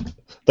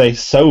they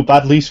so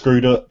badly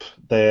screwed up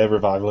their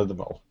revival of The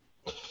Mole.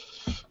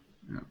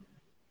 Yeah.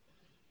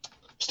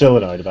 Still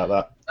annoyed about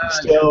that.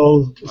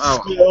 Still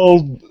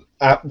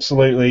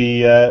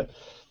absolutely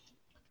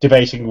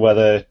debating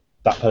whether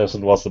that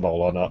person was The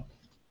Mole or not.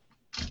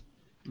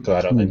 'Cause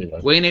I don't think they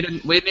We need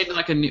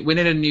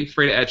a new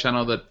free to air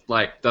channel that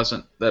like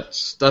doesn't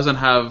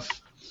have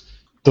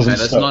doesn't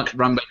that's suck. not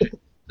run by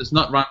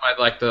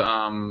like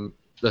the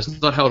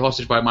that's not held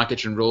hostage by My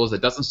Kitchen Rules.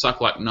 That doesn't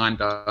suck like 9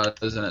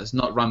 does, and it's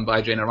not run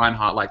by Gina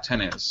Reinhardt like 10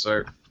 is.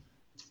 So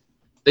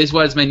these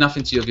words mean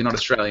nothing to you if you're not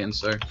Australian.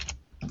 So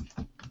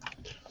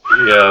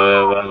Yeah,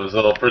 that was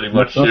all pretty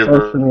much Not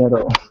your. for me at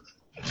all.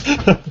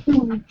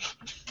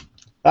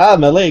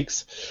 My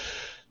legs.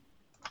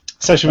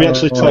 So should we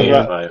actually talk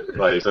about?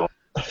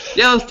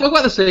 yeah, let's talk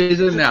about the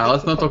season now.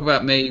 Let's not talk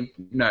about me,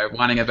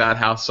 whining about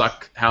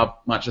how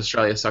much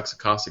Australia sucks at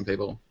casting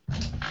people.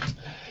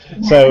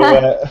 So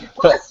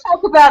Let's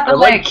talk about the I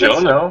like legs. Let's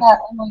Jono.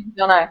 talk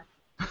about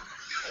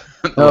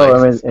Jono. No,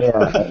 I mean,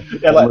 yeah.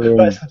 Yeah, like,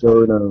 let's-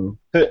 Jono.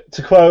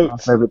 to quote My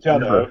favourite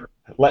Jono, ever.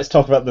 let's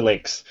talk about the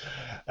leaks.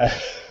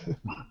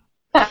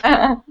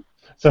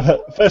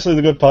 So, firstly,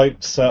 the good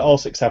points. All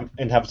 6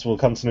 inhabitable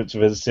continents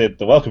visited,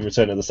 the welcome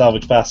return of the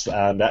salvage pass,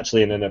 and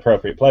actually in an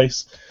appropriate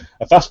place.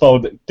 A fast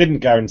forward that didn't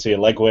guarantee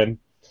a leg win.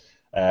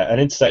 An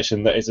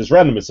intersection that is as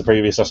random as the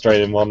previous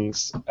Australian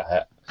ones.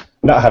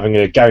 Not having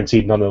a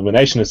guaranteed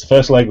non-elimination as the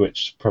first leg,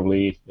 which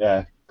probably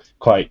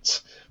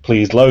quite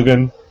pleased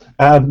Logan,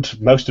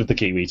 and most of the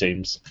Kiwi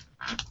teams.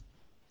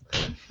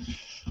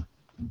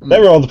 They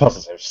were all the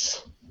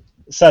positives.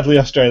 Sadly,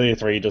 Australia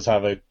 3 does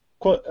have a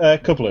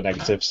couple of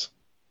negatives.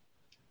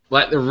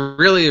 Like the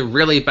really,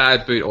 really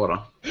bad boot order.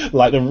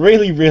 Like the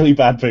really, really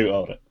bad boot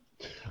order.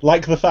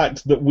 Like the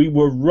fact that we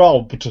were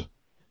robbed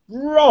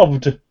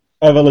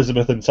of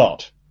Elizabeth and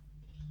Todd.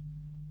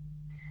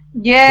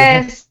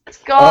 Yes,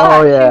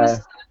 God. Oh, he yeah.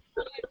 was-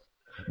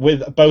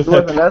 With both She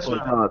her was an passion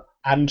astronaut.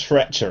 and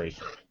treachery.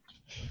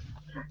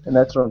 An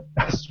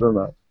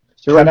astronaut.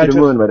 She Can went I to the just-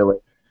 moon, by the way.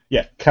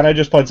 Yeah, can I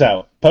just point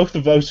out, both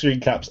of those screen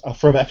caps are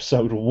from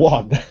episode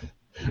 1,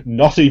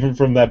 not even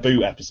from their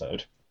boot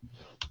episode.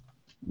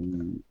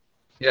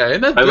 Yeah,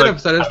 in that I boot like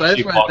episode, how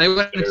she they went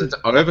walked into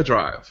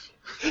overdrive.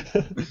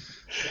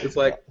 It's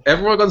like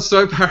everyone got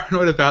so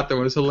paranoid about them.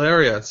 It was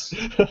hilarious.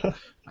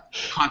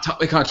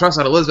 We can't trust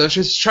that Elizabeth.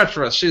 She's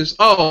treacherous. She's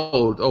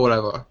old or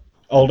whatever.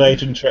 Old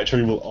age and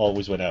treachery will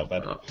always win out,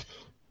 Ben.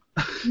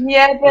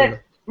 Yeah,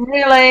 but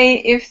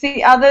really, if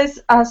the others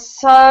are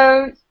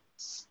so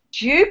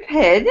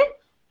stupid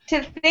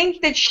to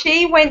think that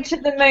she went to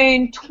the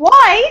moon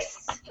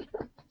twice,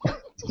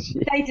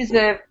 they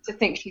deserve to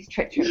think she's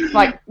treacherous.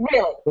 Like,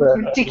 really,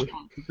 ridiculous.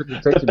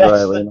 Protected best-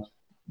 Riley, you know.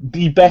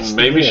 The best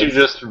Maybe she is-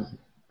 just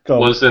Go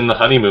on. was in the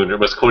honeymoon, or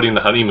was quoting the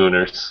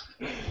honeymooners.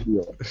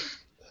 Yeah.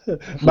 My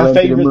went to the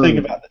favourite thing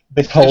moon. about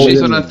this whole...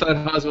 She's on her third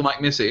husband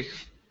like Missy.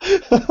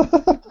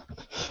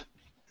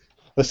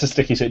 That's a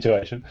sticky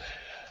situation.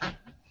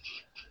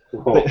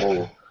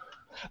 Oh,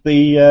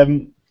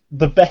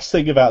 The best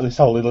thing about this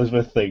whole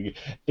Elizabeth thing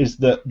is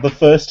that the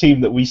first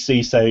team that we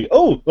see saying,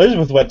 "Oh,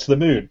 Elizabeth went to the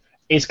moon,"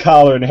 is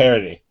Carla and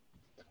Harity,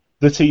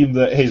 the team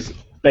that is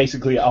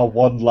basically our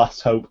one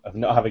last hope of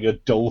not having a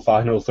dull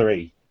final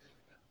 3.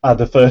 Are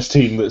the first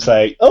team that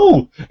say,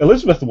 "Oh,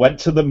 Elizabeth went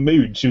to the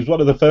moon. She was one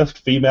of the first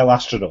female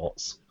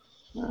astronauts."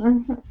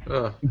 Ugh.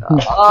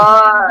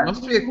 Oh,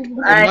 It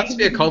must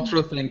be a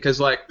cultural thing because,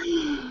 like,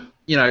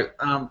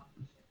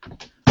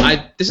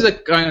 this is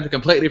going on a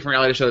completely different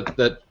reality show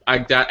that I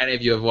doubt any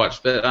of you have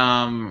watched. But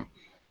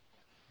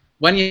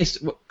when you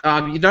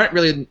don't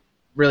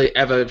really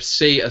ever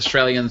see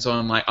Australians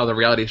on like other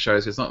reality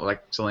shows. It's not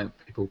like something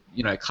people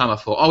clamour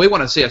for. Oh, we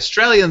want to see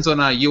Australians on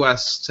a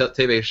US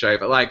TV show.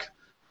 But like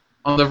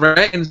on the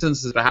rare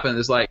instances that happen,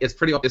 it's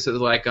pretty obvious that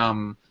like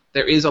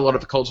there is a lot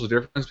of cultural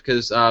difference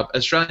because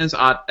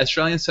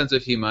Australian sense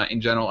of humor in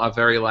general are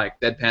very like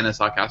deadpan and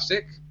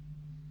sarcastic.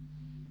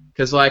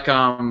 Because like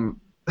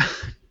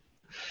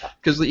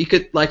because you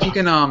can have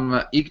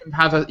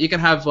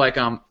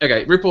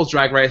RuPaul's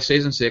Drag Race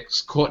season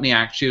 6, Courtney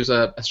Act. She was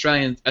a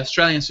Australian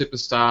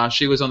superstar.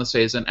 She was on the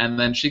season, and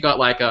then she got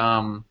like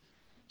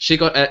she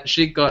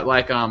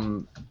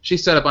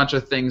said a bunch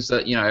of things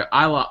that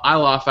I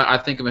laugh at. I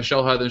think of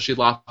Michelle Heather, and she'd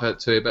laugh at it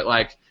too. But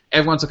like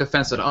everyone took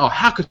offense at, oh,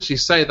 how could she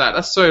say that?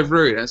 That's so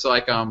rude. And it's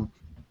like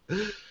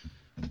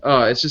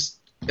it's just.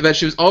 But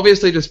she was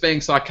obviously just being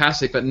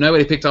sarcastic, but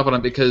nobody picked up on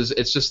it because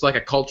it's just like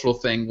a cultural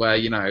thing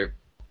where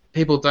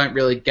people don't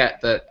really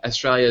get that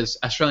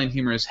Australian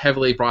humor is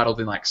heavily bridled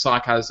in like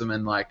sarcasm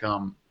and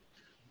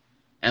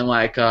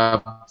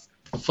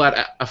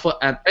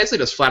basically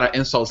just flat out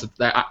insults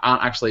that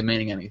aren't actually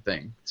meaning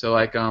anything. So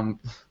like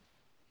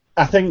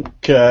I think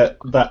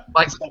that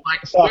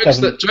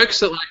sarcasm...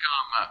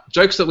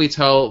 jokes that we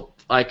tell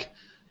like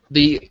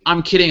the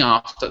I'm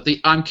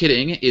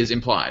kidding is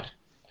implied.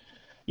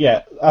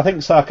 Yeah, I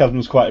think sarcasm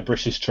is quite a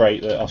British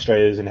trait that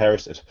Australia's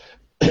inherited.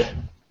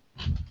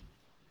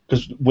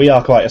 Because we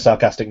are quite a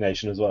sarcastic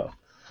nation as well.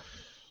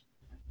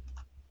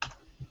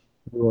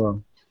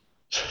 Wow.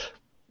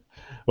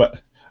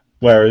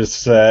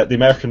 Whereas the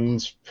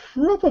Americans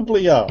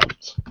probably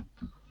aren't.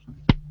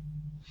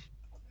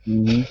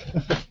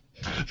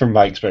 Mm-hmm. From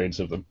my experience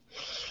of them.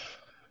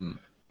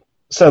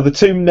 So the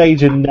two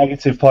major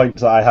negative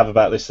points that I have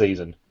about this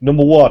season.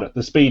 Number one,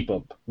 the speed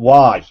bump.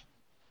 Why?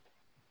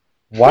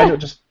 Why not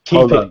just keep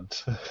Hold on.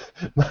 it?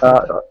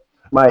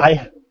 Mike,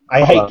 I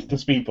hold hate on. the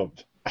speed bump.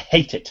 I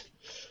hate it.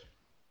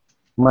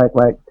 Mike,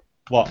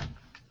 What?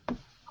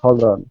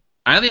 hold on.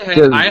 I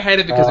hate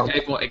it because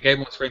it gave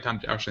more screen time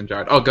to Josh and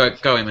Jared. Oh, go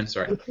Eamon,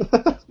 sorry.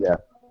 Yeah.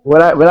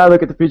 When I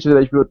look at the picture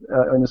that you put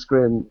on the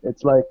screen,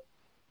 it's like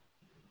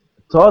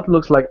Todd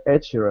looks like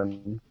Ed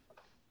Sheeran.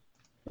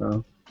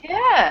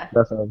 Yeah.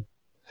 That's all.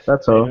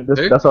 That's all.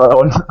 Amen. That's all I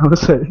want to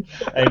say.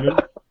 Amen.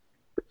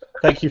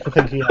 Thank you for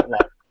thinking out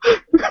loud.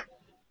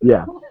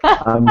 Yeah,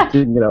 I'm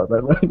thinking it out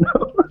right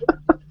now.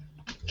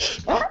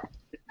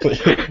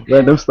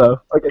 Random stuff.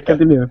 Okay,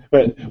 continue.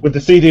 But with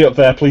the CD up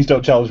there, please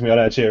don't challenge me on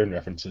Ed Sheeran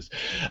references.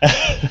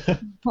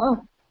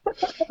 Oh.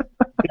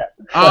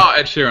 Oh,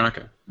 Ed Sheeran,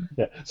 okay.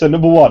 Yeah. So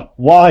number one,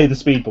 why the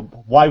speed bump?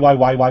 Why? Why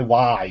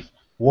Why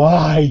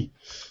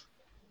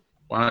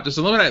not just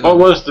eliminate What them?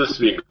 was the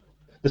speed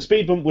The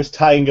speed bump was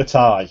tying a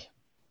tie.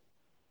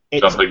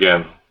 jump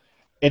again?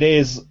 It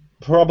is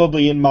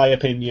probably, in my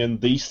opinion,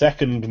 the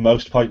second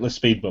most pointless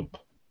speed bump.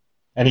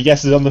 Any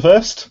guesses on the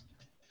first?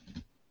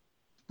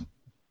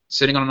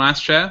 Sitting on a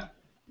nice chair,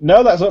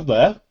 No, that's up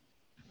there.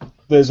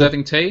 There's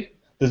serving tea.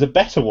 a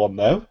better one,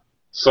 though.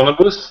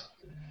 Sonobus?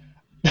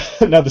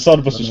 No, the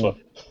Sonobus was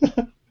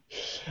fun.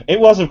 It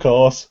was, of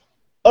course,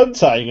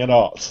 untying a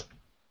knot.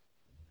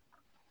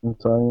 I'm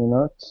telling you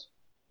nuts.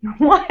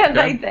 Why are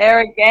they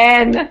there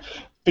again?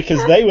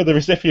 Because they were the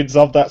recipients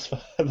of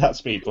that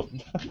speed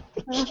bump.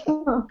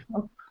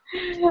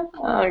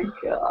 Oh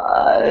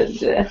God. You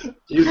said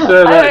I don't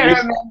that you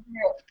remember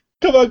it.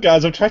 Come on,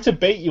 guys, I'm trying to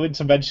bait you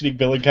into mentioning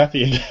Bill and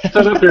Kathy again.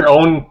 set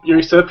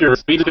up your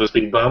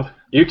speed bump.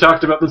 You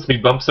talked about the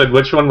speed bump, said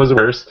which one was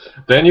worse.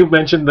 Then you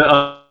mentioned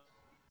the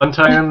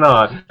untie a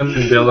knot and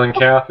then Bill and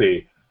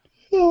Kathy.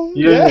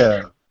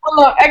 Yeah. Well,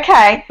 look,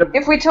 okay.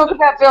 If we talk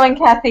about Bill and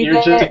Kathy,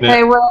 You're just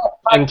they were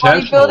like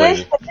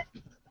intentionally. bodybuilders.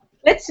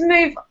 Let's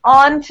move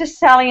on to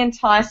Sally and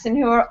Tyson,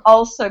 who are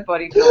also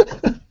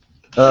bodybuilders.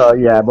 Oh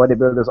yeah,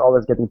 bodybuilders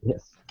always getting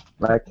pissed.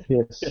 Like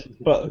pissed.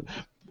 But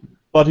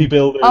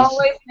bodybuilders,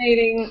 Always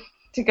needing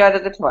to go to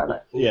the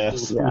toilet.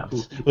 yes. Yeah.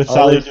 With Sally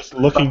Always just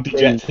looking fucking-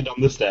 dejected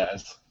on the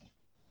stairs.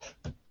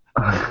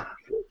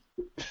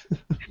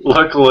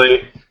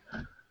 Luckily,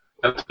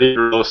 that's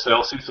below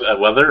Celsius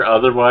weather.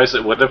 Otherwise,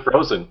 it would have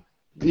frozen.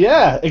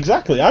 Yeah,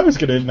 exactly. I was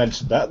going to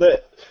mention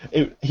that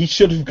he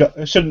shouldn't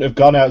have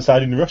gone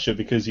outside in Russia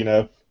because,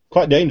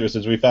 quite dangerous,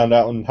 as we found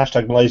out on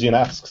hashtag Malaysian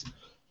Asks.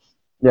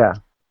 Yeah.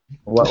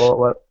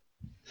 What?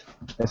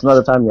 It's not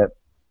the time yet.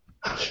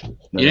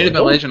 You need a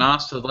Malaysian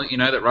ask to let you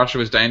know that Russia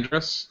was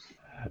dangerous.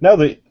 No,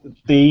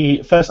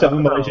 the first ever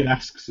Malaysian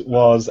Asks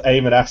was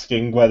Eamon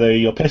asking whether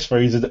your piss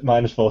freezes at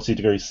minus 40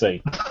 degrees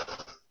C.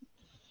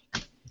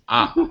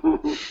 Ah,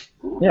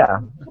 Yeah.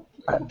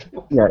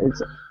 Yeah.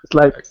 It's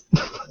like.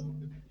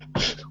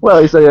 Well,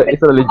 it's a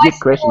legit I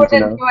question,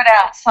 wouldn't do it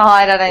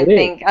outside, I don't It is.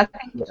 think. I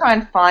think try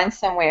and find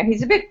somewhere.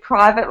 He's a bit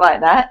private like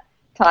that,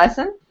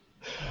 Tyson.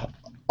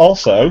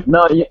 Also,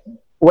 No,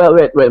 well,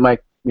 wait,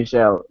 Mike,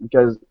 Michelle,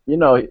 because you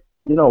know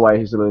why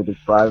he's a little bit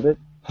private.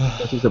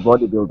 Because he's a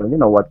bodybuilder. You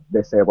know what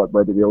they say about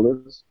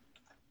bodybuilders.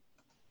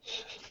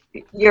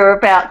 You're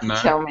about to No.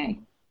 tell me.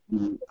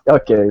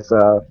 Okay,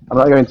 so I'm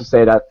not going to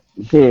say that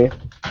here,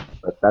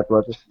 but that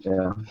was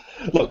yeah.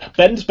 look,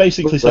 Ben's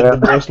basically said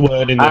the worst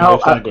word in the I English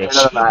hope- language.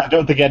 no. I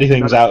don't think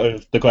anything's out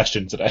of the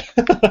question today.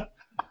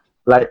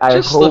 Like I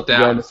Just hope slip you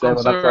down. understand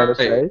I'm what I'm trying to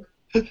sorry.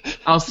 say.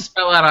 I'll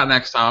spell that out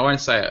next time. I won't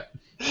say it.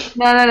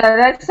 No,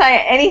 don't say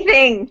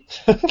anything.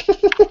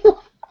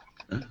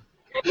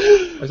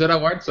 I said I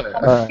won't say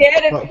it.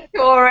 Scared of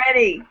you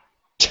already.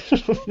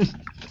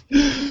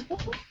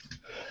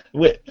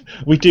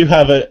 we do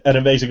have an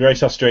Amazing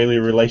Race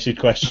Australia related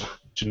question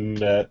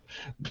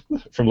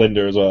from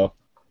Linda as well.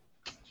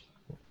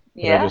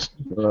 Yeah.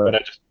 When I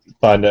just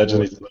find it, I just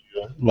need to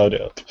load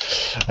it up.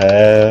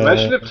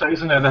 Imagine if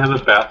Tyson had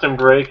a bathroom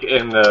break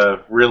in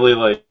a really,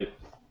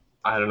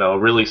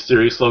 really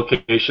serious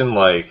location,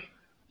 maybe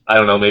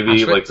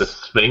Auschwitz? like the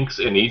Sphinx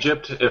in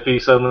Egypt, if he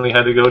suddenly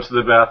had to go to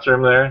the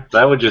bathroom there.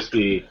 That would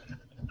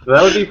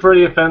be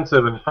pretty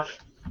offensive and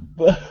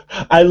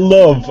I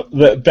love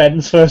that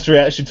Ben's first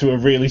reaction to a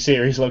really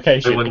serious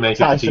location It would is make it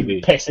Tyson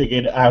TV. pissing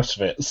in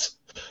Auschwitz.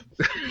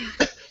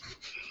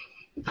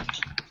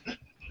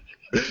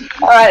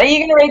 All right, are you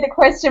going to read the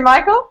question,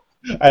 Michael?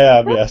 I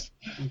am, yes.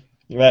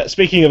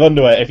 Speaking of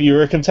underwear, if you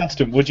were a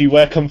contestant, would you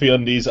wear comfy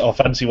undies or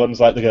fancy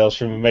ones like the girls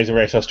from Amazing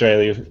Race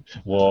Australia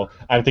wore?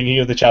 I'm thinking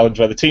of the challenge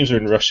where the teams were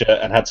in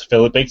Russia and had to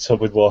fill a big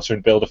tub with water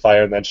and build a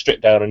fire and then strip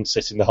down and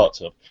sit in the hot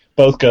tub.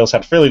 Both girls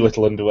had frilly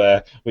little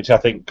underwear, which I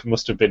think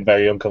must have been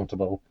very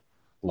uncomfortable.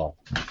 Lol.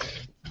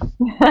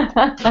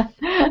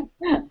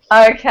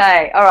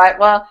 Okay, all right.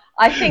 Well,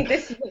 I think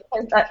this is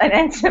an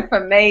answer for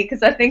me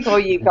because I think all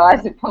you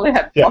guys would probably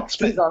have Yeah,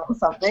 boxers on or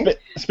something.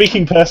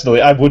 Speaking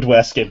personally, I would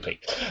wear skimpy.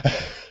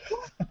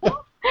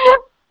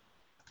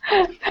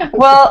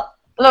 Well,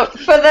 look,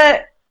 for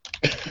the...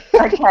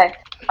 Okay,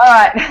 All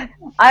right.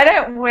 I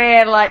don't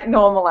wear like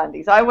normal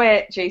undies. I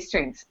wear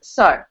G-strings.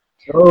 So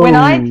Oh, when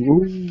I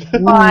ooh.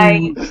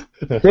 my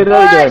Say that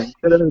again.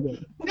 Say that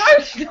again. no,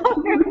 stop.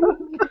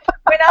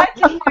 When I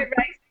do my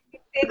racing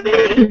in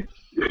Sydney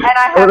and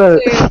I have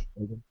Hold to.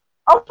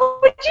 Oh,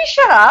 would you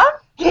shut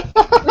up?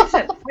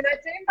 Listen, when I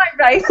do my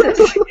races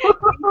in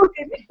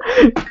Sydney,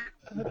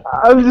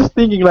 I'm just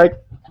thinking like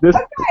this.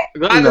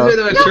 Glad You know. to hear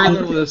the maturity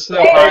level is so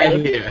high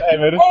here.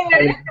 Eamon,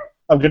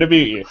 I'm going to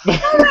mute you.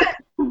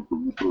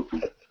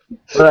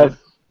 Right.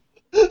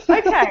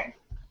 okay.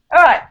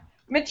 All right.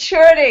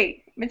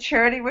 Maturity.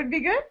 Maturity would be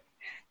good.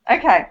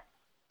 Okay.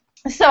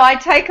 So I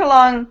take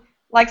along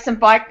like some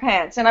bike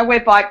pants, and I wear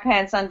bike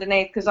pants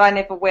underneath because I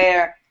never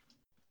wear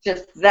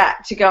just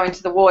that to go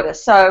into the water.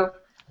 So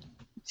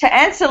to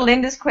answer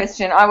Linda's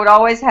question, I would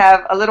always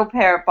have a little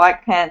pair of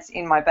bike pants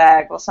in my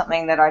bag or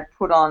something that I'd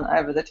put on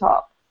over the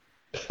top.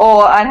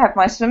 Or I'd have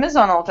my swimmers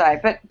on all day.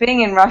 But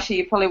being in Russia,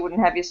 you probably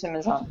wouldn't have your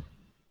swimmers on.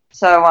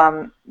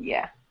 So,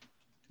 yeah.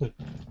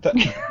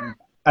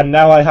 And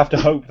now I have to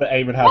hope that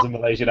Eamon has a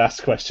Malaysian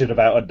ass question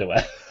about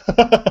underwear.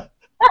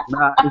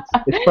 Nah,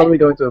 it's probably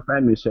going to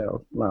offend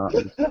Michelle. Nah,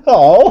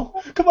 Oh,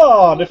 come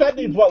on,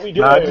 offending's what we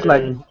do. nah, just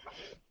like,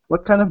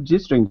 what kind of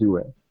G-string do you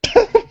wear?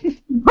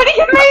 What do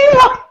you mean?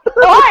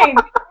 Fine.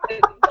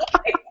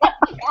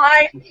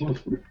 Fine.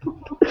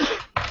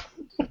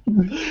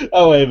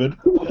 Oh, Eamon,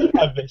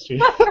 I've missed you.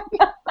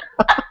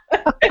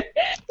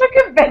 Look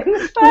at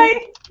Ben's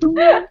face.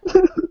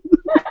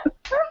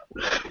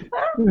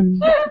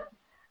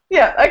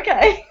 Yeah,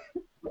 okay.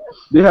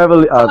 Do you have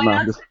a? I No,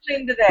 answered just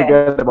Linda there.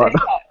 forget about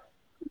There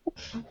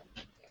that.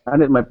 I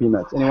need my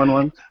peanuts. Anyone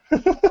want?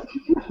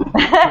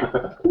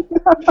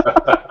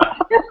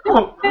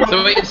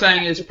 So what you're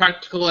saying is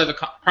practical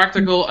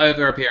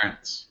over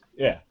appearance.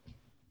 Yeah.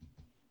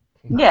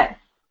 Yeah.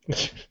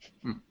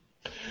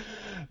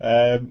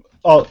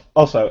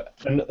 Also,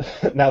 and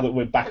now that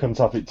we're back on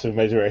topic to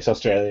Amazing Race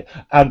Australia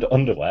and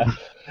underwear,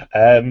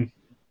 my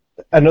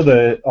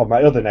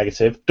other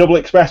negative, double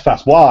express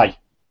pass. Why?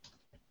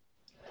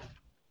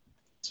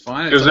 It's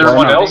fine. Because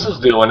everyone else is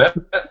doing it.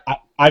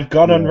 I've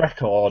gone on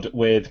record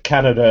with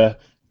Canada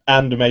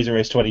and Amazing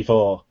Race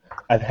 24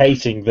 of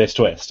hating this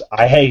twist.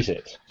 I hate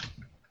it.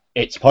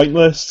 It's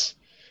pointless.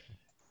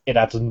 It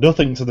adds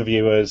nothing to the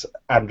viewers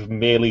and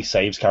merely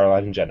saves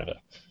Caroline and Jennifer.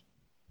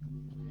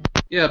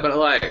 Yeah, but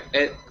like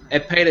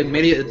it paid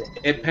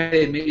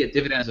immediate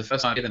dividends the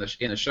first time in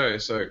the show,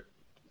 so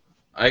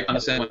I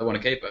understand why they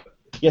want to keep it.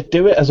 Yeah,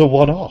 do it as a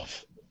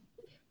one-off.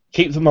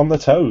 Keep them on their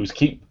toes.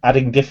 Keep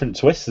adding different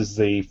twists as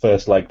the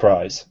first leg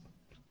prize.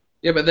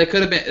 Yeah, but they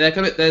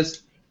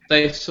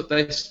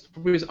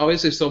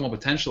obviously saw more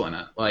potential in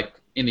it, like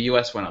in the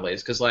US one at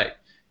least, because like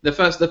the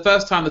first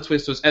time the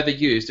twist was ever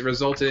used, it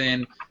resulted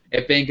in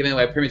it being given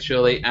away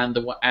prematurely, and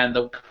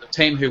the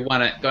team who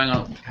won it going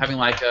on having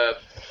like a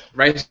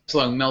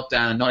race-long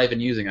meltdown and not even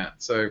using it.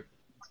 So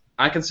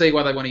I can see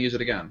why they want to use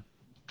it again.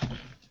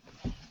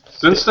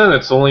 Since then,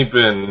 it's only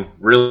been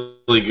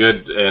really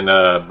good in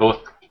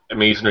both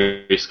Amazing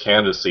Race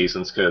Canada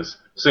seasons, because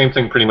same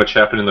thing pretty much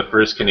happened in the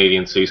first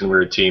Canadian season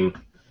where a team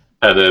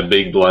had a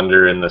big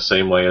blunder in the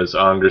same way as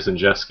Anders and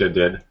Jessica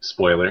did,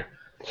 spoiler.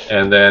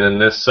 And then in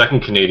this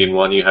second Canadian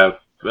one, you have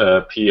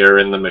Pierre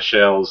and the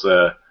Michelles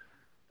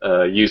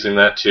using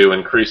that to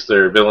increase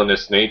their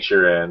villainous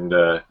nature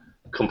and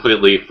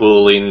completely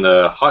fooling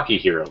the hockey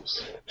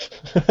heroes.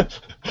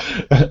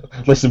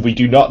 Listen, we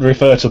do not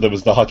refer to them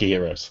as the hockey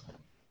heroes.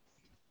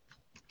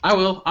 I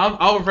will.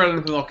 I'll refer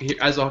to them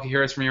as hockey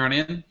heroes from here on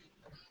in.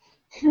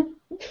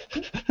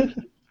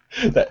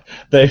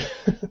 Their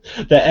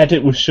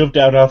edit was shoved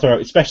down our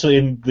throat, especially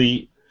in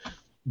the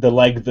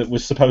leg that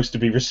was supposed to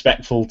be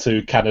respectful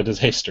to Canada's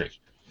history.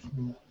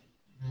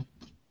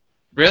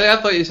 Really? I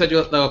thought you said they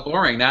were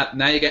boring.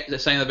 Now you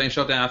get saying they're being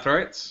shoved down our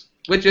throats?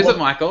 Which is it,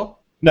 Michael?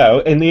 No,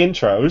 in the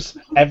intros,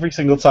 every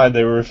single time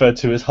they were referred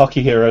to as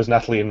hockey heroes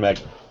Natalie and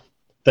Megan.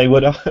 They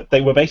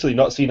were basically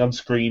not seen on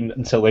screen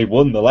until they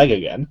won the leg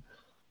again,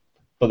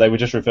 but they were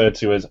just referred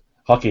to as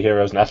hockey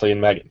heroes Natalie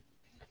and Megan.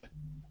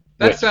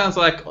 That sounds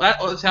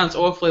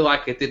awfully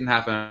like it didn't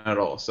happen at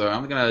all. So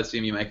I'm gonna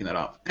assume you're making that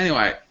up.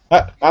 Anyway,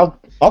 I'll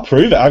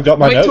prove it. I've got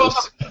my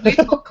notes.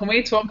 Can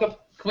we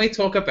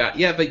talk about?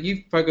 Yeah, but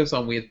you focus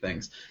on weird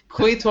things.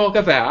 Can we talk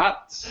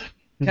about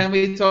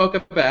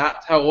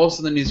how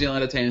awesome the New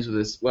Zealander teams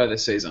were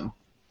this season?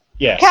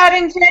 Yes. Kat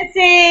and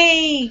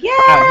Jessie!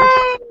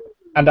 Yay!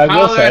 And I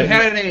will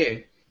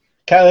say,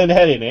 Kylie and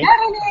Henny.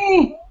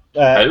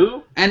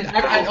 Who? And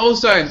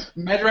also,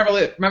 Major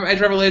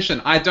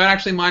Revelation. I don't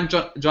actually mind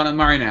John and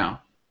Murray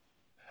now.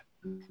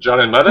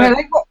 John and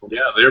Muddy? Yeah,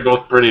 they're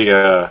both pretty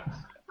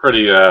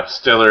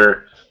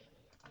stellar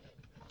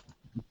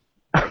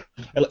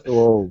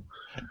Whoa.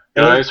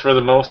 guys for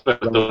the most,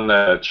 but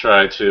don't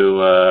try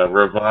to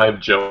revive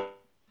Joe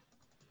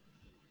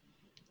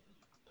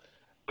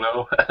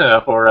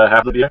for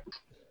half the year.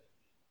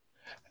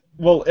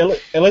 Well,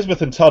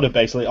 Elizabeth and Todd are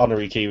basically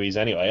honorary Kiwis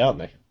anyway, aren't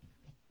they?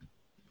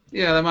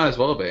 Yeah, they might as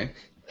well be.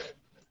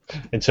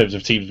 In terms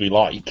of teams we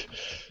like.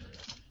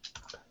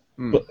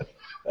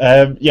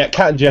 Yeah,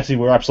 Kat and Jesse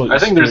were absolutely I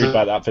think there's screwed a-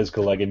 by that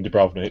physical leg in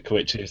Dubrovnik,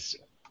 which is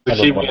The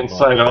another one Kiwi of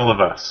mine. inside all of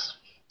us.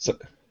 So,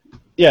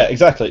 yeah,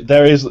 exactly.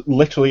 There is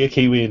literally a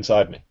Kiwi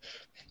inside me.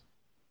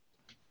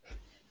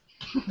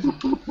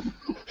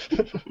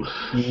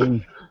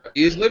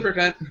 Use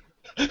lubricant.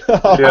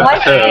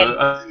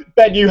 Yeah,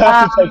 Ben, you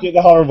have to take it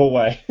the horrible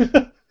way.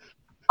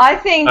 I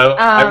think.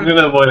 I'm going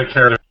to avoid a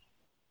character.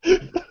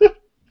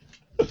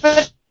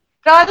 But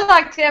I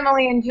liked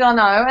Emily and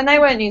Jono, and they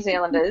weren't New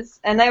Zealanders,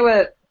 and they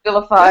were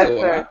vilified They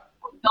were.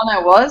 for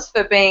Jono was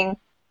for being,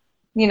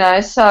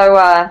 so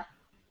I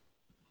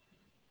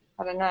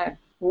don't know,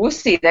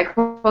 wussy. They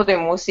called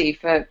him wussy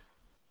for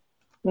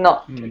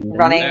not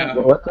running. Yeah.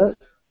 What's that?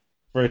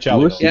 For a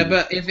Charlie. Lucy. Yeah,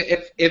 but if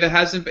it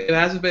hasn't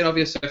been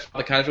obvious so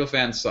far, the casual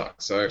fans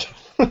suck. So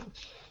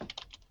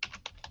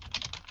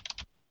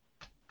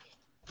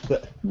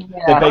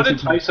Yeah. How did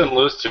Tyson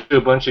lose to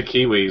a bunch of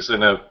Kiwis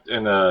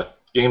in a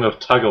game of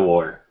tug of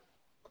war?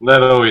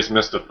 That always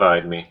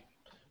mystified me.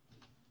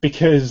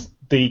 Because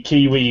the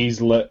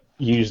Kiwis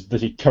used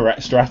the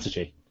correct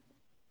strategy.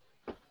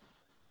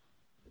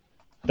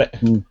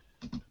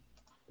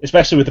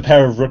 Especially with the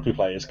pair of rugby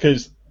players.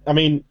 Because, I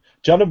mean,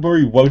 John and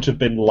Murray won't have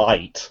been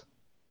light.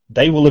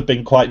 They will have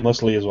been quite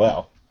muscly as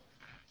well.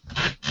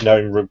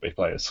 Knowing rugby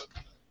players.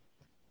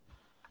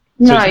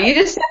 No, So- you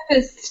just have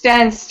to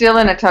stand still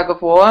in a tug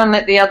of war and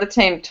let the other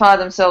team tire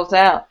themselves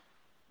out.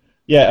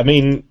 Yeah, I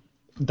mean,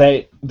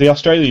 the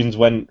Australians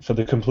went for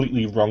the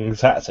completely wrong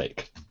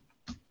tactic.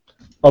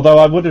 Although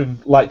I would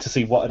have liked to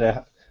see what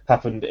had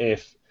happened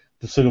if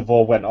the tug of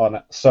war went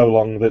on so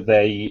long that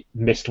they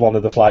missed one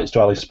of the flights to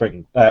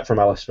from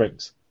Alice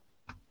Springs.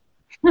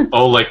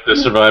 Oh, like the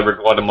Survivor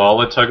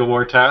Guatemala tug of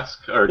war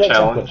task or Yeah,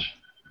 challenge?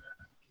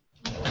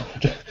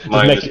 Just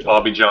Minus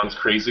Bobby John's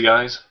crazy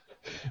eyes.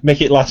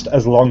 make it last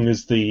as long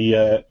as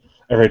the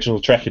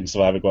original Trek in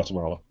Survivor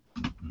Guatemala.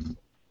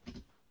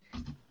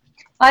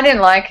 I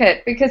didn't like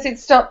it because it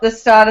stopped the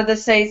start of the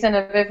season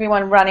of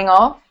everyone running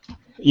off.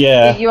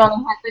 Yeah, You only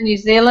had the New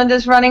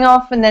Zealanders running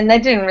off, and then they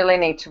didn't really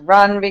need to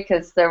run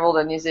because they're all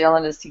the New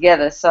Zealanders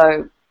together.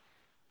 So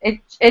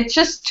it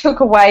just took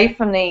away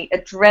from the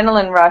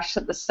adrenaline rush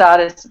that the start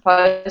is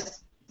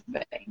supposed to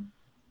be.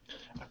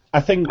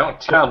 I think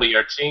Don't tell me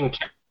your team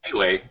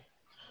anyway.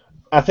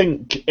 I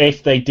think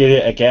if they did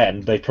it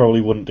again, they probably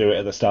wouldn't do it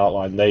at the start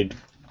line. They'd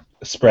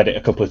spread it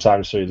a couple of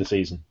times through the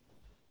season.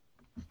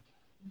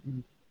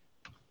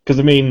 Because,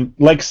 I mean,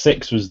 Leg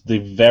 6 was the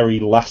very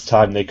last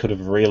time they could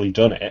have really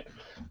done it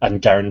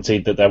and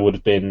guaranteed that there would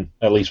have been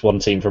at least one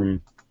team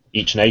from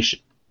each nation.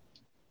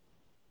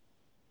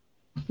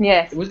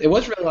 Yes. it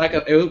was really like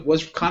it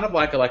was kind of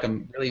like a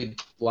really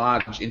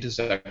large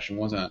intersection,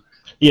 wasn't it?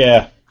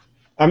 Yeah.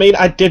 I mean,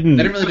 I They didn't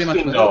didn't really do much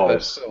with it, No.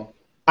 but still.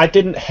 I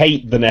didn't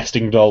hate the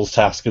nesting dolls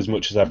task as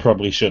much as I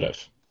probably should have.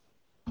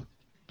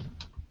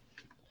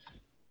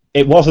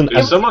 It wasn't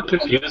It's as somewhat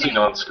confusing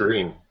on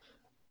screen.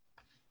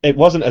 it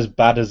wasn't as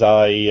bad as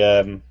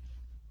I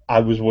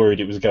was worried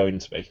it was going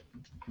to be.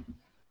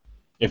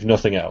 If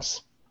nothing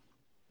else.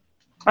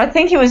 I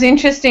think it was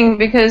interesting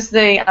because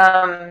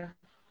the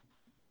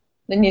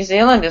New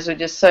Zealanders were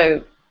just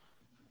so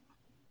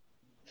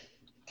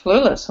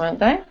clueless, weren't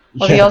they?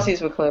 Or the Yeah.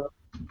 Aussies were clueless.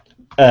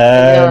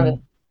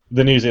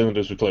 The New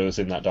Zealanders were clueless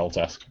in that doll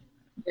task.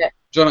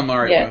 John and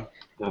Murray Yeah.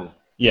 were.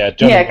 Yeah,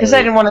 John Yeah, and because they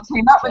Murray- didn't want to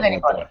team up with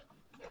anybody.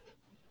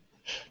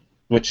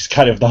 Which is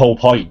kind of the whole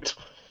point.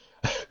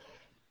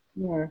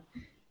 Yeah.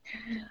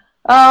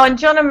 Oh, and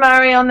John and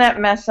Murray on that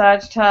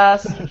massage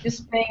task,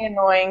 just being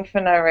annoying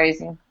for no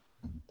reason.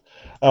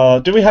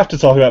 Do we have to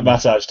talk about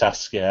massage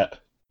tasks yet?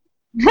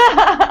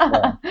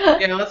 Yeah,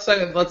 let's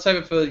save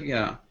it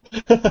for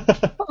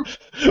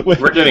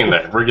We're getting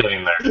there. We're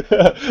getting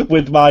there.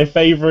 With my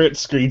favourite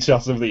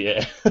screenshots of the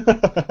year.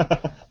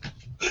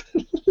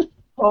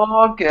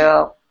 Poor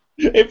girl.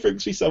 It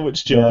brings me so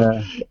much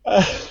joy.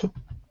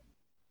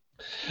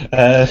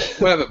 Yeah.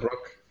 whatever,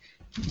 Brooke.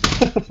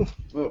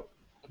 Oh.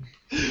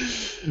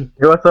 It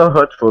was so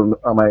hurtful.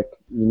 I'm like,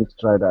 you need to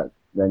try that.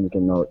 Then you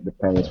can know the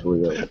pain is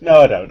real.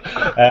 No, I don't.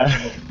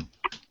 That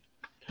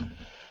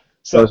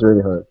So was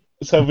really hurt.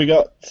 have we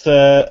got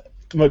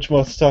much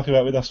more to talk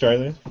about with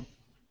Australia?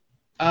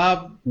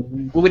 Well,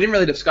 we didn't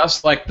really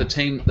discuss like the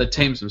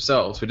teams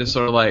themselves. We just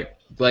sort of like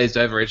glazed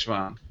over each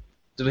one.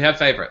 Do we have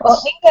favourites?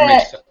 Well,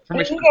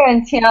 From each Inga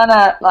and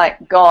Tiana,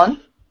 like,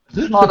 gone.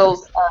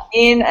 Models are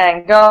in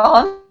and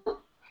gone.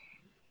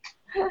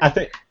 I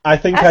think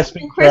I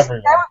speak for Chris,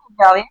 everyone. that was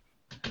valiant.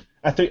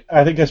 I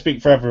think I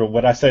speak for everyone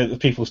when I say that the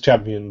people's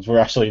champions were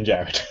Ashley and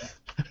Jared.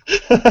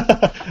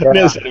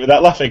 Nearly said it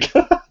without laughing.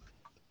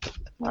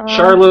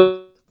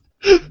 Charlotte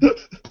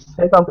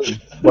Say something.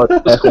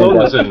 But Clone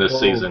was in this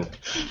season.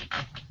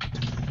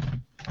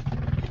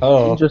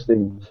 Oh,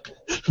 Interesting.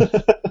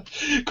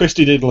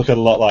 Christy did look a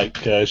lot like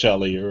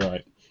Charlie. You're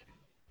right.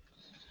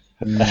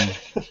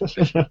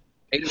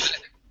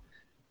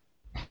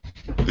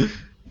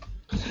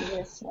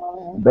 Yes,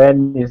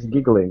 Ben is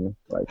giggling.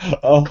 Like,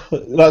 Oh,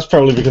 that's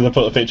probably because I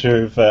put a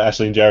picture of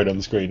Ashley and Jared on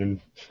the screen,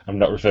 and I'm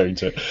not referring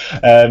to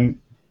it.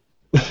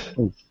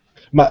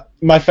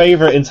 My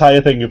favourite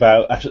entire thing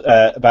about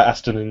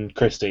Aston and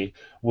Christie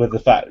was the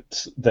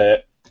fact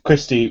that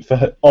Christie,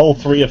 for all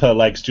three of her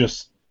legs,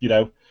 just,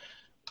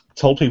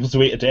 told people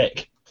to eat a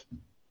dick.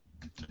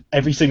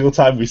 Every single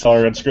time we saw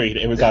her on screen,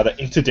 it was either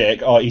eat a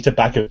dick or eat a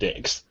bag of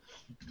dicks.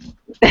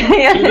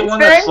 Yeah, She's the it's one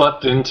very that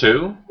slept in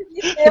too.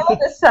 they were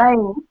the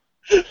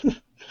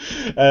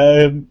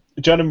same.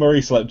 John and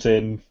Murray slept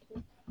in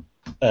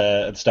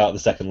at the start of the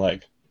second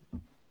leg.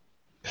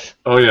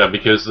 Oh yeah,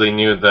 because they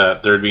knew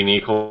that there'd be an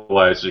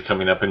equalizer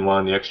coming up and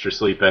wanted the extra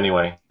sleep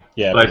anyway.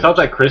 Yeah. But I thought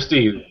that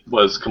Christie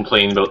was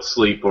complaining about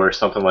sleep or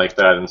something like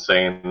that and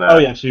saying that. Oh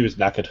yeah, she was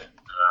knackered.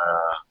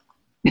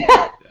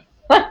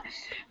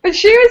 But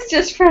she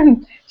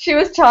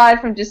was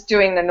tired from just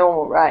doing the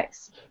normal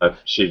race.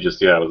 She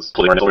just, was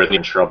really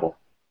in trouble.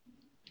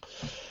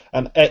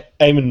 And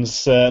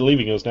Eamon's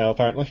leaving us now,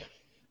 apparently,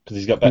 because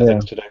he's got better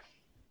things to do.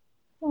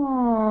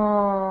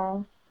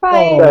 Aww.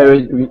 Bye. So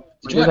we Did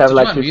just you have want-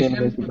 like did you 15 want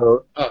minutes to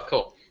go. Oh,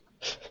 cool.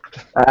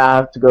 I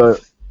have to go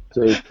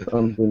to eat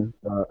something,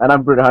 and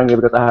I'm pretty hungry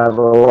because I have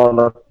a lot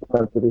of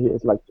time to do here.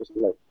 It's just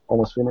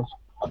almost finished.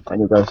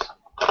 And you guys,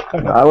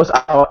 I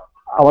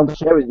want to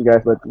share with you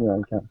guys, but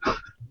I can't.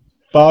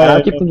 Bye. And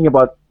I keep thinking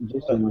about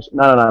G-string.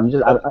 No.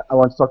 I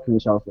want to talk to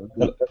Michelle first.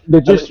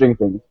 The G-string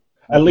thing.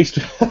 At least.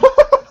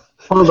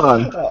 Hold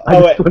on.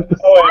 Wait a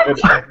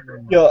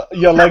minute.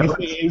 Your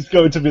legacy is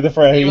going to be the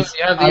phrase.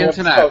 You have the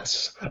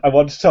internet. I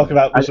want to talk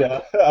about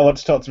Michelle. I want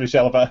to talk to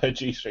Michelle about her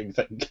G-string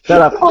thing.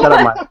 Shut up,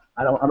 Mike.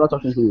 I'm not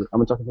talking to you.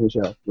 I'm talking to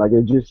Michelle. Like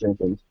the G-string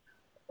things.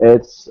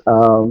 It's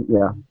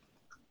yeah.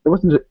 It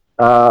wasn't. It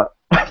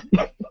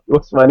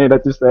was funny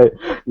that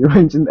you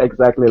mentioned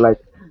exactly like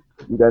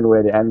you don't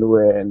wear the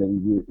underwear and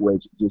then you wear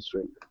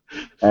G-string,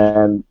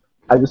 and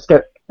I just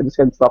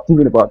can't stop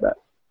thinking about that.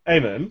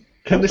 Amen.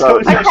 Can this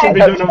conversation be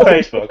done on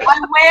Facebook? I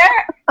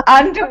wear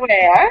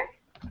underwear,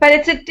 but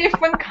it's a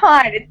different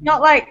kind. It's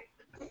not like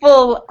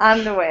full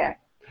underwear.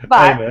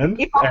 But Amen.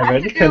 if I have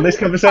Amen. to do Can this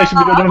conversation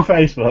be done on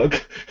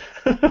Facebook?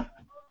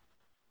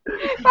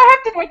 If I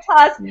have to do a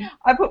task,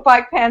 I put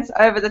bike pants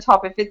over the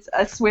top if it's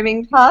a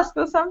swimming task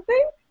or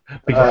something.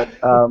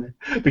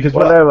 Because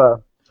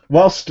Whatever.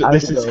 whilst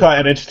this is quite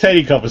an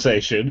entertaining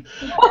conversation,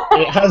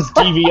 it has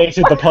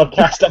deviated the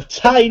podcast a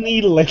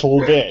tiny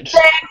little bit.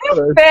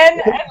 Ben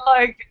and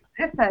like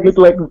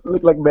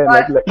Look like Ben,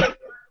 like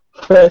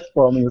first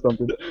forming or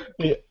something.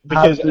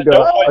 Because to at go.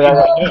 no point in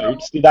my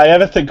notes did I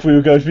ever think we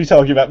were going to be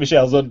talking about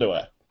Michelle's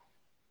underwear.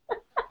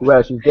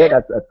 Well, she's dead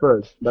at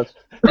first. That's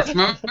It's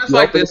moments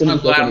like this, I'm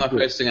glad I'm not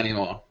hosting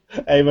anymore.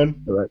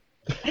 Amen. right.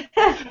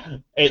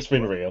 It's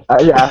been real.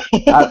 Yeah.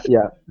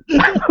 Yeah.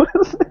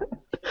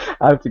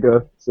 I have to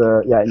go.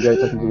 So yeah, enjoy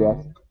talking to you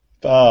guys.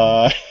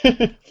 Bye.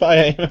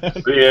 Bye, Amen.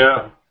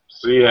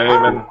 See ya,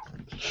 Eamon.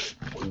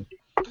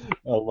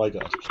 Oh my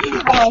god.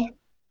 oh.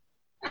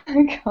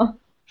 God.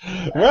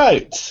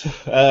 Right.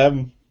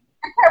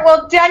 Okay,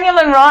 well, Daniel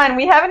and Ryan,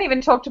 we haven't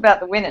even talked about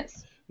the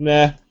winners.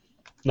 Nah.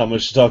 Not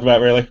much to talk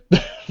about, really.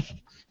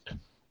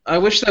 I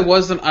wish there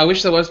was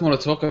more to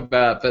talk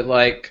about, but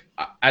like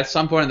at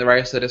some point in the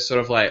race, they just sort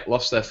of like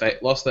lost their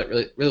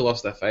really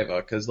lost their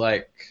favor because well,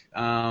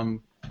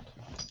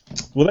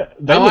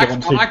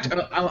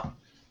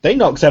 they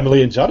knocked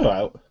Emily and Jono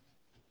out.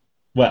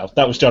 Well,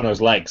 that was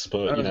Jono's legs,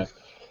 but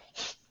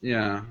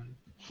yeah,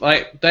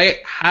 like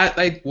they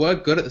were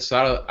good at the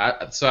start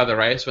of the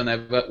race when they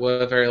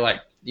were very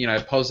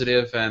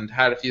positive and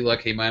had a few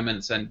lucky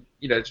moments and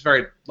it's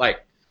very they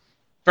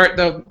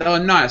were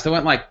nice. They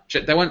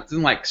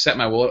didn't set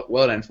my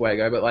world in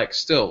fuego, but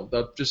still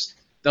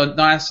they're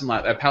nice and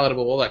they're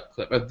palatable, all that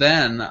clip. But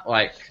then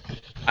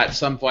at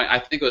some point, I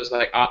think it was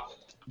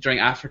during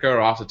Africa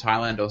or after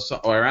Thailand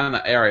or around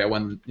that area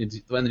when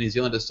the New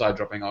Zealanders started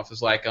dropping off,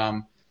 it's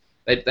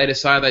they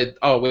decided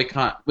we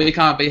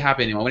can't be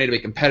happy anymore. We need to be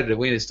competitive.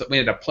 We need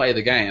to play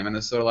the game. And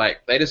it's sort of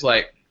they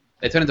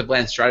turned into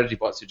bland strategy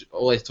bots who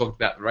always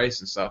talked about the race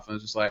and stuff. And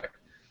it's just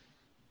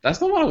that's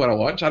not what I want to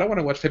watch. I don't want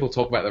to watch people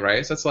talk about the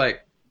race. That's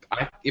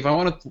if I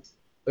want to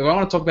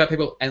talk about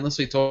people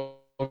endlessly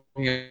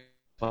talking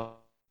about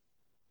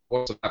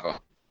whatsoever.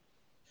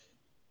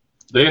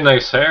 They had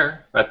nice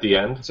hair at the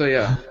end. So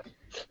yeah.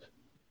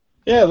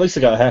 Yeah, at least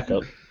they got a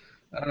haircut.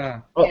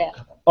 Yeah.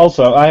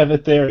 Also, I have a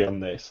theory on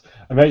this.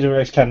 Amazing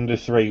Race Canada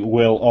 3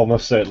 will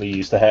almost certainly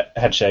use the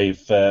head shave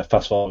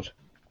fast forward.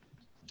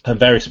 I'm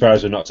very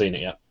surprised we've not seen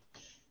it yet.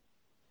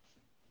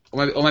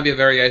 Or maybe a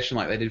variation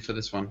like they did for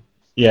this one.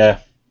 Yeah,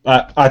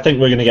 I think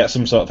we're going to get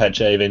some sort of head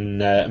shave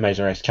in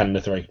Amazing Race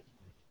Canada 3.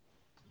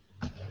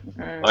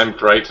 I'm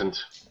frightened.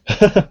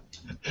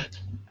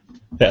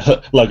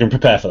 Yeah, Logan,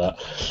 prepare for that.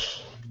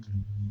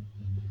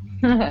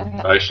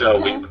 I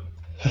shall weep.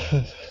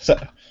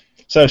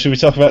 So should we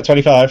talk about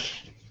 25?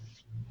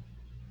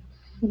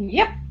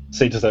 Yep.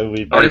 Seems as though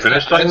we've Already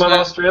finished talking about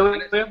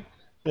Australia?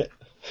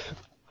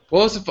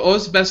 What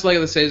was the best leg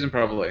of the season?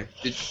 Probably.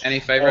 Any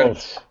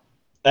favourites?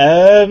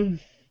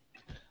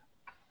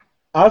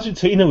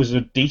 Argentina was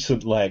a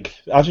decent leg.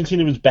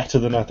 Argentina was better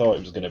than I thought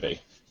it was going to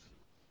be.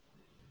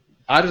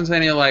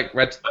 Argentina led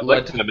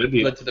like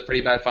Namibia. to the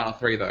pretty bad final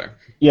three though.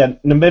 Yeah,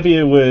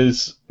 Namibia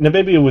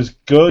was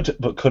good,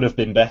 but could have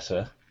been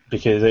better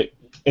because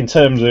in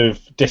terms of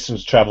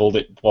distance travelled,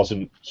 it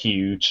wasn't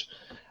huge,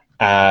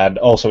 and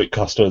also it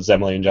cost us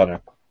Emily and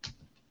Jono.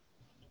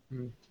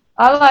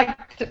 I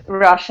liked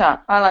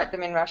Russia. I liked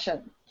them in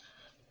Russia.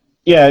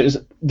 Yeah,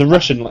 the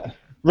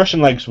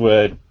Russian legs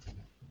were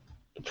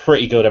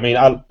pretty good. I mean,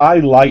 I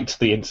liked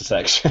the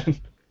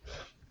intersection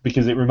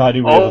because it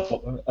reminded me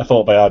of a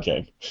Thought by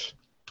RJ.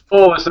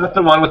 Oh, is that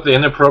the one with the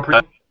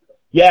inappropriate?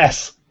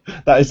 Yes,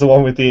 that is the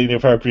one with the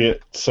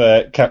inappropriate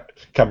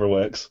camera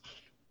works,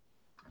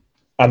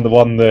 and the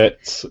one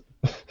that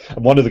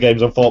one of the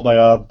games on Fort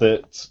Boyard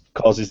that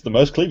causes the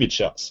most cleavage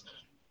shots.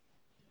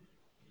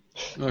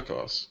 Of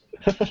course.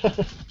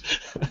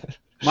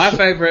 My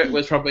favourite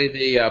was probably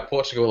the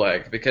Portugal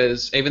leg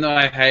because even though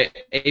I hate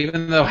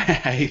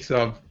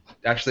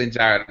Ashley and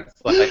Jared,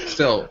 it's like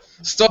still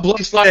stop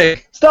bloody sliding.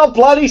 Stop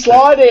bloody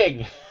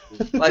sliding!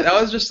 Like that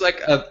was just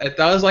like an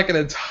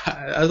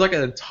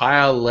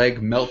entire leg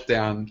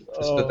meltdown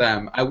just for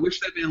them. I wish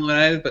they'd been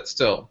eliminated, but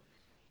still.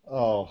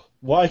 Oh,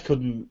 why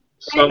couldn't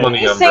So many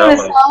Did you sing the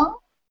umbrellas. song?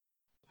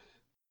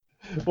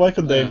 why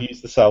couldn't they have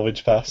used the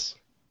salvage pass?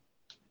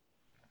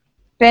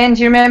 Ben,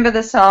 do you remember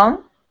the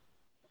song?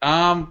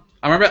 I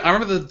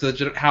remember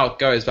the how it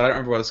goes, but I don't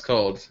remember what it's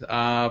called.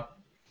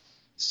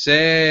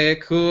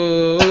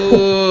 Seku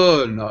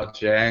no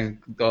dun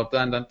dun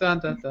dun dun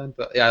dun dun.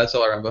 Yeah, that's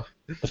all I remember.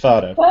 The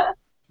Fado.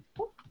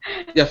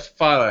 Yeah,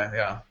 Fire.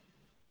 Yeah.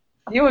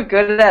 You were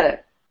good at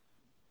it.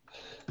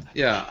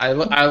 Yeah, I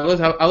looked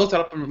it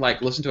up and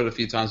like listened to it a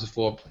few times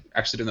before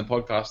actually doing the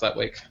podcast that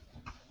week.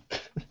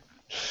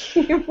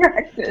 You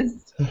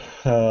practiced.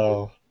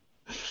 Oh.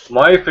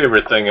 My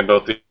favorite thing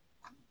about the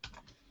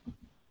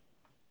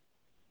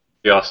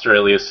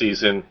Australia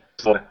season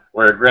is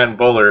where Grant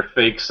Bowler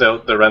fakes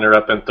out the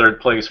runner-up and third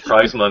place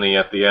prize money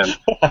at the end,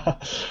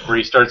 where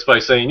he starts by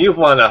saying, "You've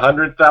won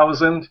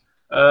 100,000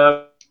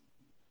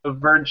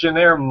 Virgin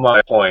Air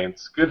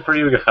points. Good for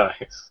you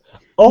guys."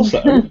 Also,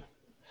 I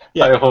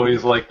yeah,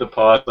 always like the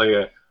pot,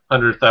 like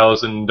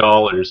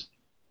 $100,000.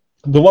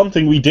 the one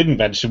thing we didn't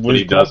mention But was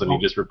he doesn't. He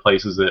just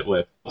replaces it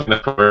with a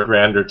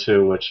grand or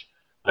two, which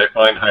I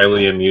find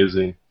highly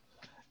amusing.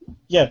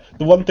 Yeah,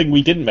 the one thing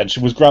we didn't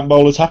mention was Grant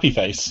Bowler's happy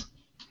face.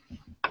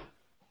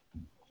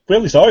 We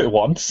only saw it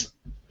once.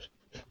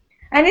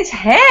 And his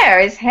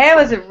hair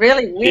was a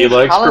really weird He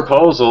likes color.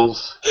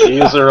 proposals. He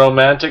is a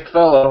romantic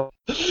fellow.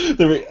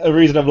 The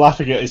reason I'm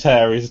laughing at his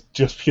hair is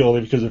just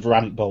purely because of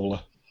Rant Bowler.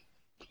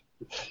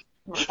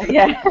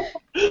 Yeah.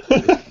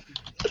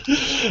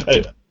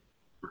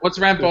 What's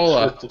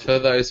Rambola for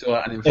those who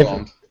are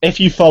uninformed? If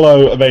you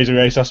follow Amazing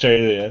Race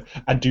Australia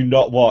and do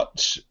not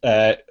watch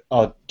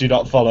or do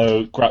not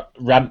follow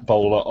Rant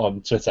Bowler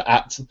on Twitter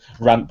at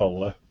Rant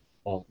Bowler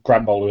or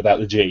Grant Bowler without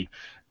the G,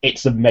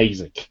 it's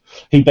amazing.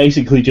 He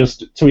basically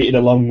just tweeted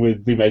along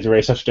with the Amazing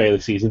Race Australia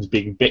seasons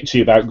being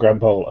bitchy about Grant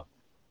Bowler.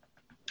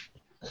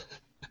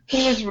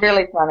 He was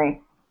really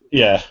funny.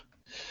 Yeah.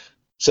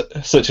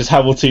 Such as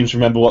how will teams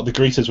remember what the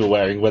greeters were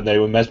wearing when they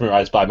were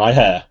mesmerised by my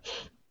hair?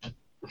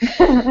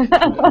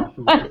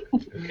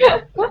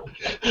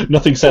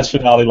 Nothing says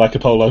finale like a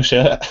polo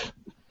shirt.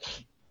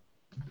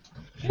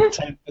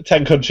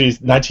 10 countries,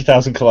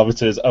 90,000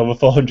 kilometres, over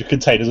 400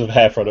 containers of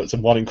hair products,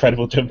 and one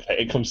incredible jump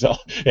hit.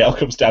 It all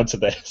comes down to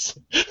this.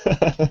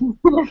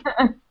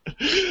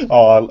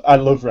 Oh, I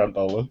love Rant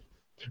Bowler.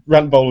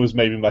 Rant Bowler was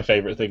maybe my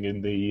favourite thing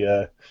in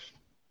the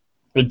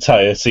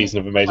entire season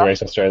of Amazing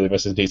Race Australia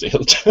versus New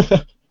Zealand.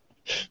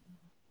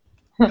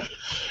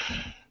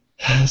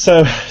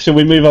 So, shall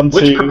we move on to...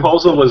 Which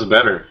proposal was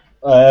better?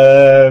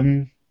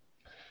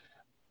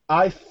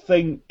 I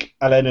think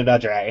Elena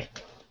Nadre,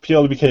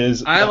 purely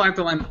because I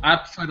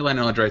prefer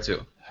Elena Andre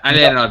too. And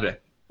Elena Andre.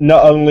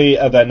 not only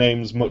are their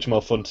names much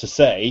more fun to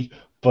say,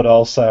 but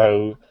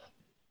also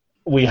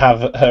we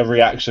have her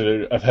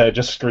reaction of her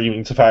just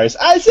screaming to Paris,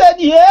 "I said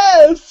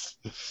yes!"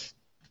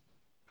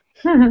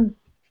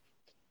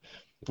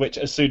 Which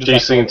as soon as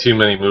She's seen too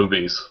many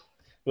movies.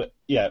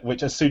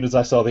 which as soon as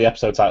I saw the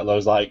episode title, I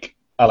was like,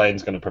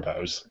 Elaine's going to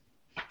propose.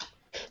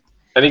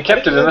 And he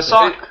kept it in a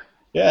sock.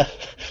 Yeah.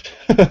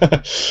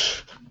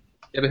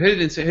 Yeah, but who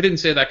didn't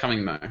see that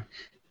coming though?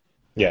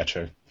 Yeah,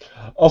 true.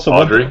 Also,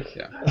 Audrey.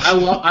 Yeah,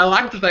 I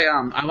liked that they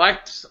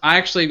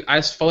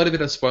I followed a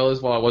bit of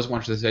spoilers while I was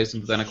watching the season,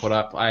 but then I caught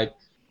up. I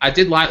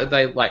did like that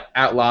they like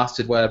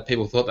outlasted where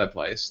people thought they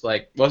placed.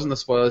 Like, wasn't the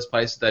spoilers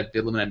place that they'd be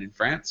eliminated in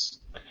France?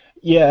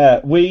 Yeah,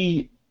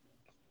 we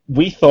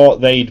thought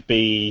they'd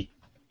be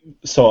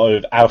sort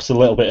of out a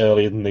little bit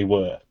earlier than they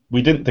were.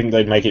 We didn't think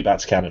they'd make it back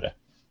to Canada.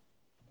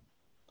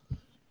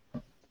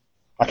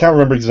 I can't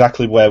remember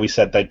exactly where we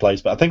said they'd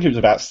place, but I think it was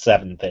about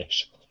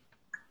 7th-ish.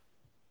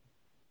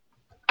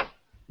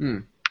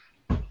 So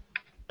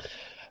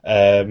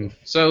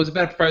it was a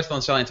better proposal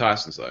than selling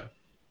Tyson's, though.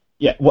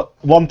 Yeah,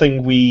 one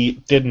thing we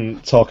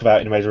didn't talk about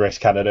in Amazing Race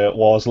Canada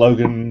was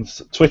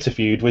Logan's Twitter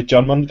feud with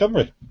John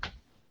Montgomery.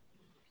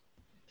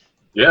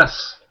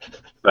 Yes.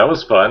 That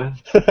was fun.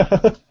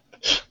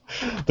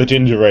 The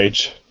Ginger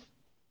Rage.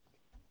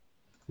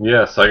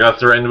 Yes, I got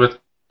threatened with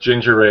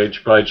Ginger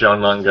Rage by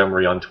John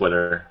Montgomery on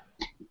Twitter.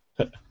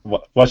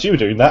 Whilst you were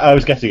doing that, I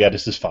was getting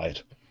Edis's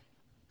fired.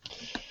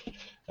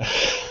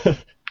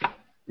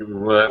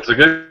 Well, it's a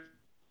good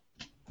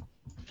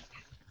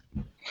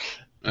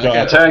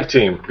Okay. tag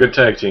team. Good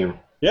tag team.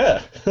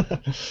 Yeah.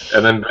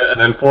 And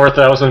then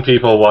 4,000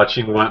 people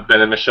watching what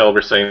Ben and Michelle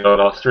were saying about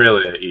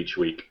Australia each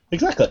week.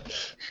 Exactly.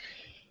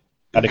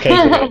 And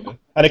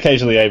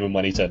occasionally Eamon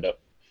when he turned up.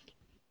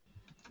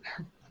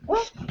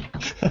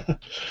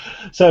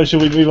 So, shall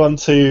we move on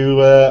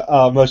to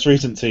our most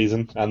recent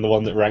season and the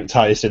one that ranked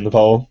highest in the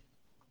poll?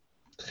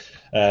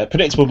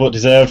 Predictable but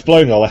deserved,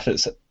 blowing all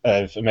efforts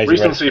of Amazing Race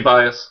Recency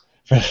bias.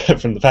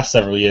 from the past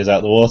several years out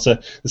of the water.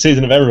 The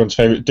season of everyone's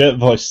favourite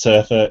dirt-voiced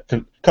surfer,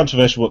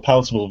 controversial but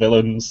palatable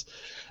villains,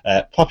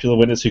 popular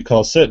winners who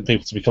cause certain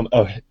people to become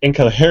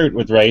incoherent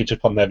with rage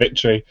upon their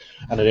victory,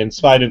 and an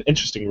inspired and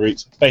interesting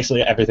route,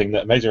 basically everything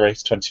that Amazing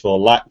Race 24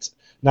 lacked.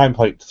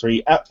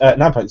 9.03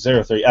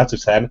 out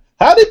of 10.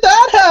 How did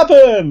that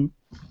happen?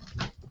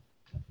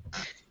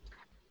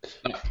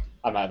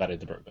 I might have added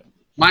the broke bit.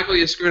 Michael,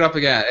 you screwed up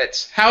again.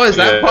 How is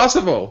that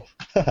possible?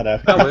 I know.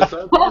 How is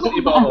that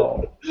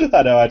possible?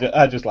 I know.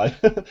 I just like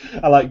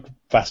I like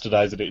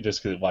bastardizing it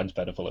just because it winds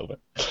better for a little bit.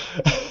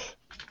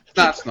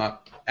 That's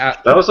not.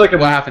 That was like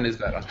What happened is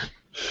better.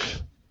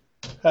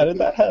 How did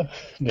that happen?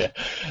 Yeah,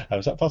 how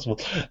is that possible?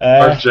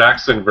 Mark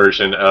Jackson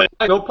version.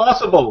 No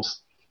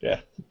possibles. Yeah,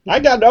 I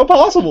got no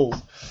possibles.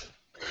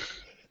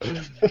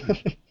 And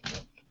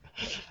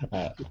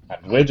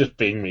we're just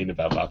being mean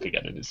about Mark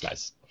again, and it's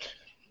nice.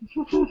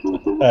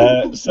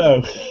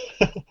 So,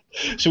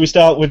 should we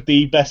start with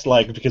the best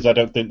leg? Because I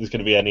don't think there's going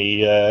to be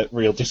any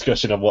real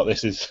discussion on what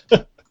this is.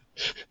 I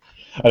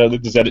don't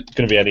think there's going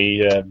to be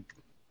any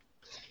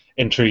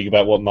intrigue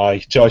about what my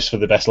choice for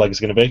the best leg is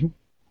going to be.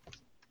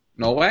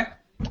 Norway?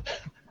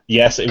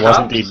 Yes, it was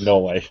Cups? indeed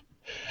Norway.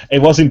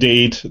 It was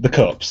indeed the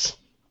Cups.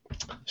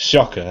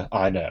 Shocker,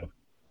 I know.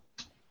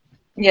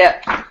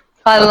 Yeah,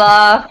 I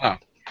laughed. Oh.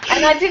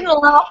 And I didn't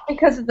laugh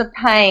because of the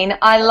pain.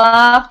 I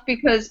laughed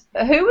because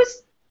who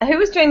was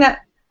doing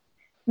that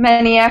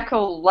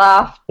maniacal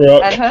laugh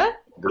Brooke. at her?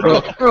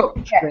 Brooke. Brooke.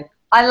 Yeah.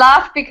 I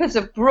laughed because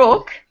of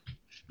Brooke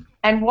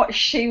and what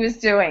she was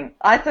doing.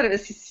 I thought it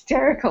was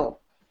hysterical.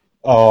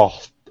 Oh,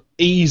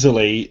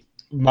 easily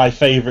my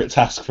favourite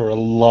task for a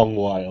long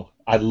while.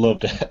 I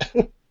loved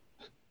it.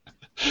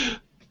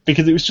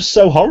 Because it was just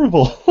so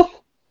horrible.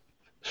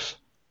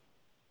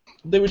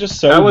 They were just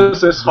so... How is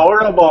this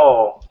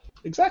horrible?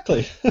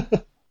 Exactly.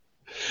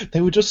 They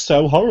were just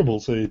so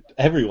horrible to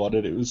everyone,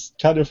 and it was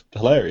kind of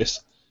hilarious.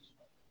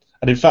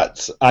 And in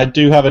fact, I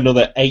do have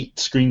another 8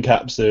 screen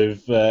caps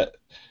of the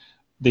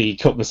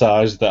cup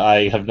massage that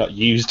I have not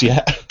used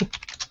yet.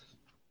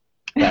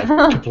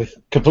 I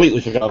completely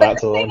forgot But about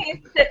the till thing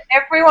then. is that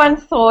everyone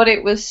thought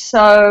it was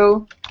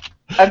so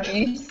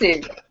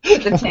abusive to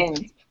the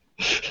teens.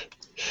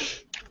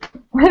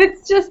 But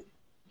it's just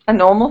a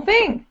normal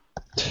thing.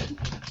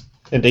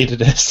 Indeed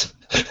it is.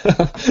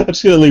 I'm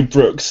just going to leave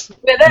Brooks.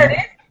 But there it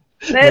is.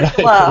 There's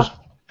the laugh.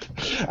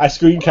 I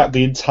screen capped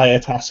the entire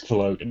task for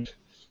Logan.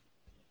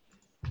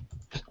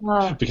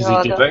 Oh, Because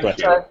God, he did that the was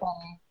best. so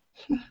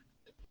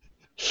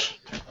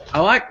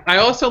funny. I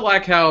also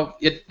like how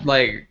it,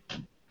 like,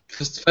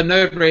 just for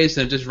no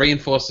reason, just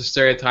reinforced the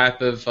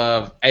stereotype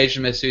of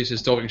Asian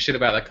masseuses talking shit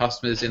about their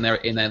customers in their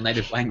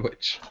native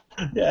language.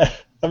 Yeah,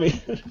 I mean...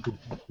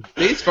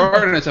 These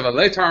foreigners have a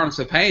low tolerance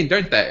for pain,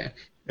 don't they?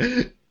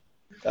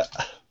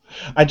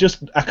 I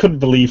couldn't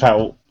believe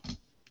how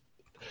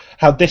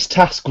this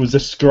task was a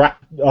scrap,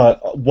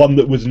 one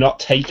that was not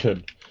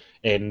taken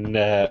in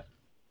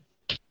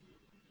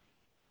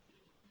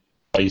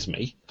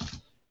me.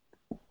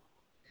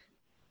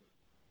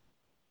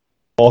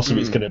 Awesome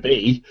it's going to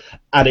be,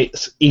 and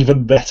it's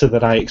even better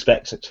than I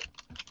expected.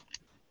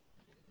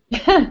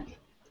 It's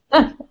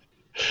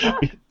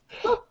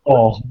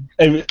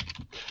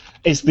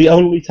the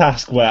only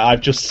task where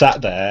I've just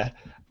sat there,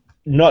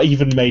 not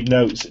even made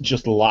notes,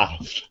 just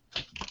laughed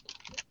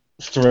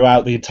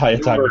throughout the entire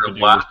You time. were we've been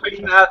doing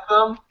laughing this. at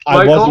them,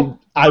 I Michael?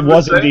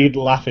 was indeed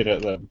laughing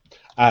at them,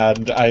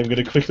 and I'm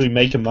going to quickly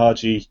make a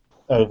Margie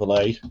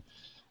overlay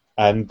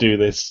and do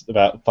this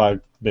about 5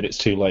 minutes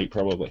too late,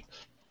 probably,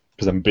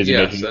 because I'm busy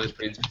Yes, making. that is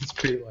it's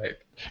pretty late.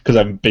 Because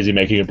I'm busy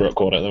making a Brooke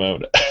one at the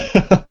moment.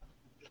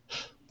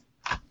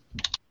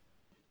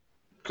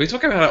 Can we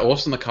talk about how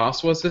awesome the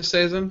cast was this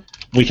season?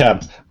 We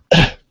can.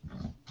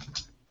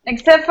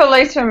 Except for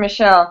Lisa and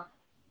Michelle.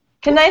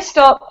 Can they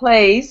stop,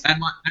 please,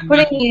 And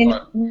putting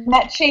Michael in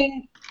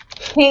matching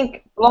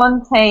pink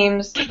blonde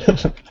teams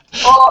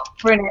or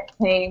brunette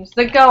teams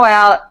that go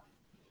out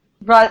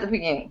right at the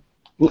beginning?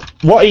 What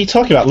are you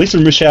talking about? Lisa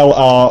and Michelle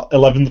are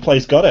 11th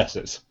place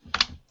goddesses.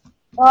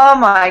 Oh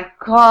my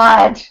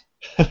God!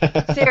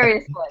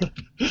 Seriously.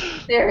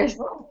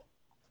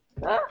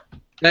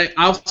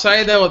 I'll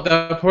say they're at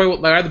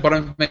the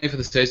bottom for me for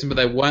the season, but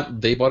they weren't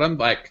the bottom.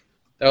 Like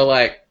they were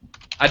like,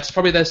 I'd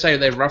probably say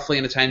they're roughly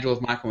interchangeable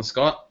with Michael and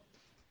Scott.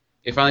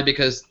 If only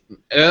because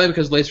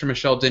Lisa and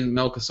Michelle didn't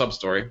milk a sub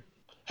story.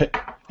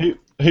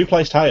 Who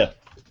placed higher?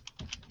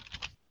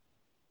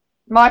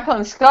 Michael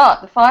and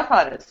Scott, the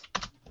firefighters.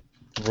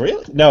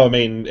 Really? No, I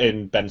mean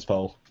in Ben's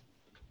poll.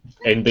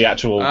 In the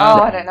actual.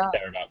 I don't know.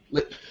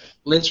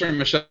 Lisa and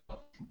Michelle.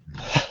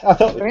 I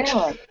thought.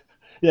 Really?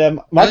 Yeah,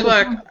 Michael.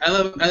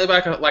 Only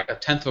back like a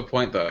tenth of a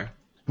point though.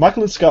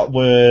 Michael and Scott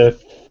were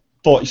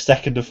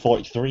 42nd of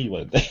 43,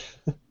 weren't they?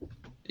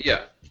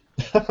 Yeah.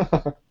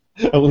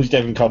 Only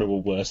Dave and Connor were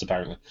worse,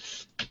 apparently.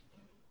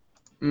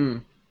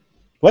 Mm.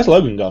 Where's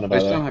Logan gone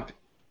about Which that?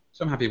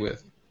 I'm happy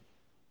with.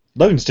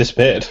 Logan's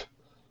disappeared.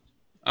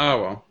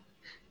 Oh well.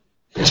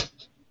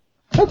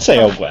 I'd say,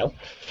 oh well.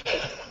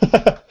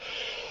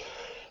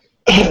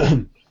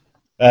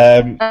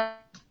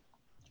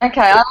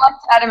 Okay, I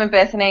liked Adam and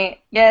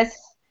Bethany.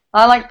 Yes,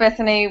 I like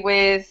Bethany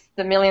with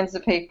the millions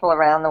of people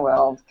around the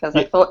world because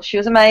I thought she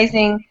was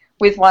amazing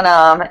with one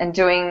arm and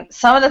doing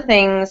some of the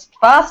things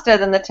faster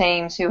than the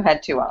teams who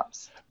had two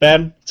arms.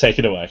 Ben, take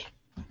it away.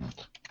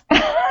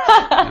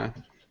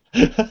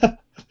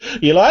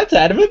 You liked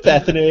Adam and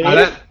Bethany. I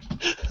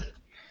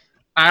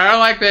don't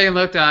like being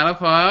looked down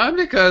upon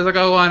because I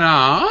got one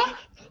arm.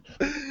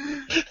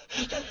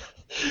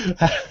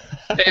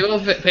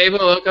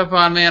 People look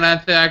upon me and I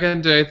think I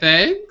can do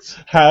things.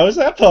 How is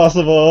that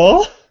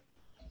possible?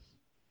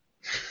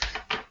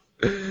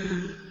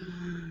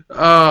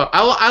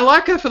 I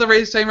like it for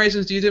the same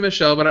reasons you do,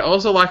 Michelle, but I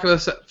also like it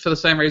for the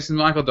same reasons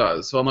Michael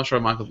does. So I'm not sure,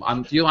 Michael.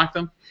 Do you like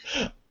them?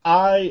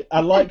 I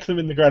like them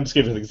in the grand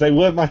scheme of things. They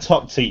weren't my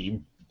top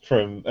team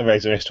from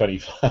Amazing Race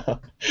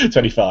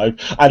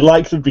 25. I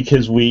like them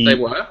because They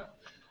were?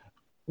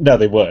 No,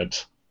 they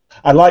weren't.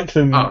 I like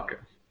them. Oh, okay.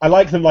 I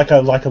like them like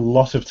a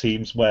lot of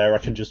teams where I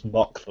can just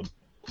mock them.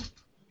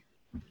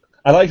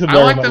 I like them.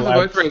 I like them for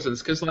both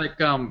reasons because, like,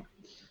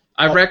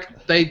 I reckon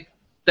they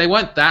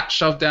weren't that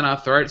shoved down our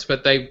throats,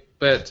 but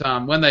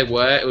when they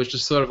were, it was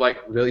just sort of like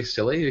really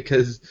silly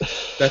because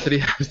Bethany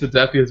has the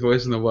dappiest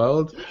voice in the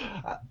world.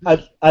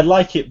 I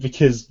like it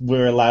because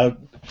we're allowed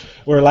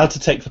to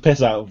take the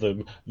piss out of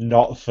them,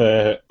 not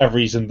for a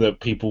reason that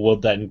people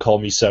would then call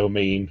me so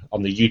mean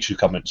on the YouTube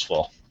comments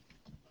for.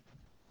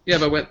 Yeah,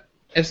 but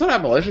it's not our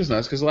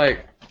maliciousness because,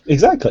 like,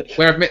 exactly.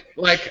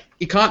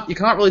 You can't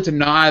really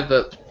deny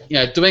that, you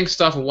know, doing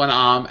stuff with one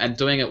arm and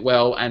doing it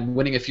well and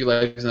winning a few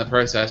legs in the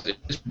process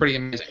is pretty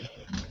amazing.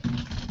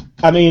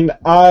 I mean,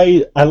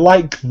 I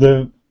like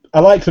them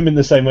in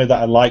the same way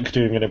that I like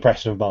doing an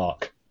impression of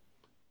Mark,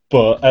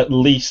 but at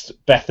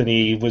least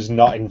Bethany was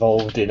not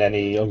involved in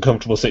any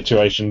uncomfortable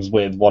situations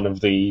with one of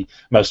the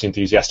most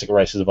enthusiastic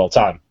racers of all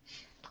time.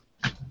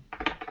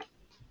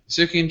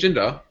 Suki and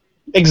Jinder.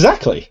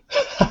 Exactly.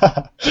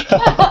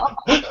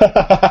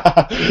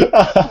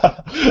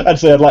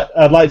 Actually,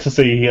 I'd like to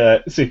see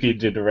Suki and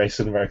Jinder race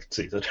an American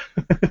season.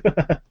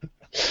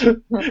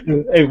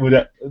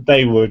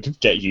 They would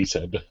get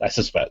U-turned, I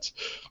suspect,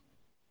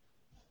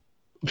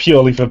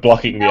 purely for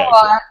blocking the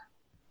exit.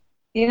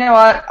 You know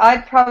what?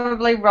 I'd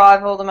probably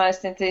rival the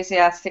most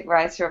enthusiastic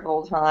racer of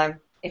all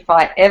time. If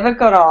I ever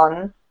got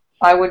on,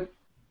 I would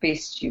be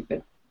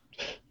stupid.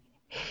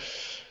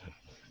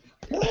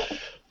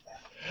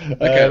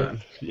 Okay.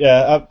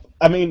 Yeah,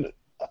 I mean,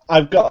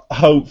 I've got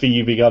hope for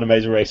you being on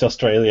Amazing Race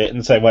Australia in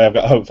the same way I've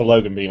got hope for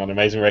Logan being on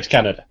Amazing Race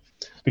Canada.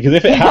 Because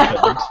if it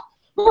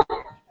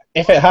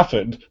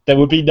happened, there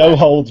would be no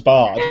holds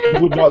barred.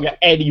 You would not get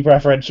any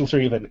preferential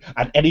treatment,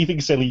 and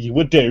anything silly you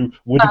would do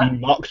would be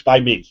mocked by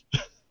me.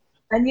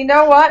 And you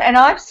know what? And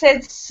I've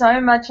said so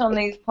much on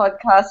these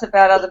podcasts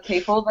about other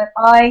people that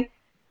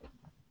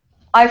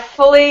I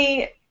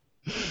fully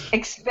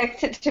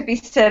expect it to be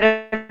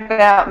said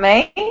about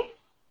me.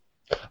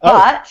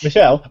 But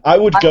Michelle, I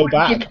would go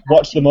back,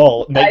 watch them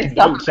all, make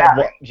notes on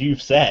what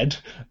you've said,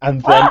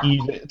 and then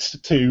use it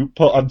to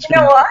put on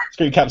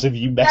screen caps of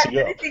you messing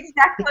up. That's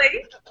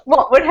exactly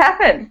what would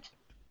happen.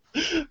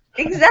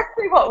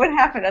 Exactly what would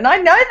happen, and I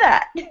know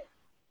that.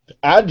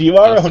 And you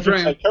are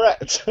 100%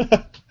 correct.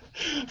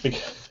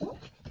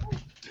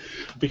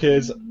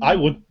 Because I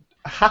would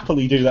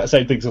happily do that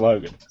same thing to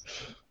Logan.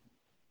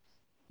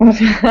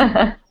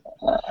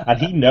 And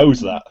he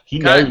knows that. He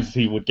knows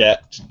he would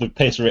get the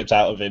piss ripped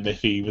out of him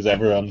if he was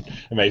ever on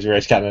Amazing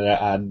Race Canada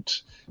and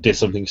did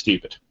something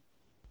stupid.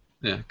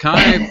 Yeah.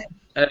 Can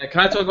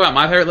I talk about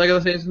my favorite leg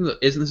of the season that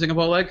isn't the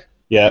Singapore leg?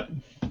 Yeah.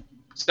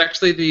 It's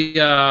actually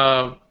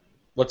the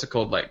what's it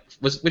called? Like,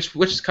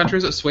 which country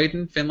is it?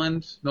 Sweden,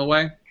 Finland,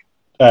 Norway?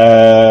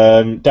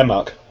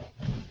 Denmark,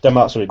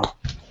 Sweden.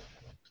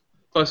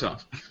 Close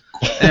enough.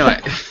 Anyway.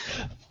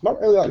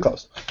 Not really that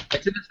close.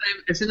 It's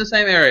in the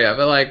same area,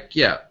 but like,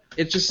 yeah.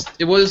 It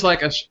was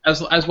like as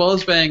well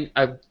as being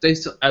a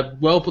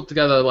well put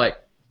together like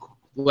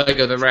leg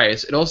of the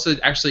race. It also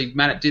actually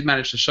did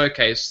manage to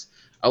showcase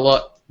a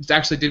lot. It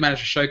actually did manage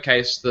to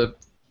showcase the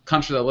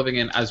country they're living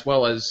in as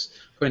well as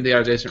putting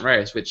together a decent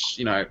race. Which,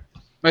 you know,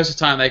 most of the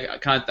time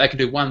they can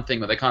do one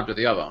thing but they can't do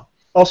the other.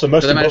 Also, so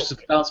they managed to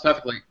balance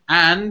perfectly.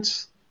 And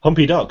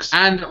Humpy Ducks.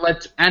 And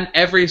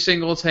every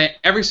single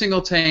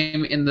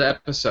team in the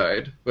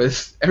episode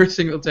was every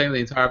single team in the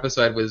entire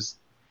episode was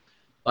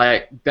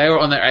like they were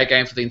on their A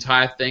game for the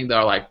entire thing. They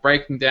were like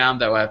breaking down.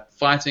 They were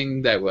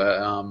fighting. They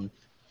were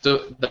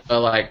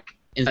like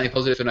insanely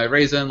positive for no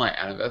reason. Like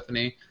Adam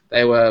Bethany.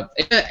 They were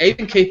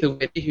even Keith and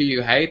Whitney, who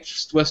you hate,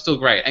 were still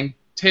great. And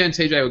Tim and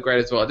TJ were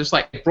great as well. Just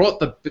like it brought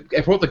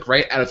the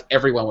great out of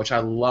everyone, which I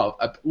love.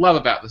 I love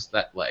about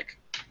that leg.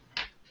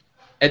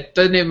 It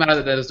doesn't even matter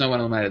that there's no one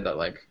eliminated that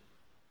leg.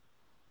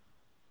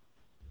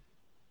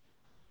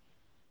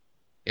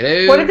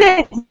 Hello? What did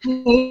they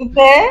do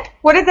there?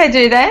 What did they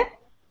do there?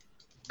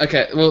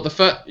 Okay, well the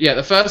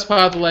first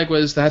part of the leg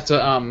was they had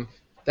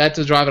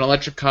to drive an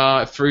electric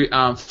car through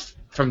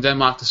from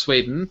Denmark to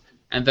Sweden,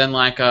 and then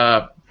like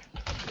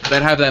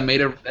they'd have their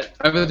meter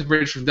over the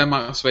bridge from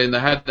Denmark to Sweden. They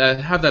have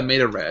their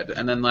meter read,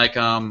 and then like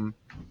Oh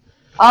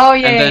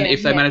yeah. and then yeah,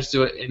 if they yeah. managed to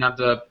do it in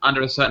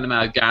under a certain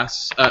amount of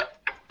gas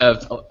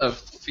of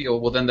fuel,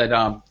 well then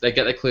they'd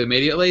get their clue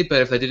immediately.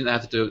 But if they didn't, they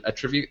have to do a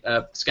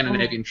trivia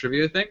Scandinavian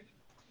trivia thing.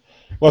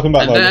 Welcome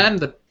back, And Logan.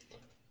 then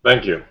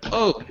Thank you.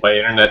 oh My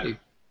internet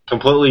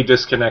completely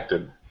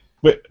disconnected.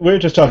 We were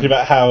just talking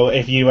about how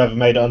if you ever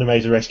made it on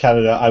Amazing Race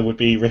Canada, I would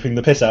be ripping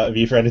the piss out of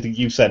you for anything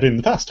you've said in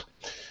the past.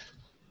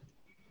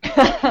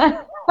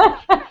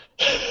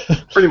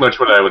 Pretty much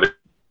what I would.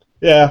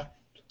 Yeah.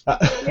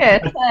 Yeah,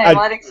 same.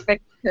 I'd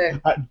expect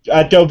to.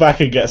 I'd go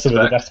back and get some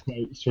of the best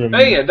quotes from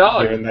Hey, a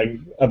dog. here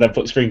and then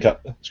put screen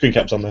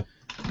caps on there.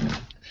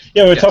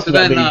 Yeah, we were talking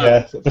so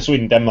about then, the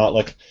Sweden-Denmark,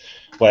 like,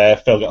 where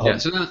Phil got home. yeah,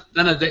 so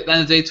then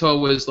the detour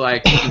was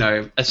like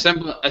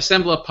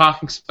assemble a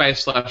parking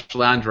space /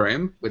 lounge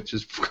room, which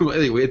is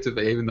completely weird to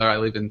me, even though I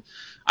live in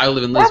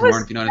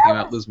Lismore. If you know anything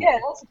about Lismore. Yeah,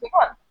 that was a good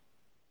one.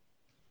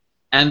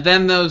 And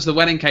then there was the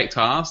wedding cake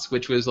task,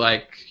 which was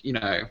like,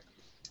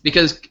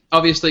 because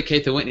obviously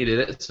Keith and Whitney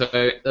did it, so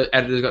the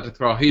editors got to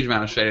throw a huge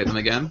amount of shade at them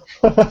again.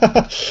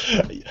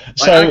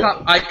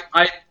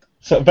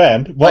 So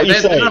Ben, what you're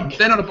saying?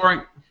 They're not a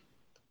boring.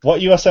 What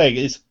you are saying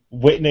is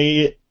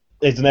Whitney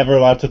is never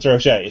allowed to throw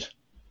shade.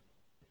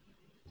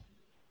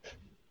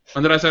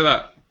 When did I say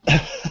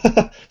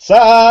that?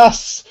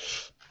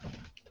 Sass.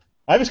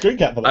 I have a screen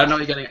cap for that. I don't know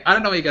what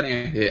you're getting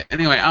at here.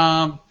 Anyway, Do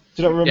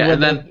you not remember yeah,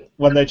 and then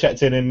when they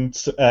checked in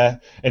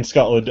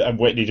Scotland and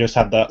Whitney just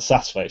had that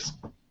sass face?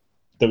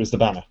 That was the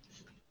banner.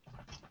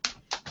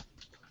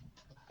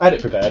 I had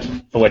it prepared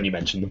for when you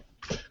mentioned them.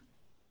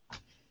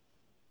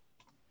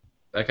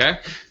 okay.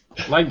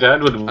 My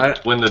dad would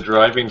win the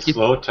driving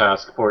slow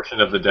task portion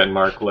of the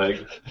Denmark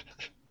leg.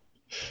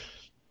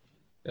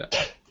 Yeah.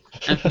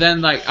 And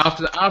then like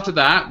after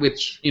that,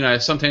 which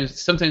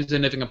sometimes they're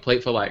never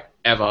complete for like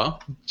ever,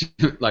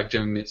 like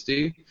Jim and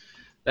Misty,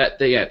 that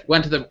they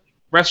went to the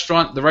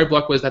restaurant. The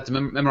roadblock was they had to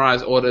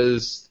memorize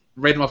orders,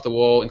 read them off the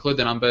wall, include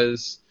the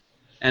numbers,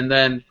 and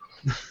then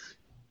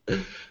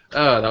that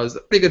was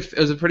pretty good. It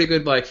was a pretty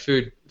good like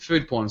food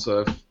porn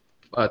sort of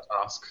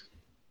task.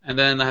 And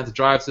then they had to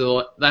drive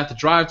to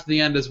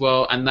the end as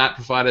well, and that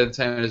provided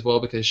entertainment as well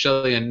because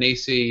Shelley and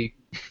Nisi,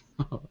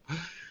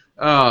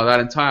 that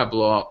entire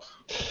blow up,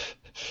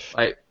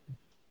 like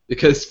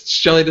because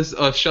Shelley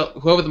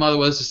whoever the mother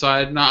was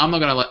decided, no, I'm not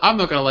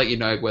gonna let you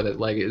know where the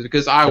leg is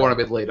because I want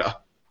to be the leader.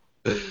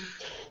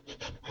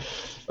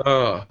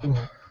 I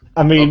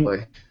mean,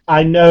 lovely.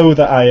 I know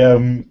that I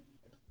am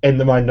in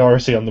the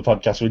minority on the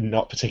podcast with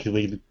not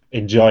particularly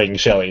enjoying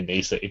Shelley and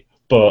Nisi,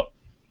 but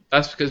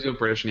That's because you're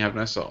British and you have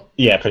no soul.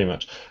 yeah, pretty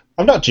much.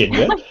 I'm not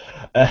ginger.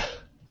 Yeah,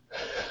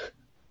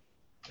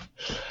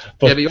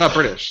 but you are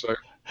British, so.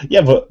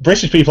 Yeah, but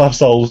British people have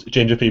souls,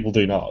 ginger people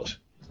do not.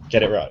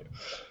 Get it right.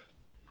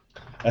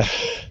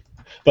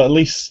 But at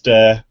least we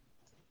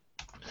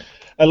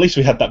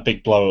had that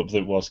big blow up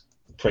that was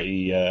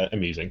pretty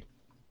amusing.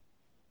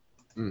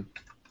 Mm.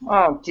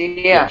 Oh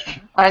dear,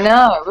 I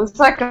know. It was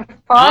like a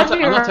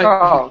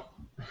 5-year-old.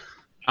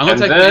 And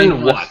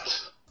then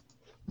what?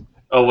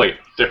 Oh wait,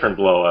 different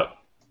blow up.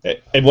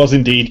 It was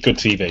indeed good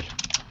TV.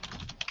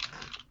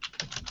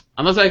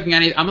 I'm not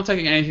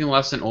taking anything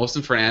less than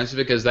Austin for an answer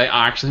because they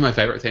are actually my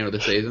favorite team of the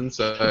season.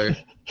 So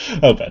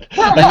Oh, bad.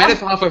 they made it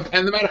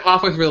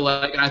halfway through the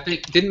leg, and I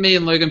think didn't me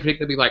and Logan predict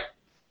they'd be like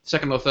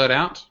second or third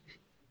out?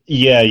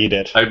 Yeah, you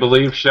did. I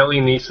believe Shelley,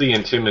 Nisi,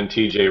 and Tim and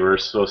TJ were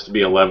supposed to be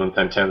 11th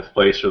and 10th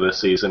place for this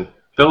season.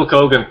 Phil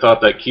Kogan thought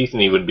that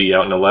Keithney would be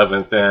out in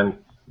 11th, and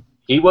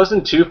he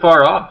wasn't too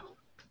far off.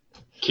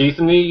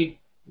 Keithney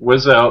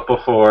was out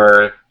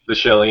before the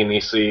Shelley and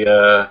Nisi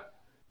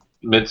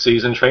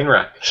mid-season train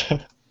wreck.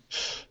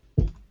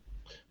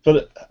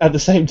 But at the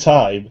same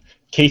time,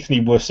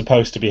 Keithney was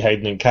supposed to be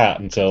Hayden and Kat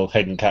until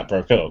Hayden and Kat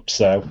broke up,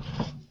 so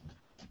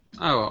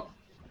Oh well.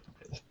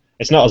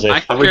 it's not as if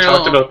Have we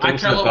talked about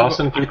things that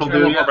Boston people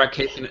do yet?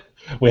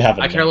 we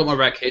haven't. I care a lot more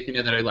about Keithney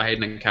than I do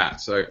Hayden and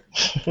Kat, so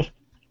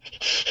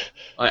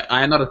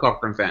I am not a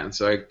Cochran fan,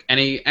 so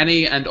any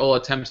and all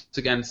attempts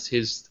against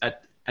his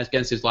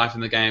life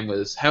in the game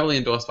was heavily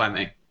endorsed by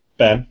me.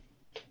 Ben,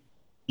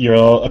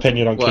 your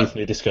opinion on What?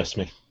 Keithney disgusts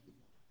me.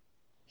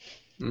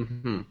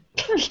 Mm-hmm.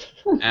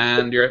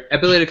 And your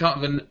inability to come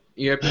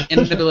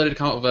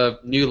up with a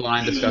new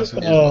line discussing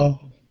it as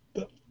well.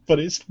 But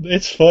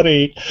it's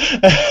funny.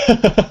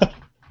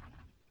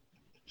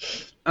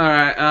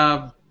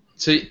 Alright,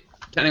 so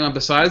anyone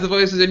besides the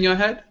voices in your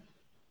head?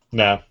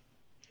 No.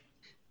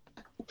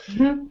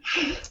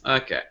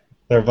 Okay.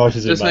 There are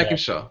voices Just in my making head.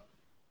 sure.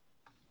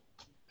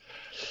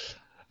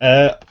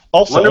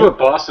 Also, I wonder what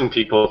Boston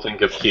people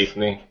think of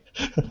Keithney.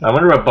 I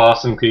wonder what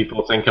Boston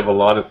people think of a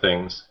lot of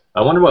things.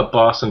 I wonder what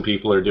Boston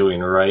people are doing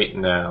right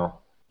now.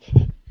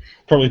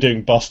 probably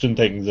doing Boston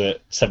things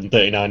at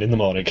 7:39 in the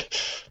morning.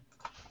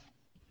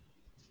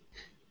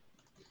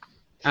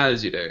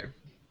 As you do.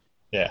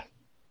 Yeah.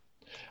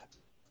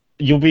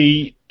 You'll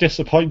be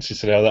disappointed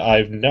to know that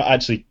I've not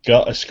actually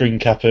got a screen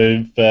cap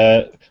of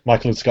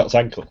Michael and Scott's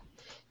ankle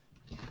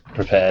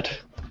prepared.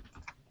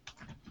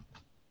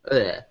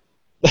 Ugh.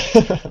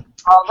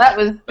 Oh, that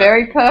was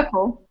very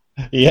purple.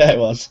 Yeah, it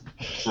was.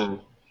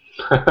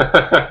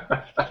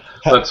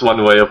 That's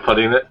one way of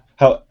putting it.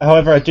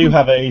 However, I do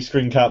have a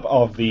screen cap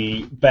of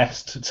the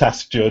best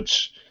task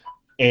judge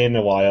in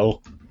a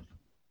while.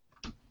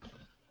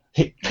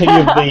 King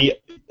of the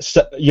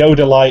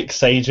Yoda-like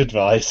sage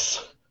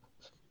advice.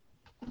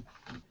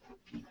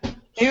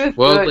 He was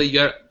Worldly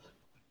good.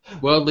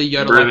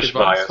 Yoda British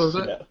advice, bias. was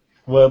it? Yeah.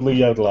 Worldly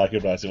Yoda-like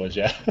advice it was,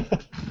 yeah.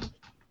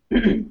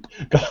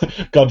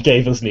 God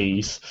gave us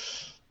knees.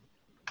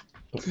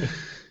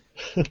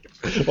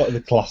 What are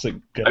the classic...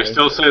 I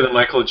still say the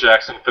Michael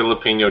Jackson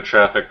Filipino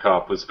traffic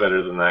cop was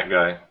better than that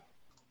guy.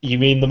 You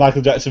mean the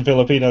Michael Jackson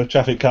Filipino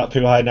traffic cop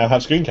who I now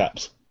have screen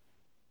caps?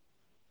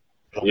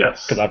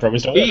 Yes. Because I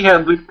promised to. He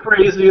had the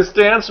craziest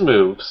dance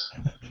moves.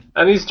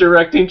 And he's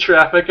directing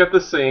traffic at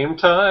the same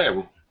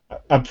time.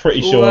 I'm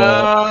pretty sure...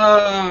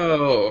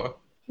 Whoa!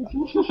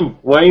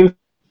 Wayne's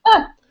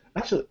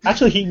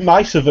Actually, he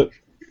might have...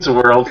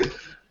 World.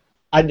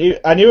 I knew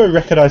I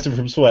recognised him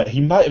from Sweat.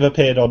 He might have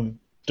appeared on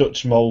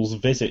Dutch Mole's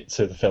visit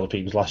to the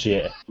Philippines last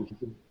year.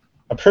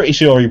 I'm pretty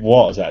sure he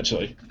was,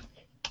 actually.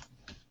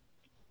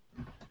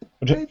 I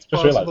It's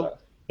just realised possible. that.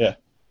 Yeah.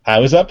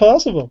 How is that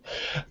possible?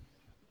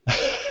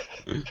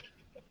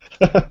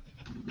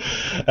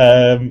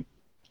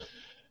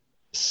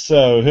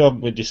 So, who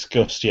haven't we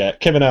discussed yet?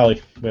 Kim and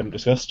Ali, we haven't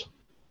discussed.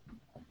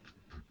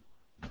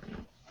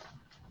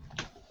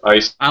 I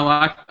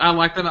I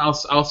like them.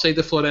 I'll save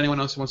the floor to anyone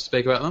else who wants to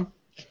speak about them.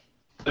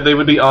 said they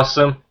would be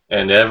awesome,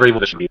 and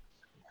everyone should be.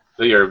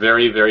 They are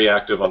very, very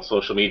active on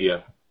social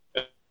media.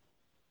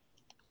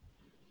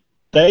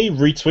 They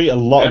retweet a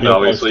lot of And your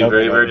obviously posts,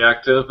 very, don't very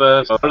active.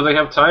 So how do they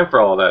have time for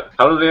all that?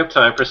 How do they have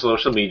time for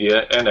social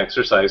media and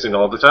exercising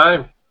all the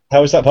time? they?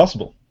 How is that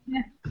possible?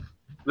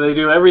 They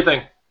do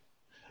everything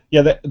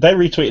Yeah, they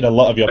retweeted a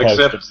lot of your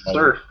except posts.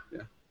 surf.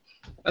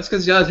 That's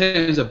because the other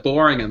teams are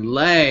boring and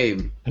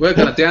lame. We're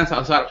gonna dance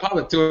outside a pub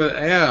at 2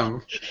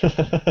 a.m.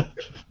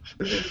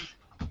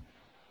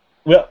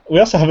 We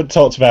also haven't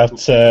talked about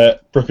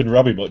Brooke and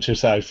Robbie much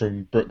aside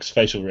from Brooke's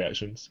facial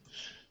reactions.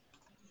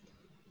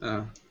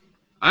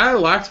 I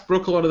liked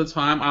Brooke a lot of the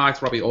time. I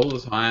liked Robbie all the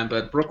time,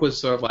 but Brooke was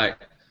sort of like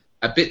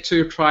a bit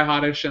too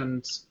try-hardish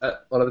and a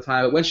lot of the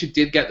time. But when she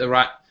did get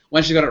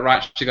when she got it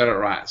right, she got it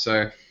right.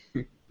 So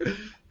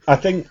I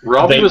think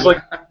Robbie they- was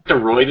like a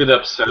roided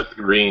up Seth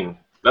Green.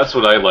 That's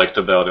what I liked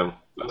about him.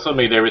 That's what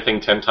made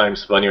everything 10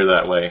 times funnier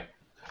that way.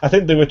 I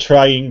think they were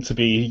trying to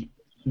be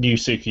new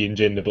Suki and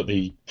Jinder, but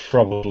they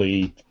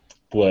probably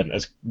weren't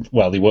as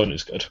well. They weren't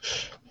as good.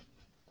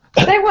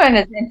 They weren't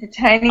as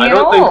entertaining I at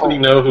don't all. think we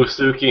know who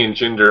Suki and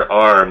Jinder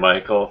are,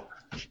 Michael.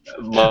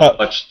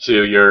 Much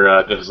to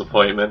your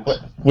disappointment.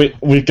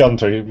 We've gone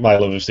through my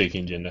love of Suki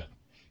and Jinder.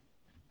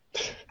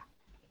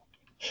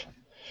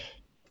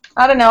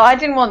 I don't know. I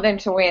didn't want them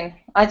to win.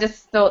 I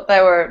just thought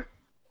they were.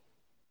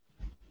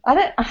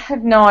 I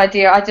had no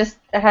idea. I just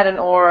had an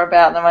aura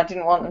about them. I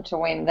didn't want them to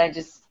win. They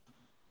just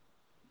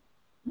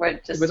were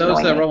just. but that was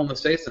their annoying. role in the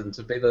season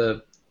to be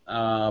the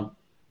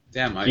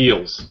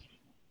Heels.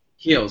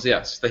 heels.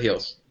 Yes, the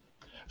heels.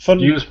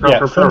 Use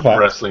proper fun fact.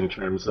 wrestling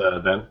terms,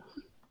 Ben.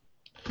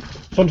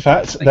 Fun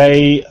fact: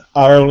 they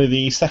are only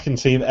the second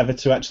team ever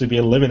to actually be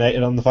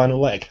eliminated on the final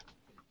leg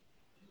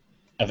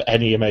of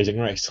any Amazing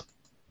Race.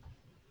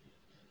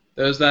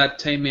 There was that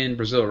team in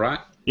Brazil, right?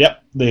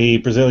 Yep, the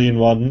Brazilian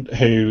one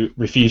who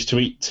refused to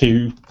eat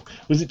 2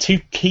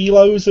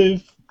 kilos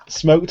of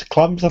smoked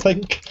clams, I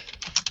think?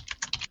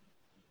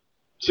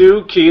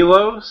 2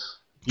 kilos?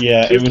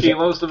 Yeah, 2 it was.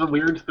 kilos of a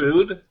weird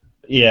food?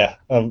 Yeah,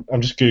 I'm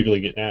just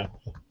googling it now.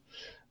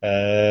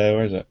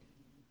 Where is it?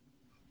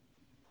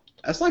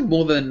 That's like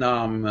more than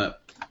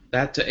they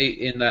had to eat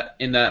in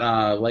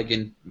that like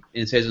in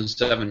season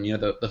 7. You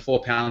know, the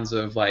 4 pounds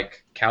of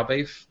like cow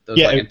beef. There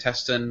was Yeah, like it-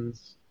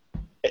 intestines.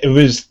 It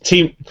was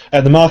the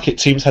market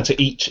teams had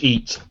to each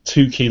eat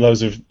 2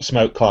 kilos of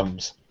smoked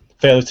clams.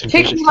 Failure to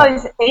 2 complete this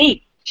task. kilos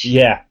each.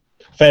 Yeah,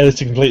 failure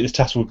to complete this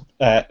task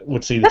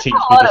would see the That's teams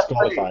a be lot of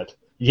food. disqualified.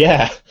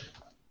 Yeah,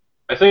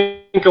 I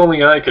think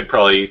only I could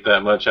probably eat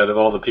that much out of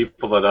all the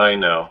people that I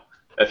know.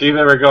 If you've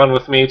ever gone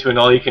with me to an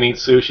all-you-can-eat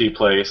sushi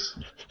place,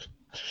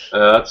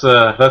 That's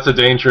a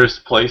dangerous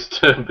place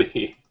to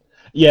be.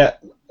 Yeah,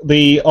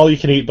 the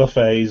all-you-can-eat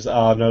buffets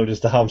are known as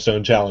the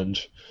Harmstone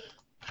Challenge.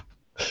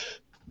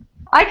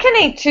 I can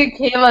eat 2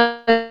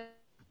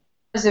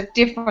 kilos of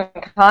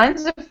different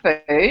kinds of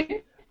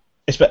food.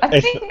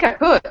 I think I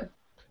could.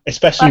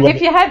 Especially Like when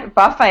if you had a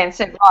buffet and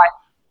said, right,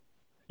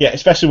 yeah,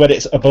 especially when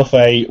it's a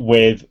buffet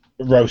with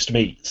roast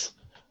meats.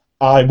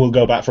 I will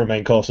go back for a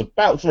main course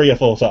about 3 or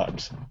 4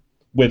 times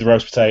with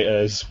roast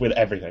potatoes, with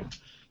everything.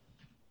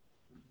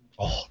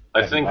 Oh,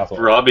 I think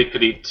Robbie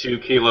could eat 2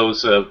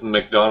 kilos of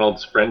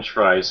McDonald's French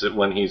fries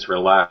when he's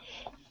relaxed.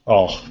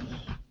 Oh,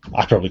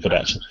 I probably could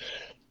actually.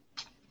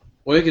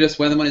 Or he could just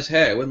wear them on his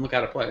hair. It wouldn't look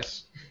out of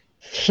place.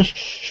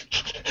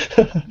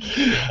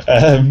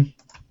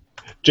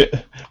 Jim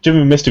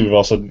and Misty we've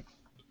also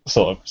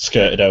sort of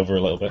skirted over a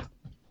little bit.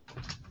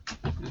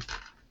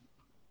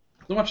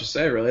 Not much to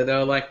say really.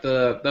 They're like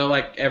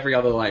every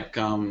other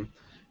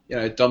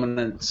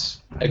dominant,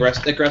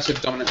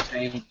 aggressive dominant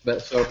team,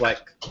 but sort of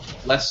like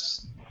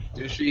less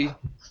douchey.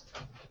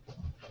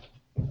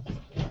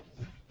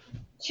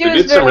 They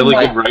did some really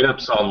good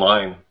write-ups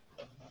online.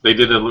 They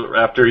did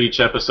after each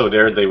episode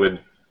aired. They would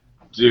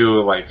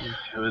do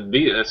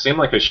it seemed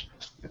like a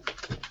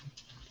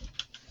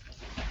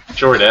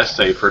short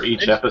essay for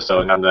each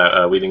episode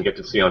that we didn't get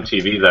to see on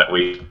TV that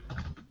week.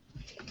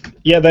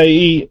 Yeah,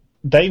 they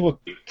were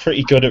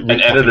pretty good at.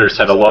 And editors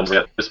had a lot of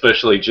it,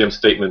 especially Jim's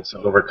statements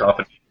of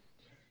overconfidence.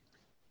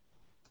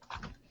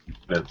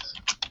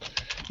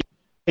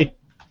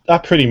 I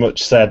pretty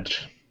much said,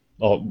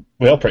 or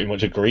we all pretty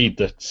much agreed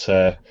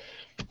that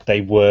they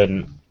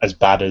weren't as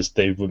bad as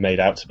they were made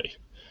out to be.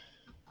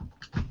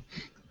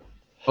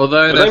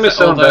 Although their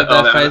faces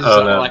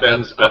are like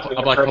a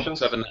public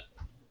servant.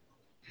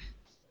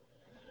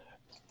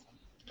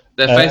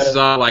 Their faces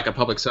are like a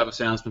public service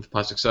announcement for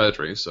plastic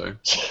surgery, so.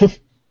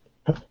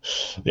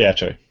 Yeah,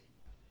 true.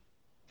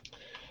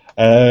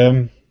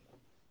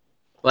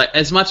 Like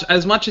as much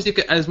as you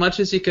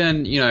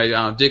can,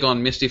 dig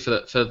on Misty for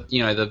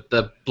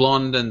the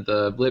blonde and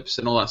the lips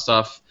and all that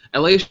stuff.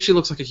 At least she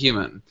looks like a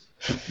human.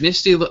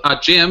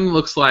 Jim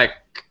looks like.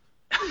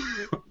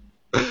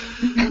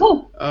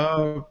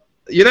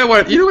 You know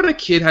what a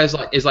kid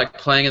is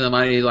playing in the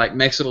money. He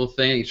makes a little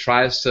thing. He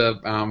tries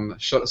to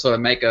sort of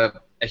make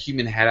a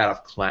human head out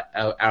of clay,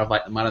 out of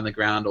the mud on the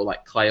ground or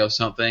clay or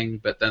something.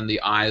 But then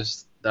the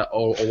eyes that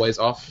are always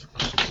off.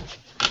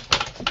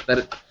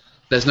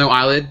 There's no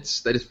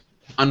eyelids. They're just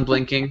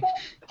unblinking.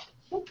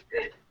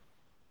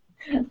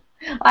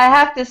 I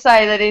have to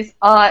say that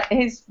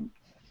his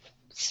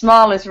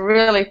smile is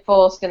really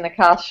forced in the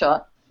cast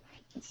shot.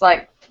 It's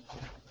like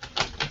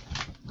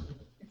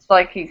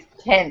he's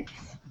tense.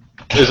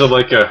 Is it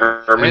like a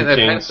Herman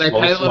Cain They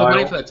pay a lot of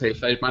money for that teeth.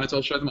 They might as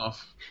well show them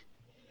off.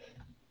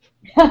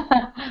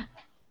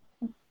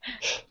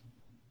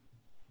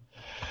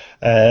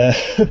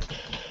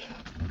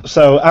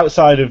 So,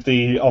 outside of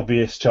the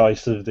obvious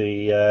choice of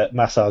the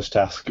massage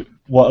task,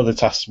 what other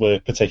tasks were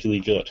particularly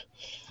good?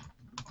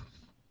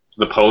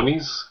 The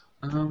ponies?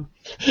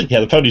 Yeah,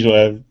 the ponies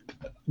were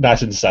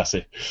nice and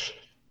sassy.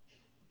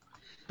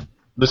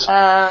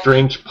 The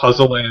strange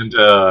puzzle and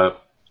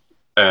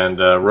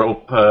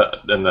rope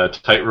and the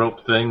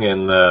tightrope thing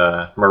in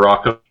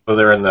Morocco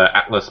there in the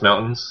Atlas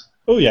Mountains.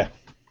 Oh yeah,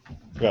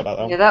 forgot about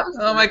that. Yeah, that was.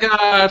 Oh my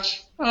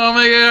gosh! Oh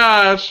my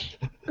gosh!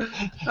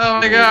 Oh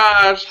my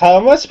gosh! How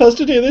am I supposed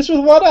to do this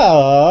with one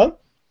arm?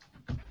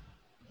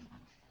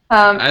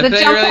 I think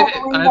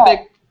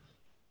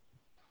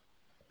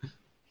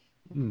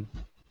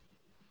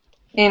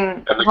in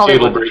and the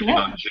Hollywood, cable breaking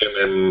on Jim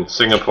in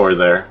Singapore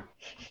there.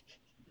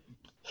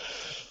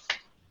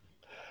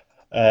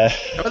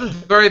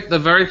 The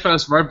very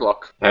first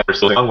roadblock. And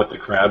what's going on with the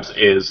crabs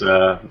is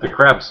the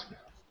crabs.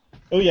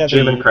 Oh yeah,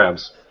 Jim and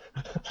crabs.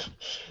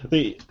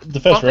 The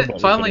first roadblock.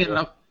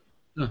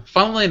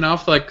 Funnily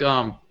enough,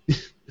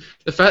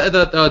 the fact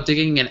that they were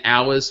digging in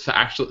hours for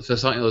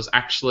something that was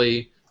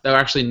they were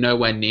actually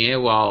nowhere near,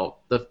 while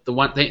the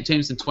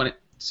teams in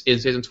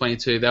season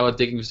 22 they were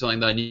digging for something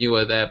they knew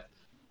were there,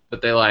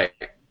 but they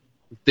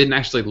didn't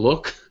actually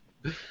look.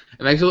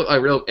 It makes it look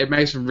like real. It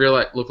makes them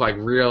look like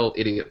real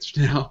idiots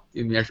now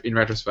in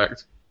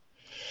retrospect.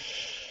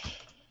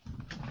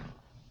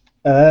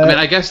 I mean,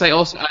 I guess they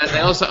also added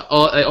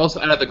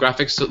the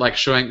graphics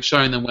to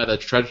showing them where the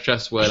treasure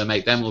chests were to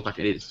make them look like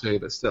idiots too.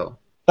 But still,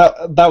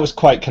 that was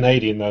quite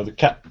Canadian though.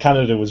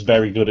 Canada was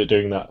very good at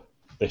doing that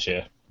this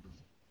year.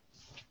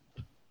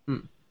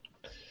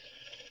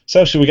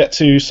 So, should we get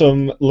to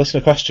some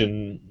listener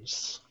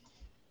questions?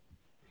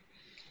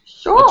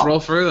 Sure. Let's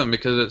roll through them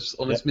because it's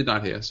almost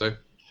midnight here. So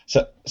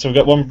we've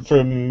got one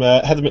from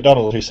Heather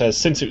McDonald who says,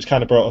 since it was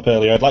kind of brought up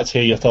earlier, I'd like to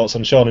hear your thoughts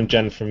on Sean and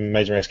Jen from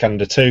Amazing Race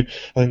Canada 2.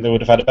 I think they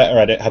would have had a better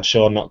edit had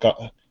Sean not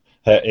got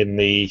hurt in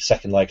the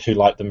second leg, who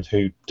liked them,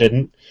 who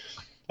didn't.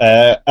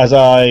 As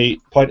I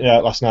pointed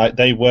out last night,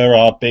 they were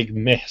our big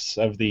miss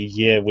of the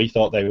year. We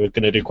thought they were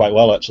going to do quite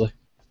well, actually.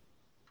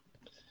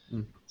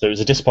 So it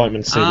was a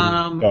disappointment to see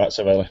them go out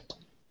so early.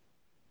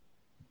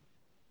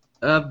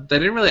 They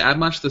didn't really add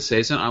much to the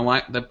season.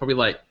 They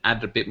probably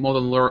added a bit more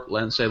than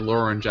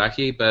Laura and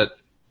Jackie, but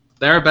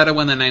they were better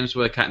when their names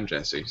were Kat and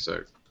Jesse.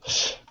 So,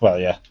 well,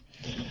 yeah.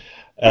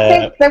 I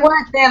think they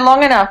weren't there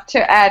long enough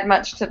to add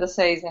much to the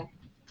season.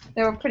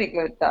 They were pretty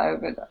good though,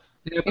 but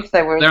if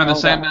they were, they're in the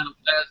same amount.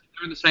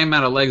 They're in the same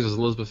amount of legs as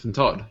Elizabeth and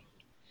Todd.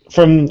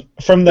 From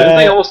Didn't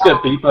they almost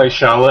get beat by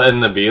Charlotte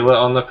and Nabila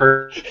on the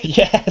first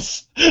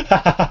Yes.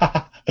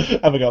 I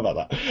forgot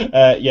about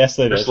that. Yes,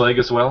 they did. leg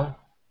as well?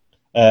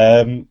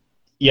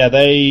 Yeah,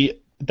 they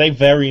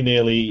very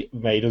nearly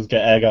made us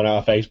get egg on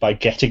our face by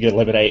getting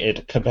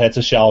eliminated compared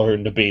to Charlotte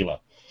and Nabila,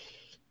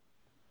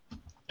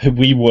 who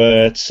we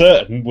were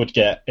certain would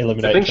get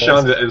eliminated. I think first.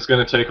 Sean is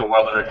going to take a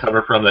while to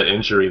recover from that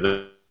injury,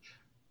 though.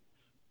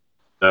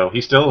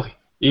 He's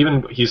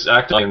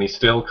acting and he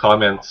still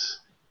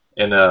comments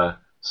in a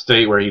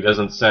state where he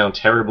doesn't sound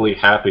terribly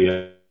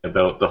happy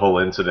about the whole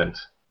incident.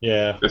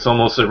 Yeah. It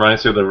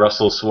reminds me of the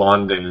Russell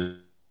Swan days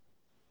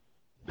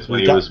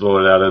when he was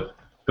voted out of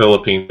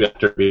Philippines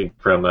after being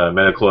from a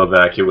medical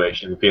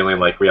evacuation, feeling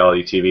like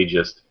reality TV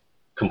just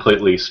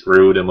completely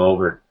screwed him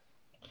over.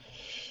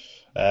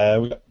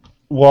 We got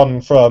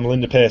one from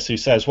Linda Pierce who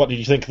says, what did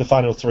you think of the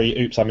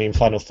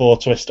final four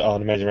twist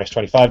on Amazing Race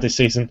 25 this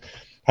season?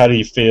 How do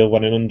you feel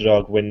when an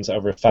underdog wins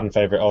over a fan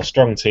favourite or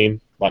strong team,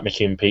 like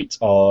Mickey and Pete,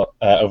 or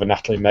over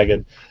Natalie and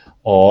Megan,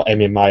 or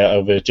Amy and Maya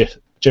over Jim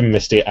and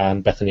Misty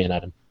and Bethany and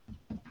Adam?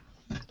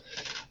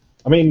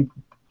 I mean,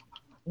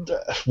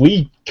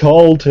 we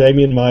called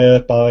Amy and Maya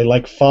by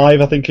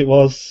 5, I think it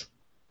was,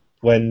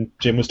 when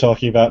Jim was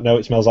talking about No,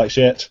 It Smells Like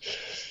Shit.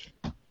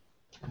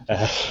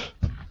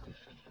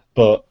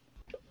 But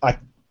I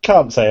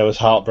can't say I was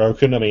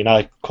heartbroken. I mean,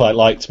 I quite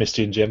liked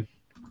Misty and Jim.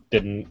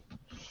 Didn't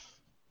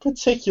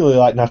particularly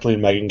like Natalie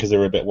and Megan because they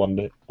were a bit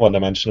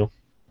one-dimensional.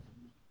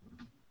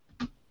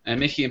 And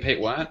Mickey and Pete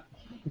weren't?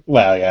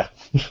 Well, yeah.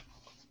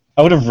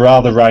 I would have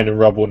rather Ryan and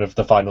Rob won of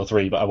the final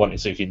 3, but I wanted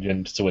Suki and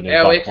Jim to win.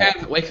 Yeah,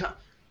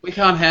 we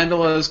can't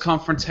handle this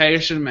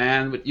confrontation,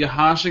 man. You're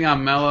harshing our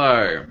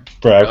mellow.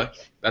 Bro. Really?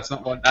 That's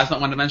not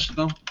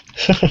one-dimensional?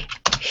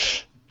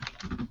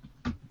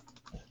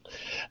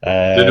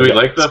 Did we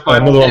like the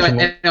final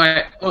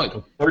Anyway,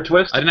 look, four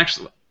twist? I didn't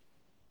actually.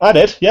 I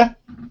did, yeah.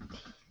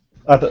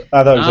 I thought it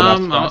was a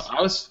nice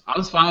twist. I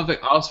was fine with it.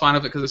 I was fine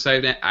with it because it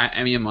saved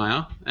Amy and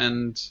Maya.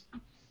 And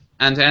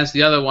to answer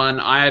the other one,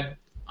 I'm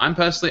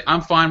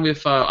fine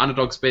with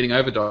underdogs beating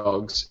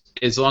overdogs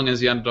as long as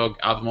the underdog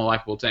are the more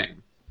likable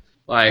team,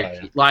 like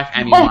Amy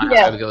and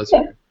Maya over the other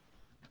two.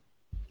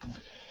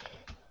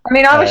 I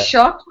mean, I was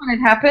shocked when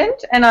it happened,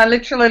 and I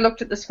literally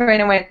looked at the screen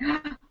and went,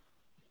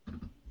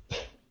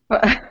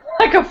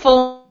 like a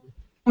full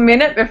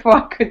minute before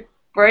I could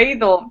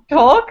breathe or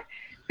talk,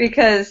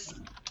 because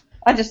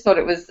I just thought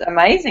it was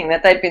amazing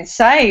that they'd been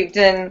saved,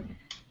 and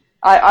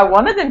I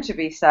wanted them to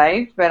be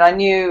saved, but I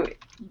knew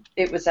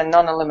it was a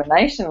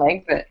non-elimination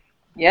leg, but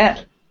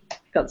yeah,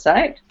 got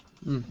saved.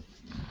 I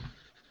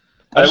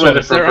would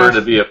have preferred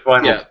to be a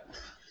final. Yeah.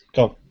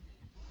 Go.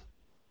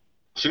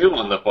 2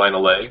 on the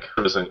final leg.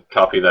 Who doesn't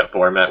copy that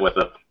format with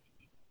a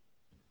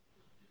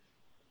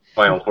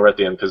final 4 at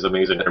the end because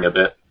Amazing a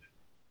bit.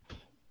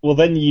 Well,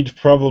 then you'd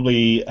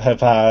probably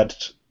have had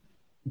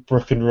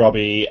Brooke and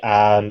Robbie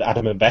and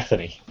Adam and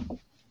Bethany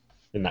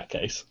in that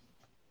case.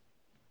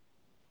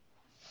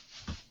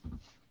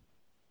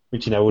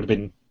 Which, would have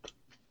been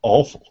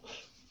awful.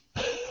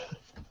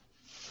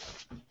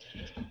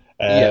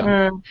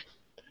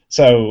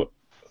 So...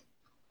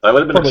 That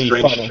would have been a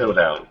strange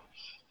showdown.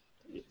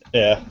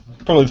 Yeah,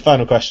 probably the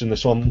final question,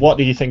 this one. What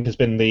do you think has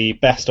been the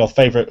best or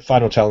favourite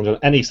final challenge on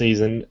any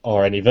season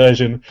or any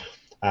version?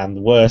 And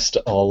the worst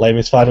or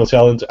lamest final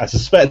challenge? I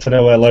suspect I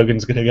know where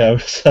Logan's going to go,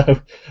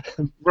 so...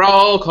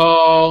 Roll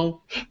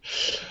call!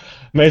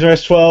 Amazing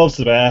Race 12's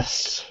the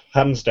best,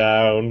 hands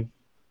down.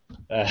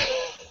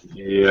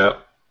 Yeah.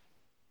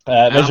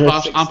 I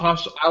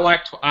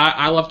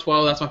love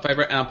 12, that's my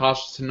favourite, and I'm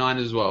partial to 9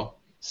 as well.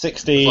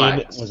 16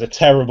 was a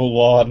terrible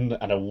one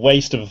and a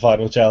waste of a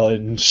final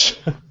challenge.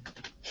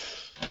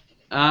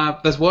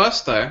 There's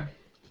worse though.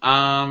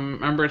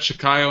 Remember in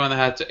Chicago when they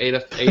had to eat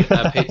a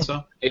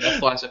pizza, eat a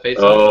slice of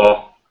pizza?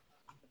 Oh,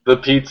 the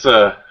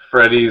pizza.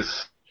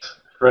 Freddie's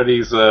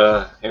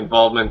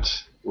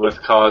involvement with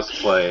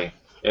cosplay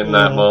in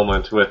that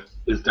moment with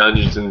his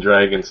Dungeons and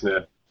Dragons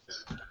ness.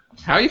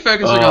 How are you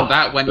focusing on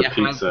that when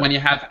you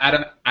have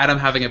Adam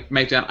having a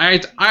meltdown?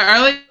 I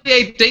only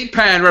ate deep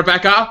pan,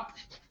 Rebecca.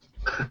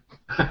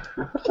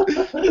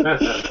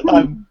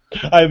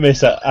 I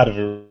miss Adam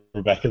and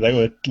Rebecca. They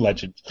were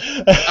legends.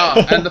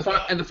 And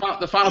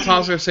the final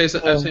task of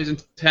season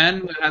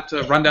 10, we had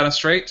to run down a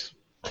street.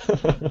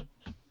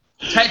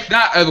 Take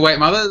that, overweight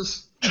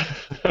mothers.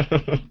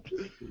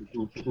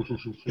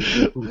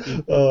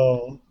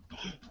 Well,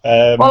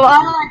 I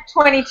like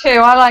 22.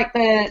 I like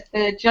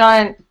the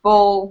giant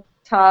ball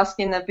task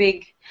in the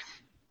big,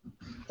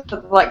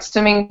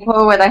 swimming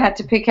pool where they had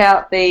to pick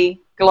out the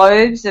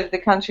globes of the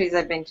countries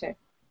they've been to.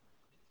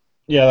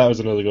 Yeah, that was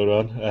another good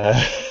one.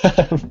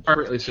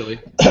 Appropriately silly.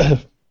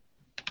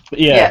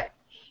 Yeah.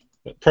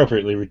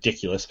 appropriately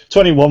ridiculous.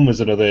 21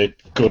 was another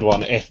good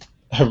one, if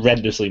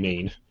horrendously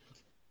mean.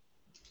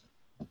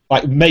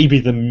 Like, maybe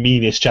the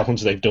meanest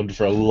challenge they've done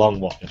for a long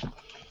while.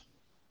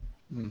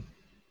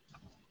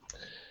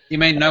 You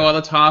mean no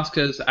other task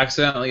has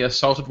accidentally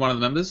assaulted one of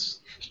the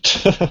members?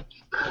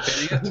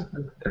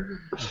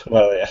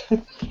 Well,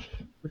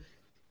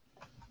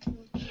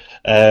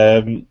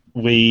 yeah.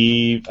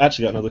 We've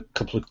actually got another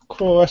couple of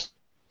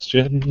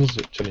questions,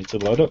 which I need to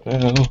load up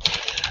now.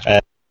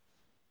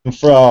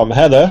 From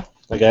Heather,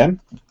 again,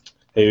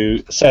 who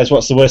says,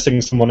 what's the worst thing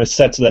someone has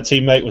said to their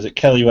teammate? Was it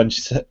Kelly when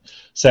she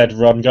said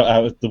Ron got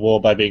out of the war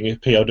by being a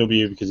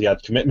POW because he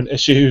had commitment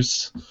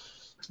issues?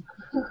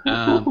 It's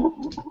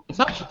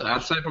not that.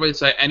 I'd probably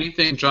say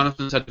anything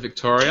Jonathan said to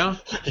Victoria.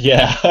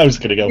 Yeah, I was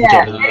going to go for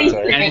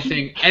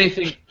Jonathan.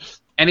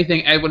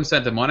 Anything Edwin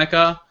said to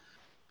Monica.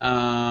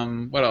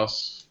 What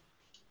else?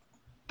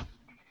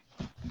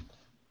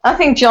 I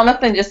think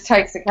Jonathan just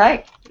takes the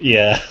cake.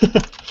 Yeah.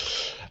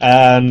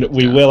 And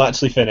we will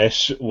actually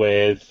finish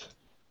with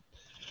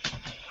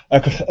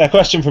a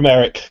question from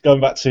Eric. Going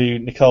back to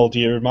Nicole, do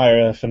you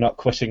admire her for not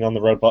quitting on the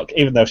roadblock,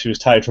 even though she was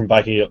tired from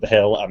biking up the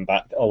hill and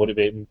back, or would it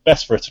be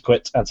best for her to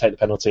quit and take the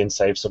penalty and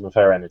save some of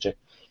her energy?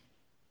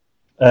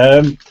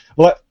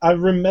 Well, I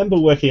remember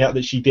working out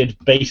that she did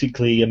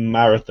basically a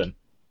marathon.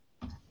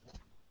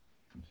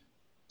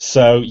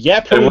 So,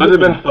 yeah, it would have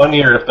been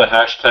funnier if the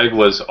hashtag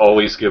was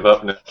always give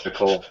up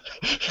Nicole.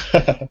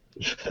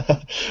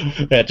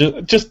 Yeah,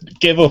 just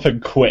give up and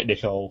quit,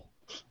 Nicole.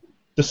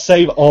 Just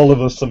save all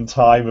of us some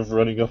time of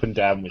running up and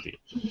down with you.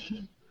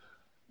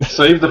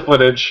 Save the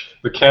footage.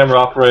 The camera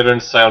operator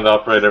and sound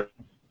operator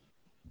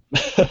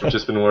have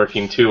just been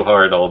working too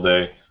hard all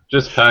day.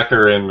 Just pack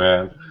her in,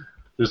 man.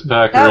 Just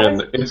pack her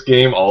in. It's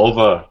game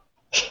over.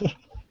 It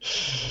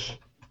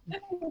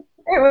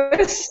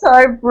was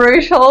so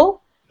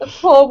brutal. The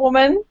poor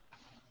woman.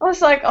 I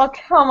was like, oh,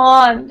 come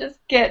on. Just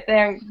get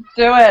there and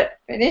do it.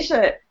 Finish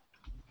it.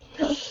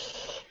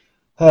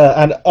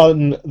 And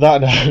on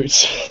that note,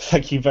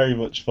 thank you very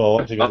much for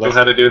watching. If I knew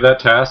how to do that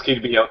task,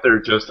 he'd be out there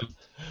just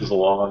as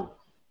long.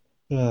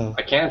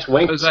 I can't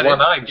wink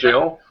one eye,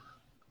 Jill.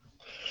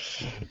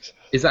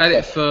 Is that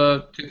it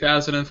for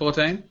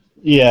 2014?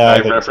 Yeah. I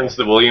referenced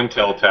the William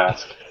Tell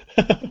task.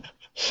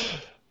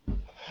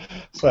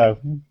 So,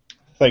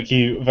 thank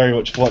you very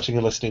much for watching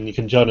and listening. You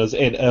can join us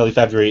in early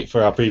February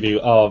for our preview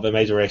of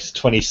Amazing Race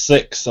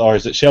 26, or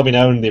as it shall be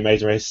known, the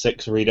Amazing Race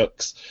 6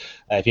 Redux.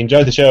 If you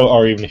enjoyed the show,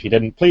 or even if you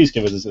didn't, please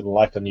give us a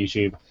like on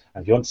YouTube.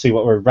 And if you want to see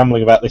what we're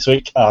rambling about this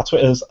week, our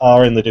Twitters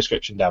are in the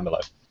description down below.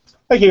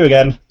 Thank you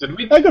again. And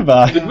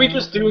goodbye. Did we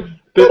just do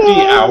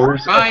 50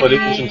 hours of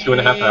footage in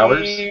 2.5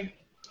 hours?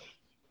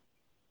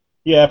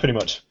 Yeah, pretty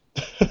much.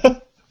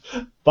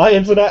 Bye,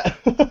 Internet.